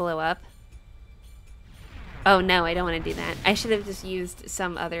make it blow up? Oh no, I don't want to do that. I should have just used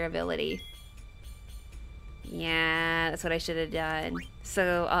some other ability. Yeah, that's what I should have done.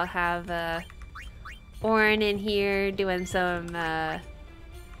 So I'll have Orin in here doing some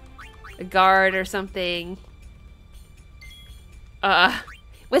guard or something.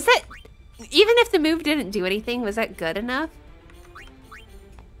 Was that, even if the move didn't do anything, was that good enough?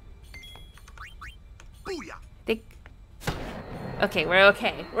 Okay, we're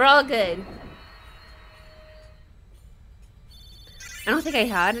okay. We're all good. I don't think I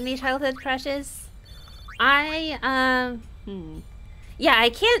had any childhood crushes. Yeah,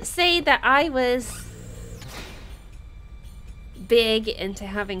 I can't say that I was big into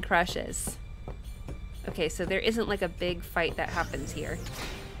having crushes. Okay, so there isn't like a big fight that happens here.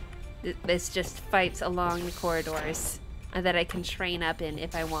 It's just fights along the corridors that I can train up in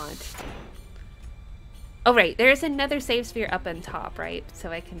if I want. Oh, right. There's another save sphere up on top, right?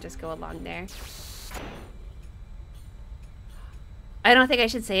 So I can just go along there. I don't think I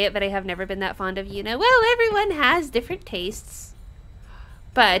should say it, but I have never been that fond of Yuna. Well, everyone has different tastes.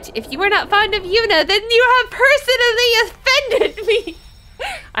 But if you were not fond of Yuna, then you have personally offended me.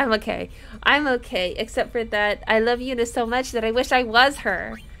 I'm okay. I'm okay, except for that I love Yuna so much that I wish I was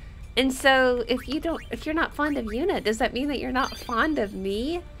her. And so if you're not fond of Yuna, does that mean that you're not fond of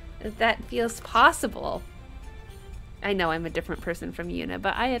me? That feels possible. I know I'm a different person from Yuna,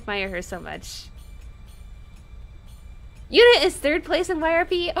 but I admire her so much. Yuna is 3rd place in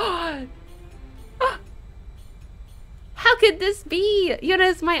YRP. Oh, how could this be? Yuna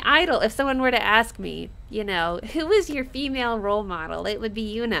is my idol. If someone were to ask me, you know, who is your female role model, it would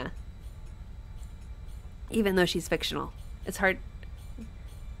be Yuna. Even though she's fictional. It's hard.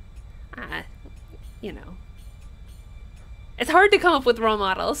 You know. It's hard to come up with role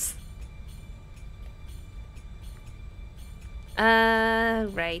models.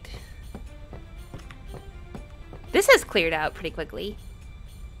 Right. This has cleared out pretty quickly.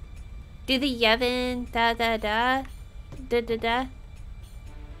 Do the Yevon, da da da, da da da.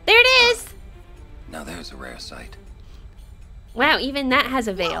 There it is! Now there's a rare sight. Wow, even that has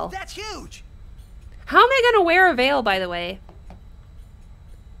a veil. Whoa, that's huge! How am I gonna wear a veil, by the way?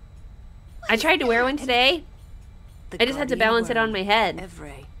 I tried to wear one today. I just had to balance it on my head.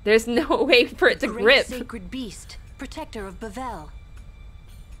 There's no way for it to grip. Sacred beast, protector of Bavel.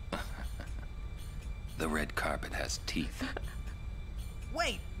 The red carpet has teeth.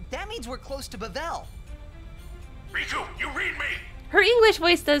 Wait, that means we're close to Bavel. Riku, you read me! Her English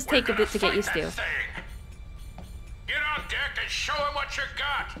voice does take a bit to get used to. Get on deck and show him what you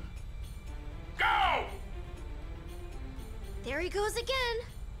got! Go! There he goes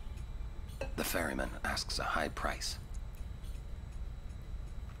again. The ferryman asks a high price.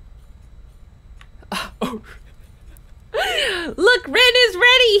 Oh. Look, Ren is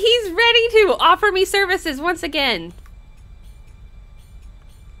ready! He's ready to offer me services once again.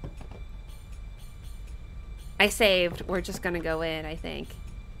 I saved. We're just gonna go in, I think.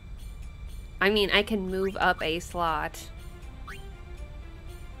 I mean, I can move up a slot.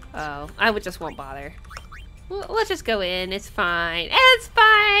 Oh, I just won't bother. Let's just go in. It's fine. It's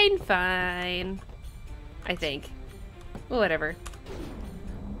fine. Fine. I think. Well, whatever.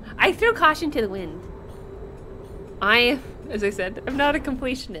 I throw caution to the wind. As I said, I'm not a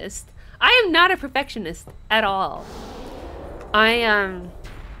completionist. I am not a perfectionist at all. Oh.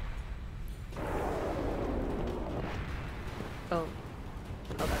 Hold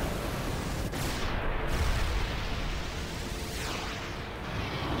on.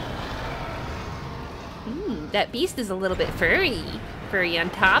 That beast is a little bit furry. Furry on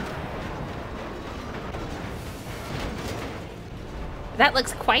top. That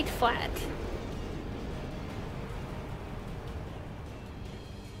looks quite flat.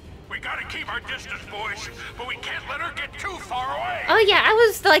 We gotta keep our distance, boys, but we can't let her get too far away. Oh yeah, I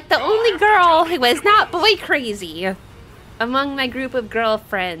was like the only girl who was not boy crazy among my group of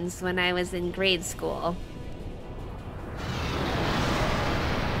girlfriends when I was in grade school.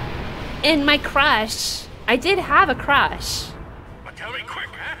 And my crush, I did have a crush. But tell me quick,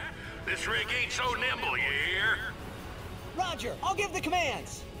 huh? This rig ain't so nimble, you hear? Roger, I'll give the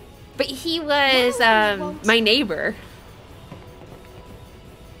commands. But he was my neighbor.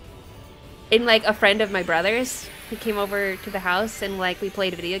 And like a friend of my brother's who came over to the house and like we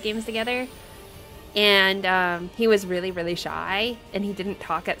played video games together. And he was really, really shy and he didn't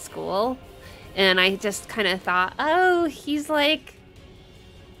talk at school. And I just kind of thought, oh, he's like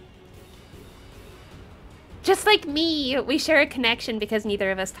just like me. We share a connection because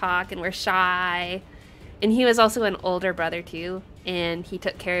neither of us talk and we're shy. And he was also an older brother too. And he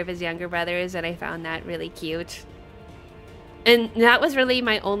took care of his younger brothers and I found that really cute. And that was really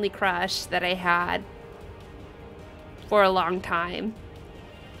my only crush that I had for a long time.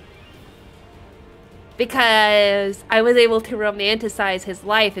 Because I was able to romanticize his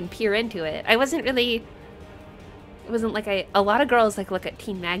life and peer into it. I wasn't really... It wasn't like a lot of girls like look at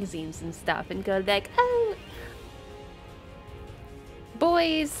teen magazines and stuff and go like, oh,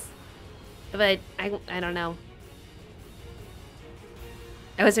 boys. But I don't know.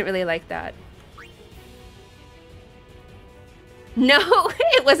 I wasn't really like that. No,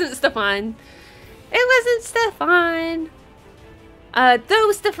 it wasn't Stefan. It wasn't Stefan.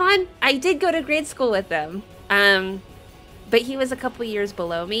 Though Stefan, I did go to grade school with them. But he was a couple years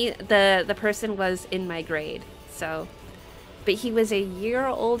below me. The person was in my grade, so. But he was a year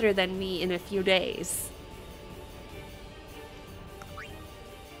older than me in a few days.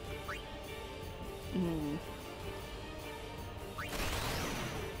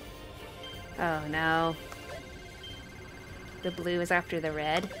 Oh no. The blue is after the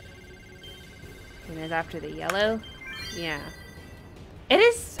red. And it's after the yellow. Yeah. It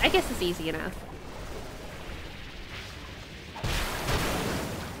is, I guess it's easy enough.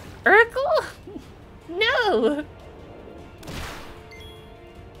 Urkel? No!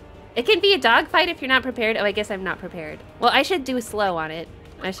 It can be a dogfight if you're not prepared. Oh, I guess I'm not prepared. Well, I should do slow on it.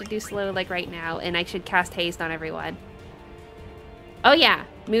 I should do slow like right now, and I should cast haste on everyone. Oh yeah,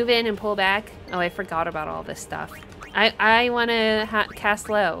 move in and pull back. Oh, I forgot about all this stuff. I want to cast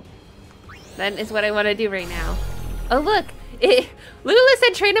slow. That is what I want to do right now. Oh look, Lula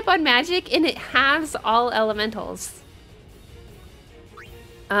said train up on magic, and it halves all elementals.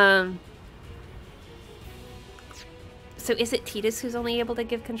 So is it Tidus who's only able to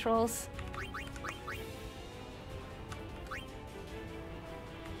give controls?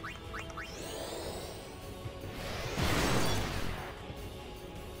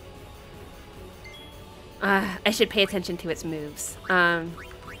 I should pay attention to its moves. I'm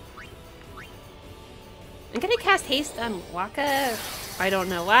gonna cast haste on Waka. I don't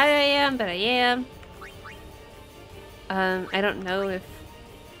know why I am, but I am. I don't know if...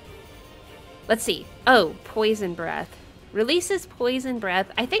 Let's see. Oh, Poison Breath. Releases Poison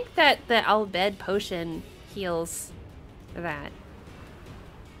Breath. I think that the Albed potion heals that.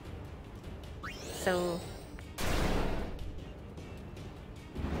 So...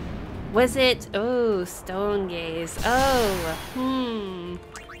 Was it... Oh, Stone Gaze. Oh,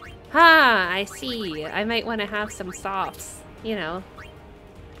 Ha, I see. I might want to have some softs, you know.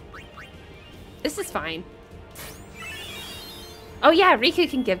 This is fine. Oh yeah, Riku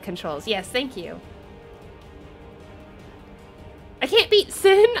can give controls. Yes, thank you. I can't beat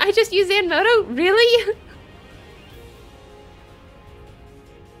Sin. I just use Zanmoto? Really?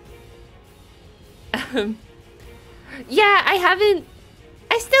 Yeah, I haven't...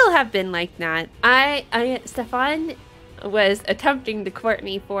 I still have been like that. Stefan was attempting to court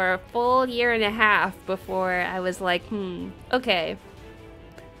me for a full year and a half before I was like, okay.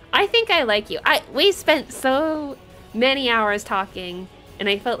 I think I like you. We spent so many hours talking, and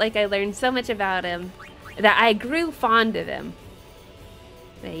I felt like I learned so much about him that I grew fond of him.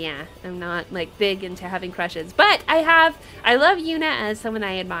 But yeah, I'm not like big into having crushes, but I love Yuna as someone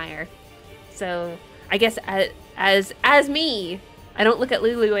I admire. So I guess as me, I don't look at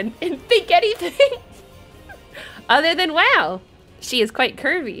Lulu and think anything other than, wow, she is quite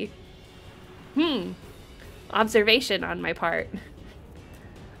curvy. Observation on my part.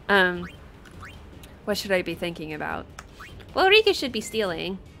 What should I be thinking about? Well, Rika should be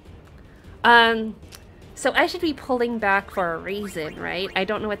stealing. So I should be pulling back for a reason, right? I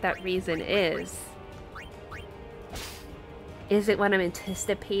don't know what that reason is. Is it when I'm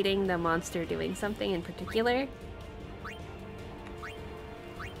anticipating the monster doing something in particular?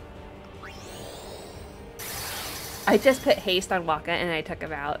 I just put haste on Waka and I took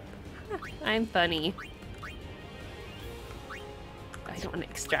him out. I'm funny. I don't want to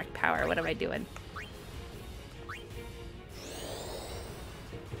extract power. What am I doing?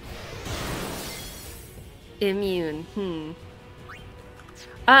 Immune.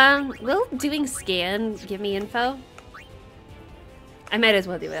 Will doing scan give me info? I might as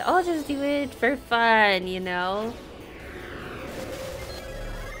well do it. I'll just do it for fun, you know?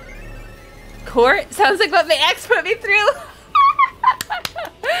 Court? Sounds like what my ex put me through.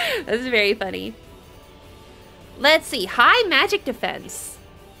 That's very funny. Let's see. High magic defense.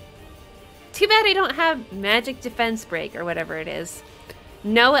 Too bad I don't have magic defense break or whatever it is.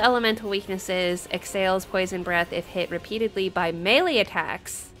 No elemental weaknesses. Exhales poison breath if hit repeatedly by melee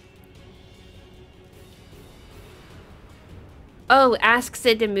attacks. Oh, ask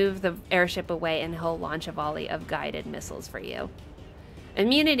Sid to move the airship away and he'll launch a volley of guided missiles for you.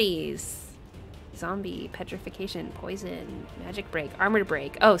 Immunities. Zombie, petrification, poison, magic break, armor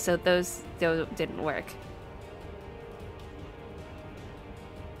break. Oh, so those didn't work.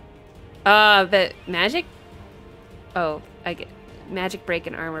 But magic? Oh, I get magic break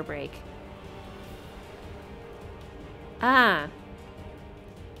and armor break. Ah.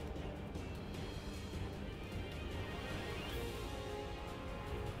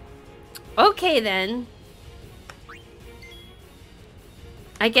 Okay then.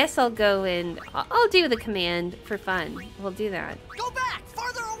 I guess I'll go and I'll do the command for fun. We'll do that. Go back!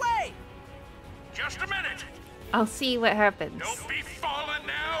 Farther away! Just a minute! I'll see what happens. Don't be falling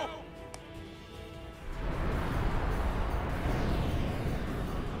now!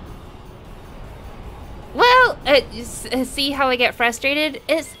 Well, see how I get frustrated?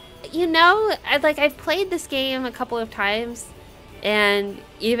 It's, you know, I've played this game a couple of times, and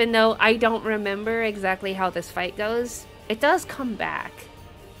even though I don't remember exactly how this fight goes, it does come back.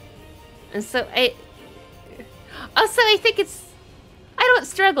 And so I think I don't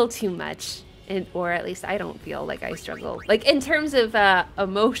struggle too much, or at least I don't feel like I struggle. Like in terms of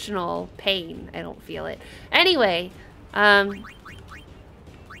emotional pain, I don't feel it. Anyway,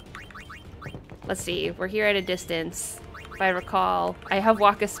 let's see. We're here at a distance. If I recall, I have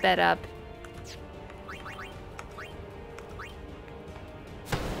Waka sped up.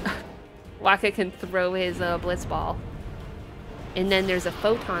 Waka can throw his blitz ball. And then there's a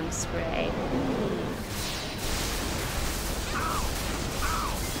photon spray.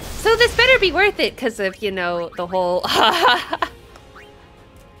 So this better be worth it because of, you know, the whole...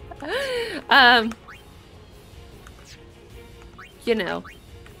 you know.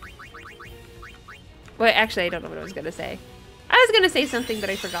 Well, actually, I don't know what I was going to say. I was going to say something, but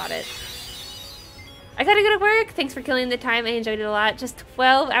I forgot it. I gotta go to work. Thanks for killing the time. I enjoyed it a lot. Just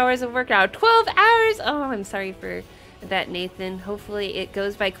 12 hours of work now. 12 hours! Oh, I'm sorry for that, Nathan. Hopefully it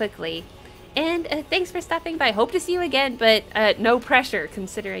goes by quickly. And thanks for stopping by. Hope to see you again, but no pressure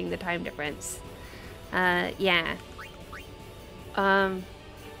considering the time difference. Yeah.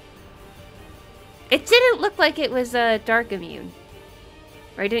 It didn't look like it was dark immune.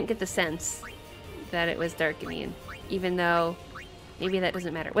 Or I didn't get the sense that it was dark immune. Even though maybe that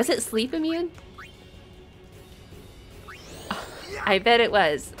doesn't matter. Was it sleep immune? I bet it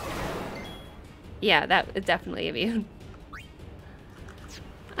was. Yeah, that is definitely immune.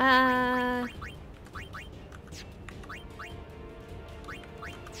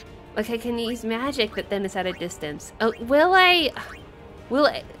 Like I can use magic, but then it's at a distance. Oh, will I?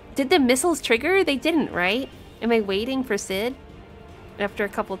 Did the missiles trigger? They didn't, right? Am I waiting for Sid? After a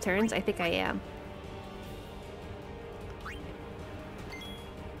couple turns? I think I am.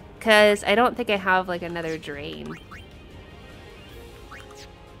 Because I don't think I have like another drain.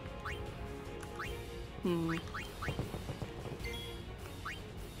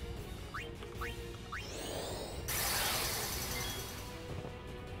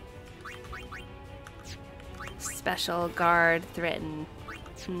 Special guard threaten.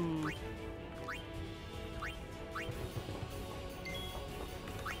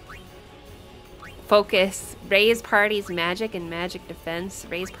 Focus. Raise party's magic and magic defense.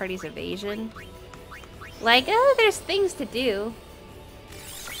 Raise party's evasion. Like, oh, there's things to do.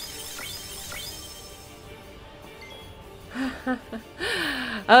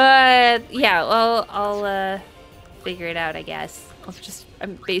 Yeah, well, I'll figure it out, I guess.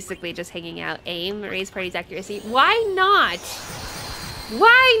 I'm basically just hanging out. Aim, raise party's accuracy. Why not?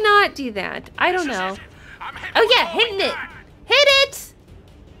 Why not do that? I don't know. Oh yeah, hitting it! Hit it!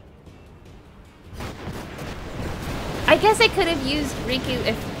 I guess I could have used Riku.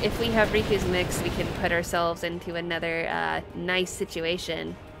 If we have Riku's mix, we can put ourselves into another nice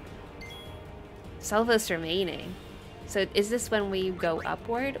situation. Salvos remaining. So is this when we go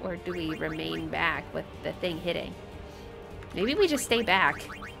upward, or do we remain back with the thing hitting? Maybe we just stay back.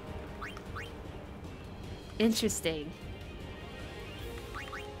 Interesting.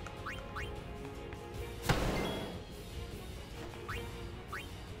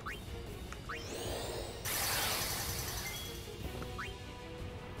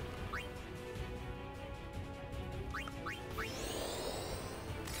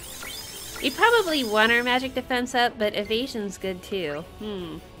 We probably want our magic defense up, but evasion's good too.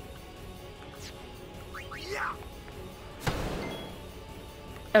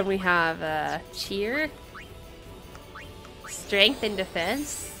 And we have cheer, strength, and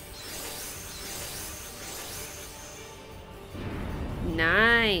defense.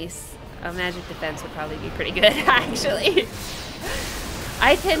 Nice. Oh, magic defense would probably be pretty good, actually.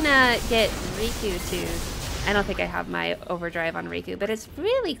 I can get Riku too. I don't think I have my overdrive on Riku, but it's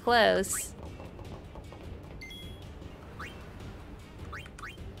really close.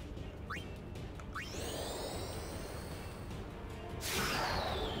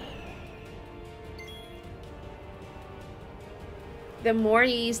 The more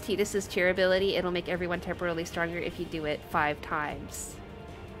you use Tidus's cheer ability, it'll make everyone temporarily stronger if you do it 5 times.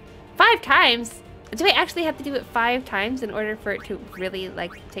 5 times? Do I actually have to do it 5 times in order for it to really,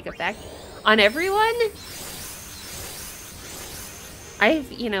 like, take effect on everyone?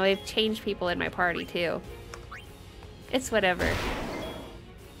 I've changed people in my party, too. It's whatever.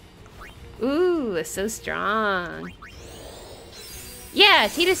 Ooh, it's so strong. Yeah,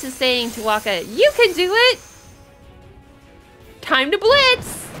 Tidus is saying to Waka, you can do it! Time to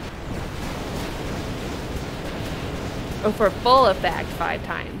blitz! Oh, for full effect 5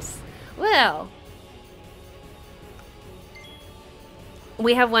 times. Well.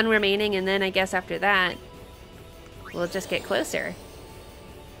 We have 1 remaining, and then I guess after that, we'll just get closer.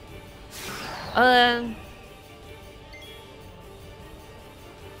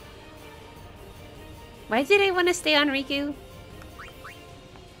 Why did I want to stay on Riku?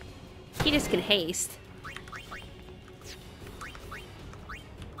 He just can haste.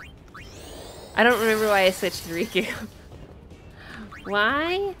 I don't remember why I switched to Riku.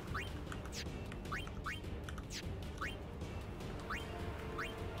 Why?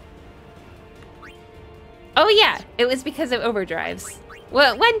 Oh yeah, it was because of overdrives.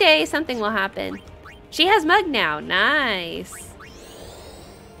 Well, one day something will happen. She has mug now. Nice.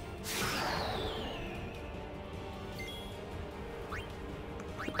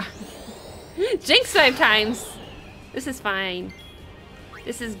 Jinx 5 times. This is fine.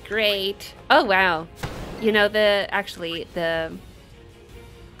 This is great. Oh, wow. You know,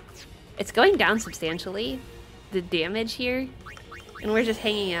 it's going down substantially, the damage here. And we're just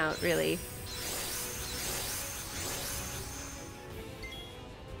hanging out, really.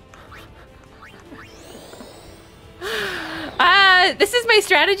 This is my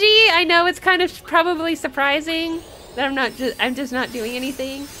strategy. I know it's kind of probably surprising that I'm just not doing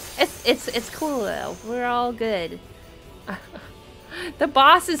anything. It's cool though. We're all good. The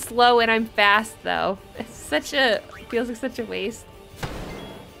boss is slow and I'm fast though. It's feels like such a waste.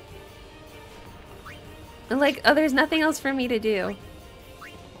 And like, oh, there's nothing else for me to do.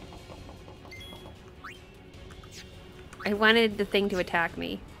 I wanted the thing to attack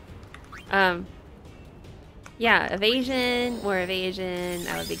me. Yeah, evasion, more evasion,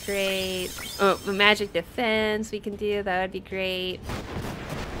 that would be great. Oh, magic defense we can do, that would be great.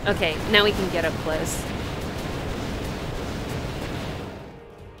 Okay, now we can get up close.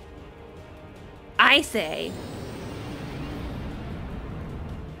 I say...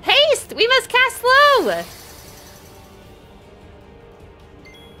 Haste! We must cast slow!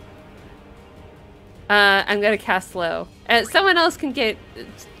 I'm gonna cast slow. Someone else can get...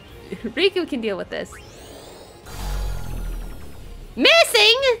 Riku can deal with this.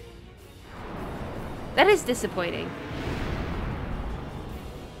 Missing?! That is disappointing.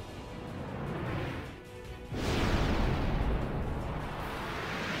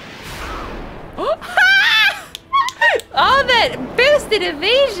 Oh, that boosted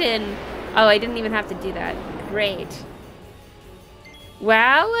evasion! Oh, I didn't even have to do that. Great.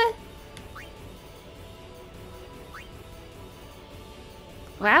 Wow.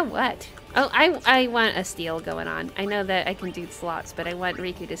 Wow, what? Oh, I want a steal going on. I know that I can do slots, but I want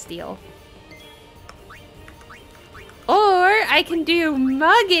Riku to steal. Or I can do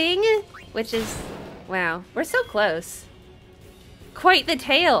mugging, which is... Wow, we're so close. Quite the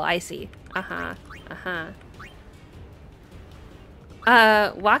tail, I see. Uh-huh, uh-huh.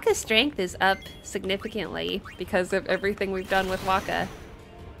 Waka's strength is up significantly because of everything we've done with Waka.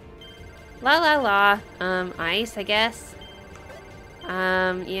 La la la. Ice, I guess.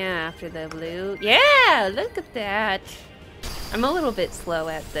 Yeah, after the blue. Yeah, look at that. I'm a little bit slow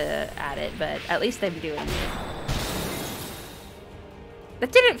at it, but at least I'm doing it.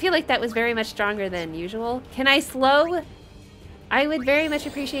 That didn't feel like that was very much stronger than usual. Can I slow? I would very much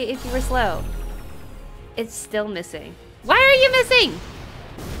appreciate if you were slow. It's still missing. Why are you missing?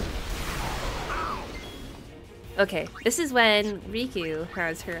 Okay, this is when Riku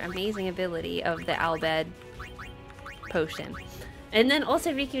has her amazing ability of the Albed potion. And then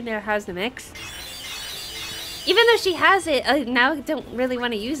also Riku now has the mix. Even though she has it, I now don't really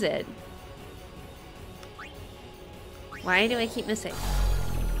want to use it. Why do I keep missing?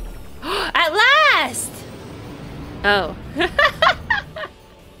 At last! Oh.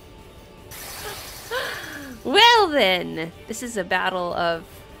 Well then, this is a battle of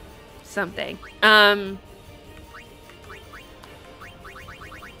something. Because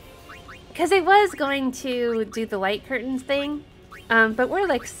I was going to do the light curtains thing, but we're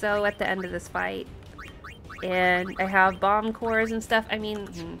like so at the end of this fight. And I have bomb cores and stuff. I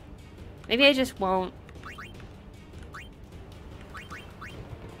mean, maybe I just won't.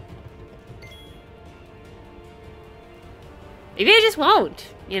 Maybe I just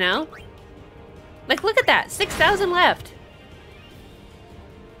won't, you know? Like, look at that. 6,000 left.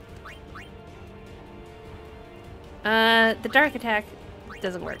 The dark attack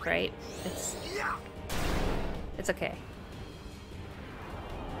doesn't work, right? It's okay.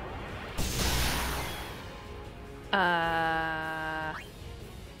 I'm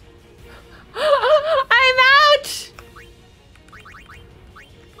out!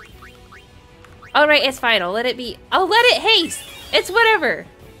 Alright, it's fine. I'll let it be. I'll let it haste! It's whatever.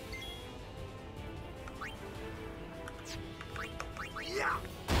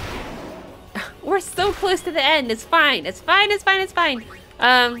 We're so close to the end. It's fine. It's fine. It's fine. It's fine.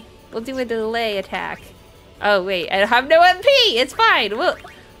 We'll do a delay attack. Oh, wait. I have no MP. It's fine. We'll...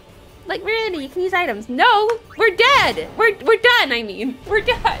 Like, Miranda, you can use items. No! We're dead! We're done, I mean. We're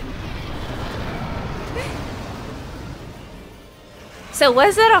done. So,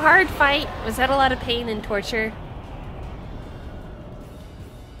 was that a hard fight? Was that a lot of pain and torture?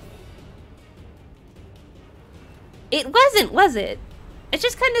 It wasn't, was it? It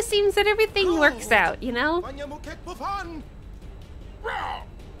just kind of seems that everything works out, you know? I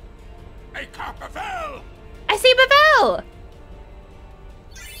see Pavel!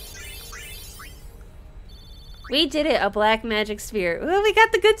 We did it, a black magic sphere. Ooh, we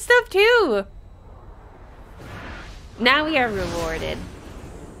got the good stuff too. Now we are rewarded.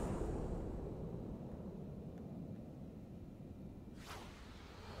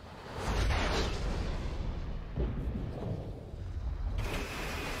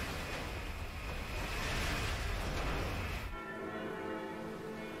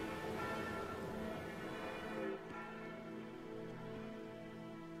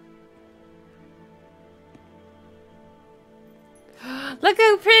 Look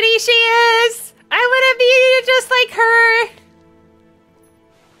how pretty she is! I want to be just like her!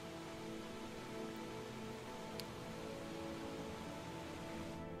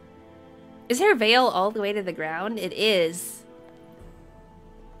 Is her veil all the way to the ground? It is.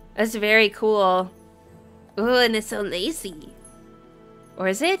 That's very cool. Ooh, and it's so lacy. Or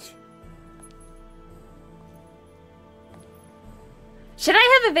is it? Should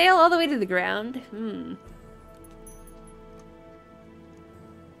I have a veil all the way to the ground?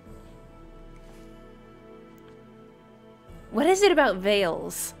 What is it about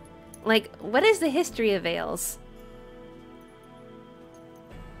veils? Like, what is the history of veils?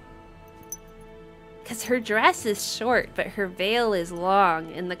 Because her dress is short, but her veil is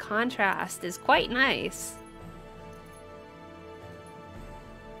long, and the contrast is quite nice.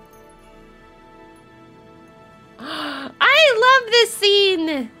 I love this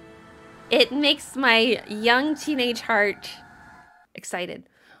scene! It makes my young teenage heart excited.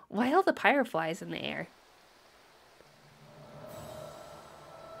 Why all the fireflies in the air?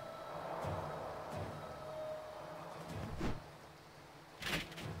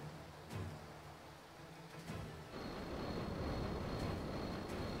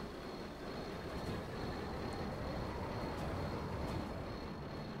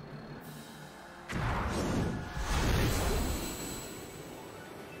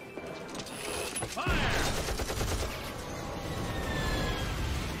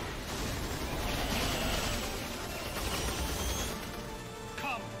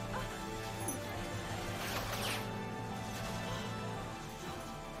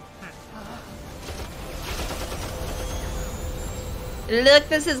 Look,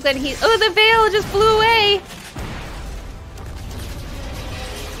 this is when he— oh, the veil just flew away!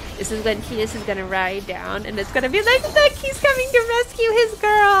 This is when Tidus is gonna ride down, and it's gonna be like, look, he's coming to rescue his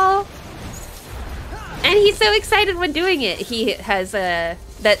girl! And he's so excited when doing it. He has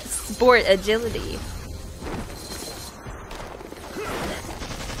that sport agility.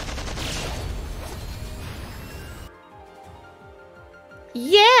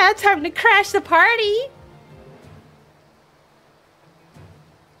 Yeah, time to crash the party!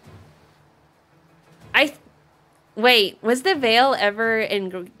 Wait, was the veil ever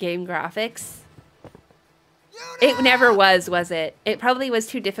in game graphics? It never was it? It probably was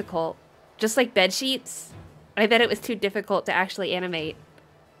too difficult. Just like bed sheets. I bet it was too difficult to actually animate.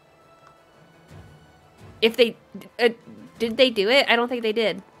 If they... did they do it? I don't think they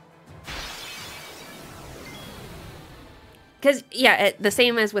did. Because, yeah, the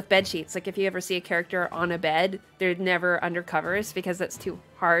same as with bed sheets. Like, if you ever see a character on a bed, they're never under covers because that's too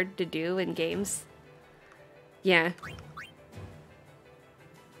hard to do in games. Yeah.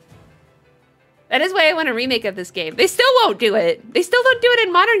 That is why I want a remake of this game. They still won't do it. They still don't do it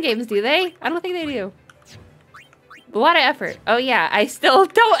in modern games, do they? I don't think they do. A lot of effort. Oh yeah, I still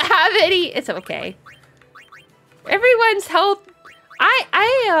don't have any. It's okay. Everyone's health.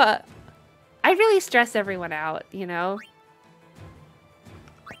 I really stress everyone out, you know?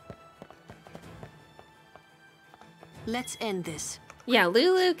 Let's end this. Yeah,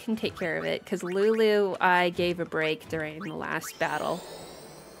 Lulu can take care of it, because Lulu I gave a break during the last battle.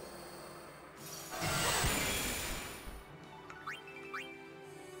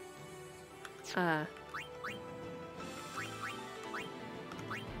 I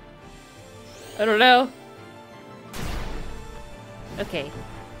don't know. Okay,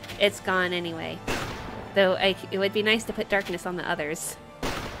 it's gone anyway. Though it would be nice to put darkness on the others.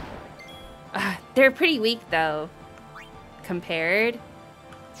 They're pretty weak though. Compared.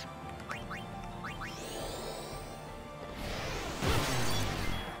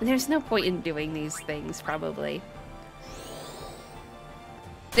 There's no point in doing these things, probably.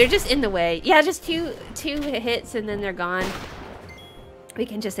 They're just in the way. Yeah, just two hits and then they're gone. We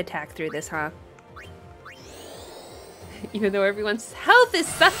can just attack through this, huh? Even though everyone's health is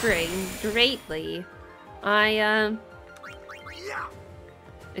suffering greatly, let's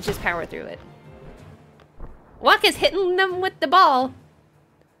just power through it. Waka's hitting them with the ball.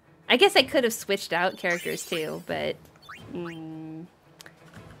 I guess I could have switched out characters too, but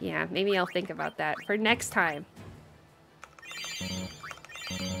yeah, maybe I'll think about that for next time.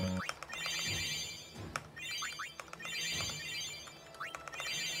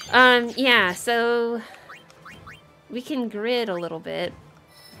 Yeah, so we can grid a little bit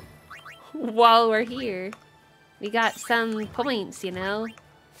while we're here. We got some points, you know?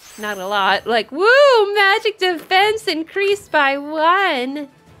 Not a lot. Like, woo! Magic defense increased by 1!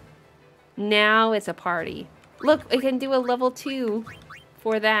 Now it's a party. Look, we can do a level 2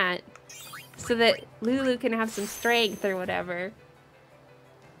 for that. So that Lulu can have some strength or whatever.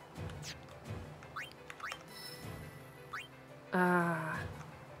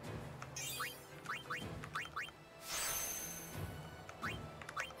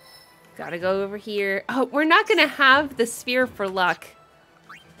 Gotta go over here. Oh, we're not gonna have the sphere for luck.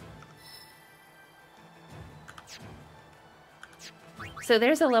 So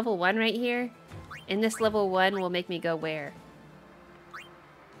there's a level 1 right here. And this level 1 will make me go where?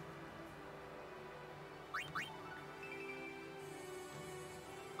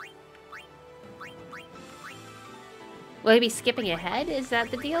 Will I be skipping ahead? Is that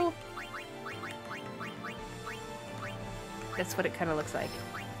the deal? That's what it kind of looks like.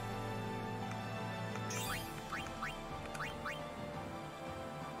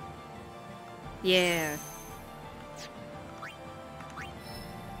 Yeah.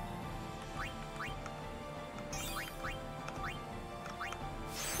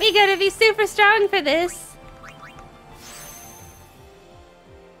 We gotta be super strong for this.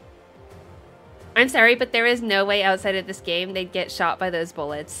 I'm sorry, but there is no way outside of this game they'd get shot by those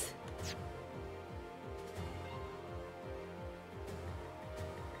bullets.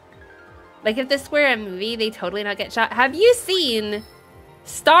 Like, if this were a movie, they totally not get shot. Have you seen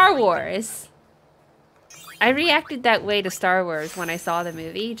Star Wars? I reacted that way to Star Wars when I saw the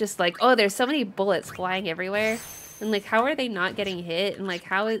movie. Just like, oh, there's so many bullets flying everywhere. And like, how are they not getting hit? And like,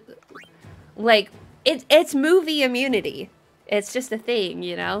 how is... Like, it's movie immunity. It's just a thing,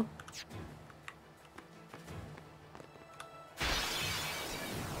 you know?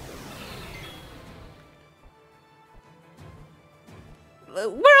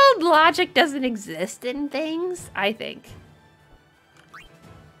 World logic doesn't exist in things, I think.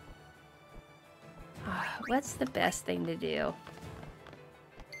 What's the best thing to do?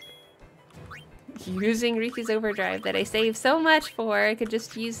 Using Riku's overdrive that I saved so much for. I could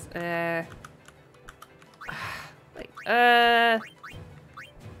just use, I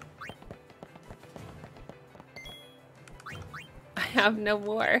have no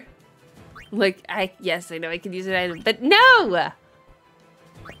more. Like, yes, I know I could use an item, but no!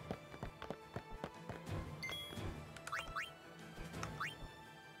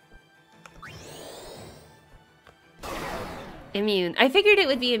 Immune. I figured it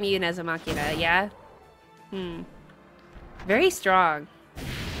would be immune as a Machina, yeah? Very strong.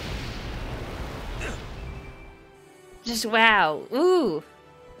 Just wow. Ooh.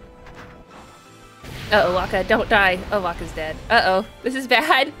 Uh-oh, Waka, don't die. Oh, Waka's dead. Uh-oh. This is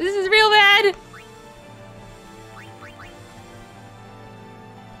bad. This is real bad!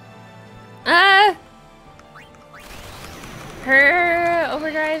 Her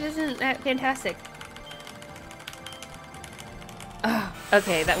overdrive isn't that fantastic. Oh,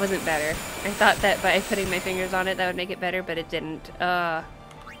 okay, that wasn't better. I thought that by putting my fingers on it that would make it better, but it didn't.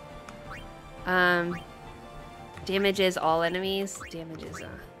 Damages all enemies. Damages,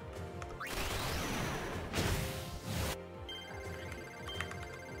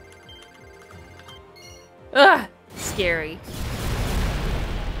 Ugh! Scary.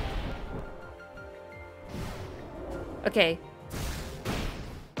 Okay.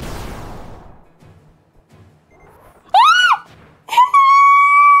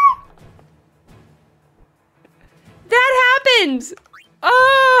 That happened!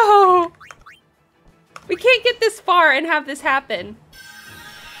 Oh! We can't get this far and have this happen.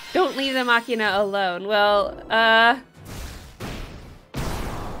 Don't leave the Machina alone. Well, oh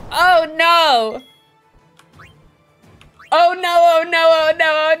no! Oh no, oh no, oh no,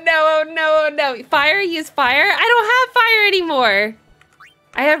 oh no, oh no, oh no. Fire? Use fire? I don't have fire anymore.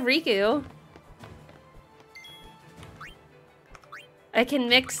 I have Riku. I can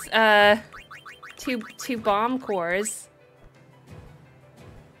mix, two bomb cores.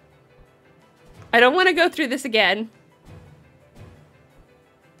 I don't want to go through this again.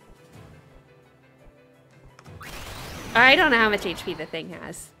 I don't know how much HP the thing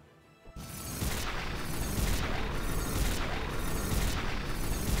has.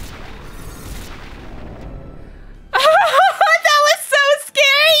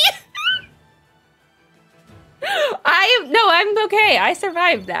 I'm okay. I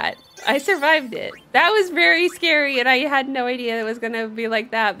survived that. I survived it. That was very scary, and I had no idea it was gonna be like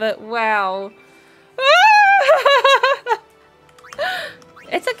that, but wow.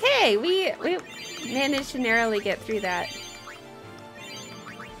 It's okay. We managed to narrowly get through that.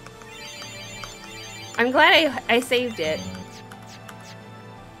 I'm glad I saved it.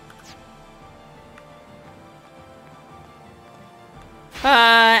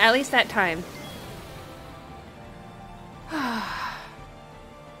 At least that time.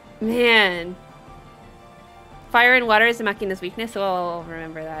 Man. Fire and water is the Machina's weakness, so I'll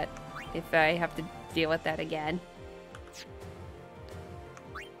remember that if I have to deal with that again.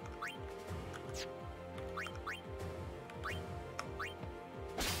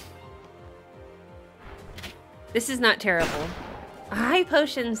 This is not terrible. High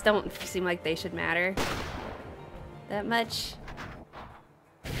potions don't seem like they should matter that much.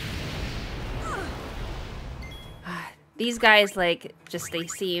 These guys, like, just they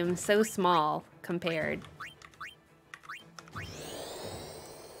seem so small compared.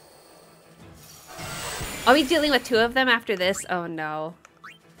 I'll be dealing with 2 of them after this. Oh no.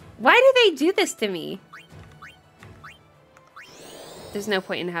 Why do they do this to me? There's no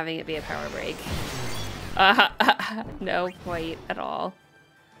point in having it be a power break. No point at all.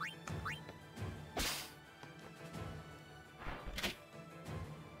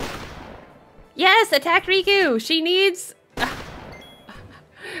 Yes, attack Riku! She needs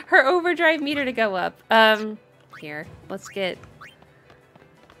her overdrive meter to go up. Here, let's get...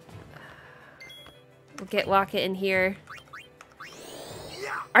 We'll get Waka in here.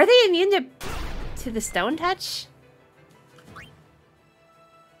 Are they immune to the stone touch?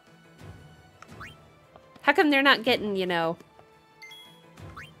 How come they're not getting, you know...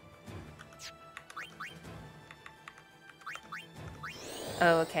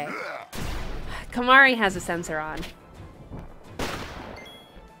 Oh, okay. Kamari has a sensor on.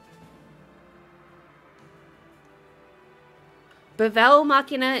 Bevel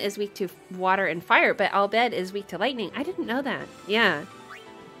Machina is weak to water and fire, but Albed is weak to lightning. I didn't know that. Yeah.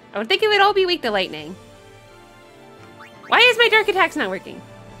 I would think it would all be weak to lightning. Why is my dark attacks not working?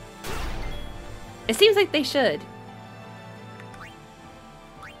 It seems like they should.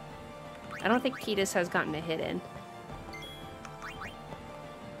 I don't think Petus has gotten a hit in.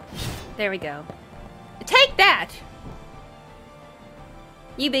 There we go. Take that!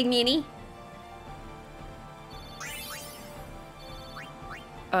 You big meanie.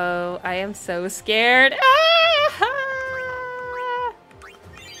 Oh, I am so scared. Ah!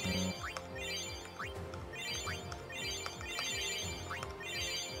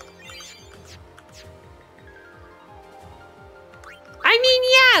 I mean,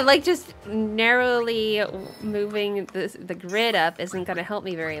 yeah, like just narrowly moving the grid up isn't gonna help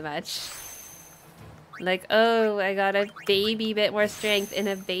me very much. Like, oh, I got a baby bit more strength and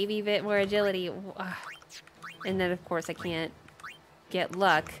a baby bit more agility. And then, of course, I can't get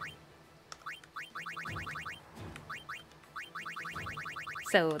luck.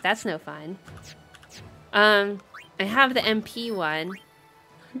 So, that's no fun. I have the MP one.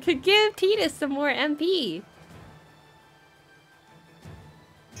 Could give Titus some more MP.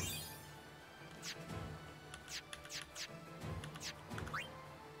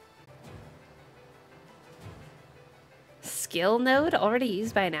 Skill node already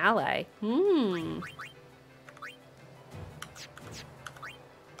used by an ally. I'm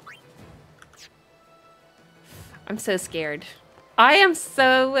so scared. I am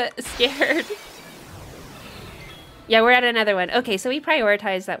so scared. Yeah, we're at another one. Okay, so we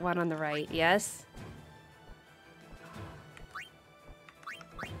prioritize that one on the right, yes?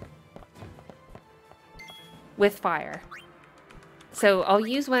 With fire. So I'll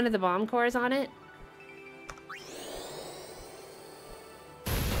use one of the bomb cores on it.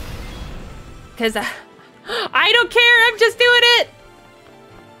 Because I don't care, I'm just doing it!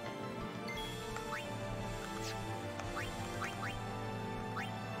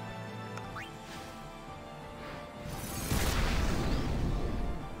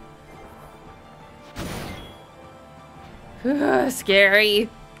 Scary.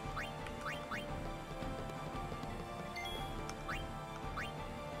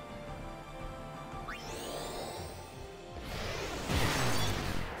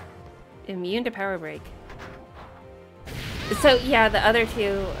 Immune to power break. So yeah, the other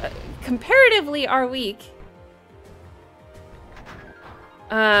two comparatively are weak.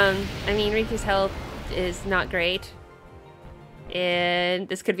 I mean, Riku's health is not great, and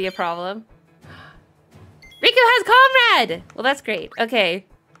this could be a problem. Riku has Comrade! Well, that's great. Okay.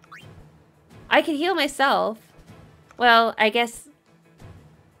 I can heal myself. Well, I guess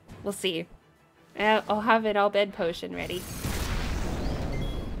we'll see. I'll have an Albed potion ready.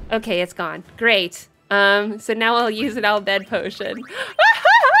 Okay, it's gone. Great. So now I'll use an Albed potion.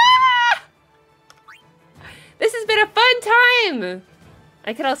 This has been a fun time!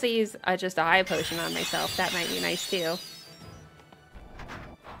 I could also use just a high potion on myself. That might be nice too.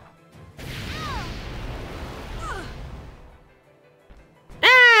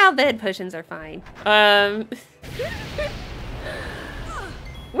 Al bed potions are fine. We're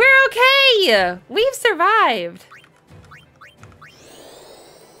okay! We've survived!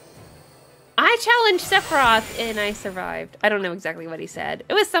 I challenged Sephiroth and I survived. I don't know exactly what he said.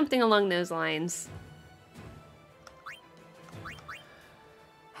 It was something along those lines.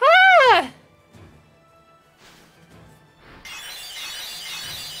 Ah!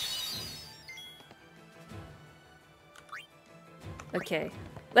 Okay,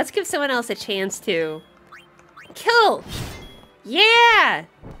 let's give someone else a chance to kill. Yeah!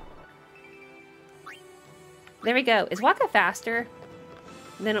 There we go. Is Waka faster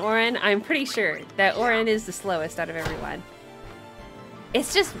than Auron? I'm pretty sure that Auron is the slowest out of everyone.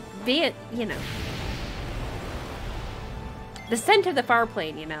 It's just being, you know, the scent of the far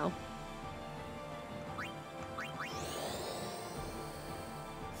plane, you know.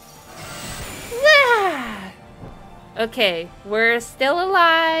 Ah! Okay, we're still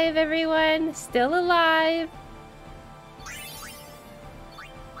alive, everyone. Still alive.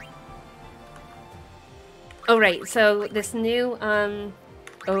 Oh, right. So this new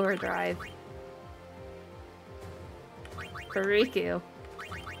overdrive for Riku.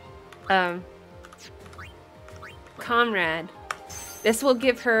 Comrade. This will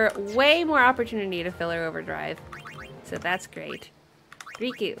give her way more opportunity to fill her overdrive. So that's great.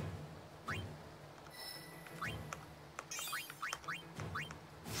 Riku.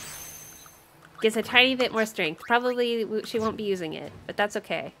 Gets a tiny bit more strength. Probably she won't be using it, but that's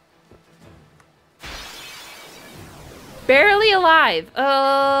okay. Barely alive.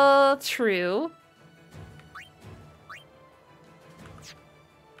 Oh, true.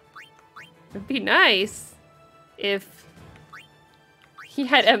 It'd be nice if he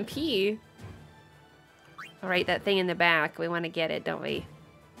had MP. All right, that thing in the back. We want to get it, don't we?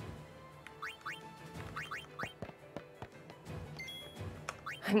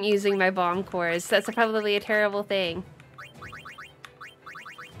 I'm using my bomb cores. That's probably a terrible thing.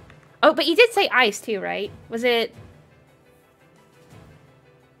 Oh, but you did say ice too, right? Was it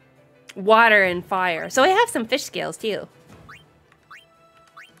water and fire? So I have some fish scales too.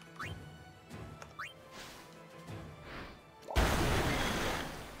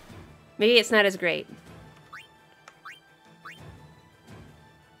 Maybe it's not as great.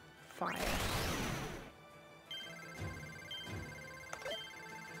 Fire.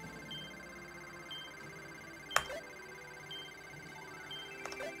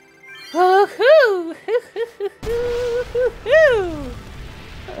 Oh, hoo!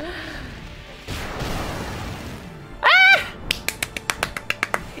 Ah!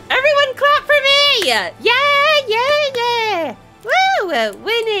 Everyone clap for me! Yeah, yeah, yeah! Woo!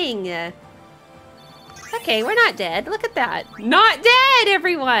 Winning! Okay, we're not dead. Look at that. Not dead,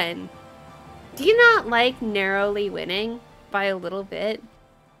 everyone! Do you not like narrowly winning by a little bit?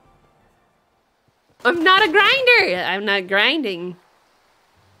 I'm not a grinder! I'm not grinding.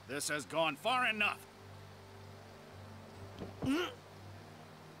 This has gone far enough.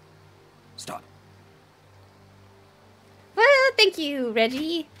 Stop. Well, thank you,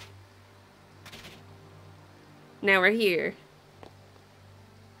 Reggie. Now we're here.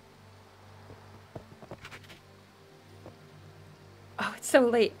 Oh, it's so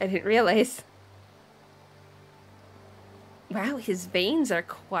late. I didn't realize. Wow, his veins are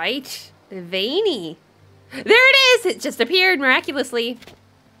quite veiny. There it is! It just appeared miraculously.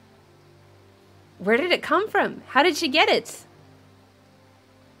 Where did it come from? How did she get it?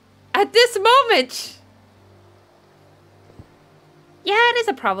 At this moment! Yeah, it is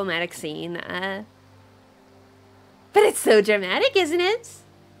a problematic scene. But it's so dramatic, isn't it?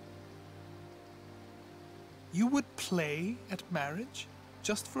 You would play at marriage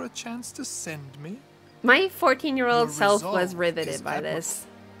just for a chance to send me? My 14-year-old Your self was resolve riveted is by admirable. this.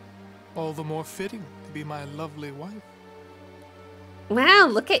 All the more fitting to be my lovely wife. Wow,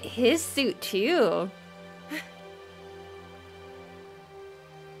 look at his suit too.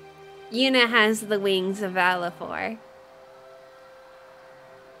 Yuna has the wings of Valifor.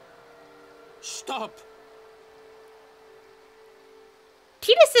 Stop!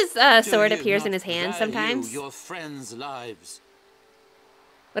 Tidus's sword Do you appears in not his hand value sometimes. your friends' lives?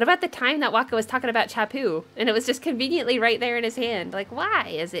 What about the time that Waka was talking about Chapu, and it was just conveniently right there in his hand? Like, why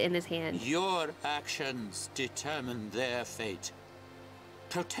is it in his hand? Your actions determine their fate.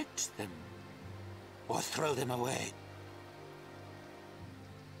 Protect them, or throw them away.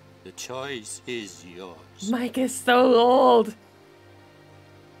 The choice is yours. Mike is so old.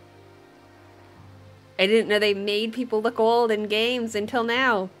 I didn't know they made people look old in games until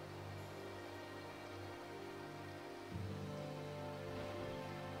now.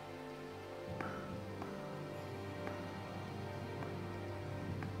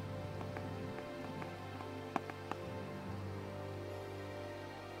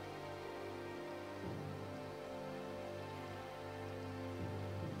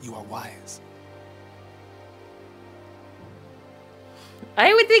 You are wise.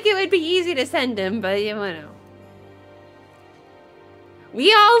 I would think it would be easy to send him, but you know.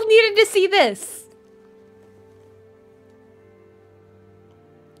 We all needed to see this.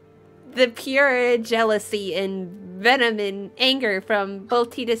 The pure jealousy and venom and anger from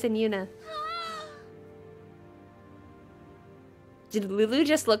both Tidus and Yuna. Did Lulu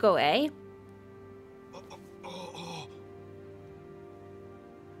just look away?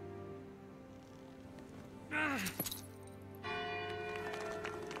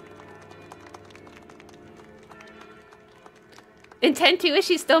 Intent 2, is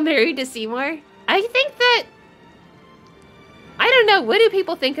she still married to Seymour? I think that... I don't know, what do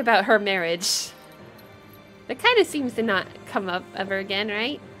people think about her marriage? That kind of seems to not come up ever again,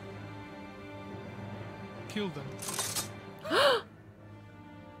 right? Kill them.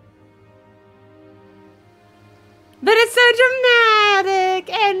 But it's so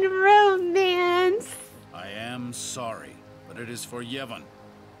dramatic and romance. I am sorry, but it is for Yevon.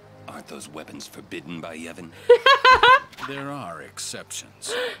 Aren't those weapons forbidden by Yevon? There are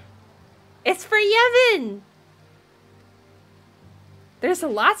exceptions. It's for Yevon. There's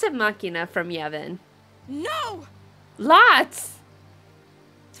lots of Machina from Yevon. No! Lots!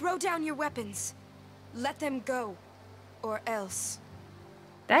 Throw down your weapons. Let them go. Or else.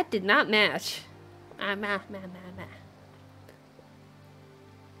 That did not match.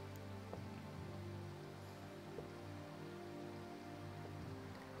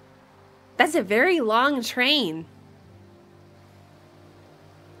 That's a very long train.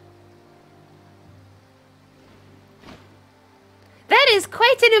 That is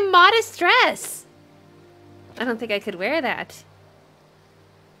quite an immodest dress. I don't think I could wear that.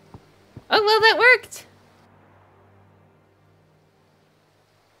 Oh, well, that worked.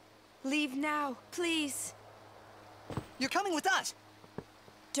 Leave now, please. You're coming with us.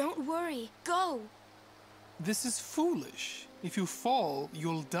 Don't worry. Go. This is foolish. If you fall,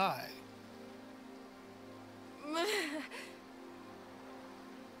 you'll die.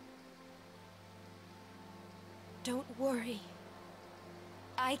 Don't worry.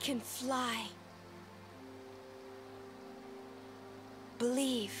 I can fly.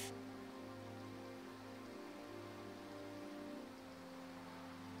 Believe.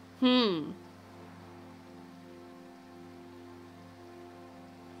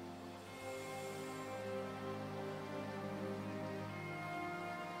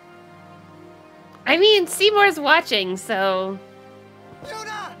 I mean, Seymour's watching, so...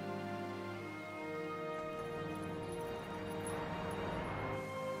 Yuna!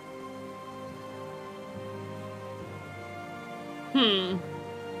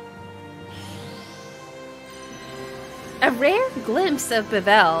 A rare glimpse of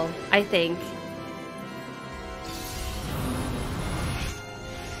Bevel, I think.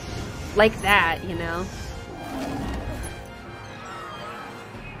 Like that, you know?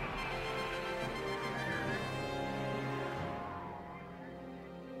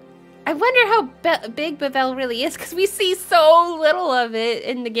 I wonder how big Bevel really is, because we see so little of it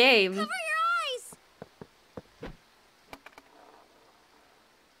in the game. Cover your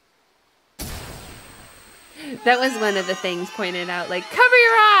eyes! That was one of the things pointed out, like, cover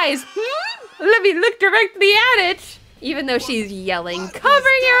your eyes! Let me look directly at it! Even though she's yelling,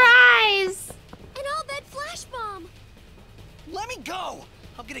 cover your eyes! An all-bed flash bomb! Let me go!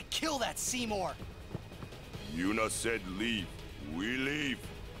 I'm gonna kill that Seymour. Yuna said leave. We leave.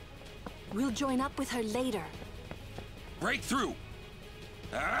 We'll join up with her later. Break through!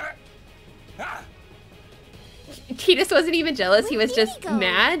 Tidus wasn't even jealous, he was just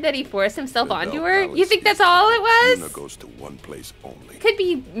mad that he forced himself onto her. Palace You think that's all it was? Yuna goes to one place only. Could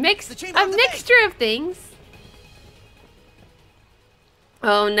be a mixture of things.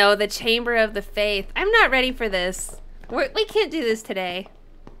 Oh no, the Chamber of the Faith. I'm not ready for this. We can't do this today.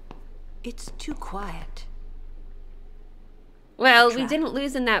 It's too quiet. Well, we didn't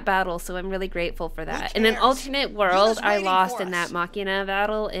lose in that battle, so I'm really grateful for that. In an alternate world, I lost in that Machina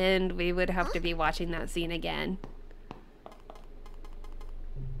battle, and we would have to be watching that scene again.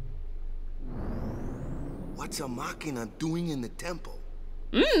 What's a Machina doing in the temple?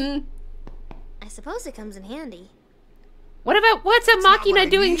 I suppose it comes in handy. What's a Machina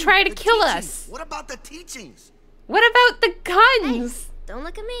doing trying to kill us? What about the teachings? What about the guns? Hey, don't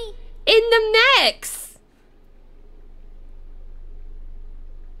look at me. In the mechs?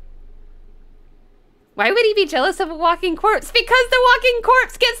 Why would he be jealous of a walking corpse? Because the walking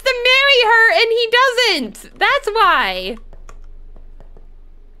corpse gets to marry her and he doesn't! That's why!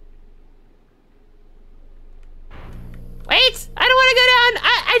 Wait! I don't want to go down!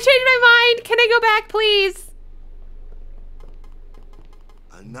 I changed my mind! Can I go back, please?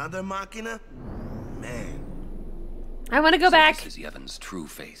 A Another Machina? Man. I want to go back. This is Yevon's true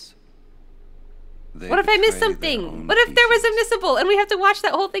face. What if I missed something? What if there was a missable and we have to watch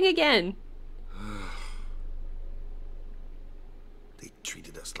that whole thing again? They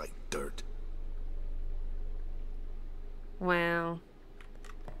treated us like dirt. Wow.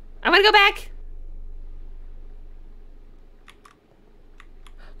 I want to go back.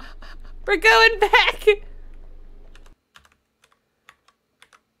 We're going back.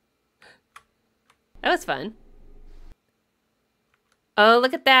 That was fun. Oh,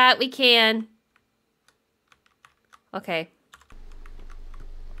 look at that. We can. Okay.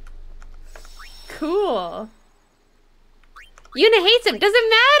 Cool. Yuna hates him. Doesn't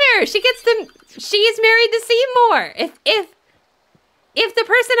matter. She gets them. She is married to Seymour. If the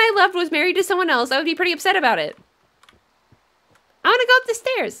person I loved was married to someone else, I would be pretty upset about it. I want to go up the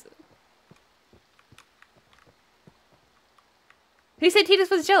stairs. Who said Tidus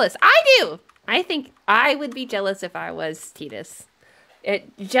was jealous? I do. I think I would be jealous if I was Tidus.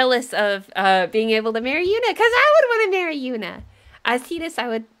 Jealous of being able to marry Yuna, because I would want to marry Yuna. As Tidus, I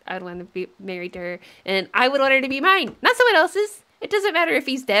would want to be married to her, and I would want her to be mine, not someone else's. It doesn't matter if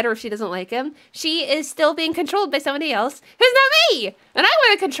he's dead or if she doesn't like him. She is still being controlled by somebody else who's not me, and I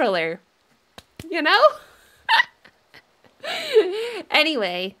want to control her. You know?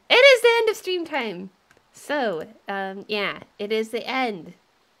 Anyway, it is the end of stream time. So, yeah, it is the end.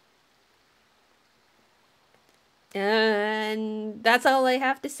 And that's all I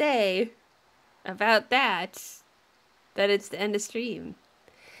have to say about that. That it's the end of stream.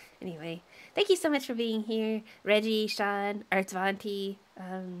 Anyway, thank you so much for being here. Reggie, Sean, Artsvanti,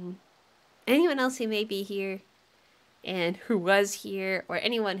 anyone else who may be here and who was here, or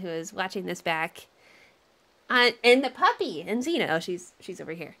anyone who is watching this back. And the puppy, and Xena. Oh, she's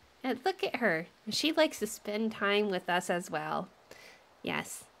over here. And look at her. She likes to spend time with us as well.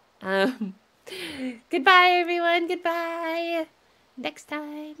 Yes. Goodbye, everyone. Goodbye. Next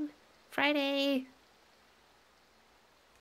time, Friday.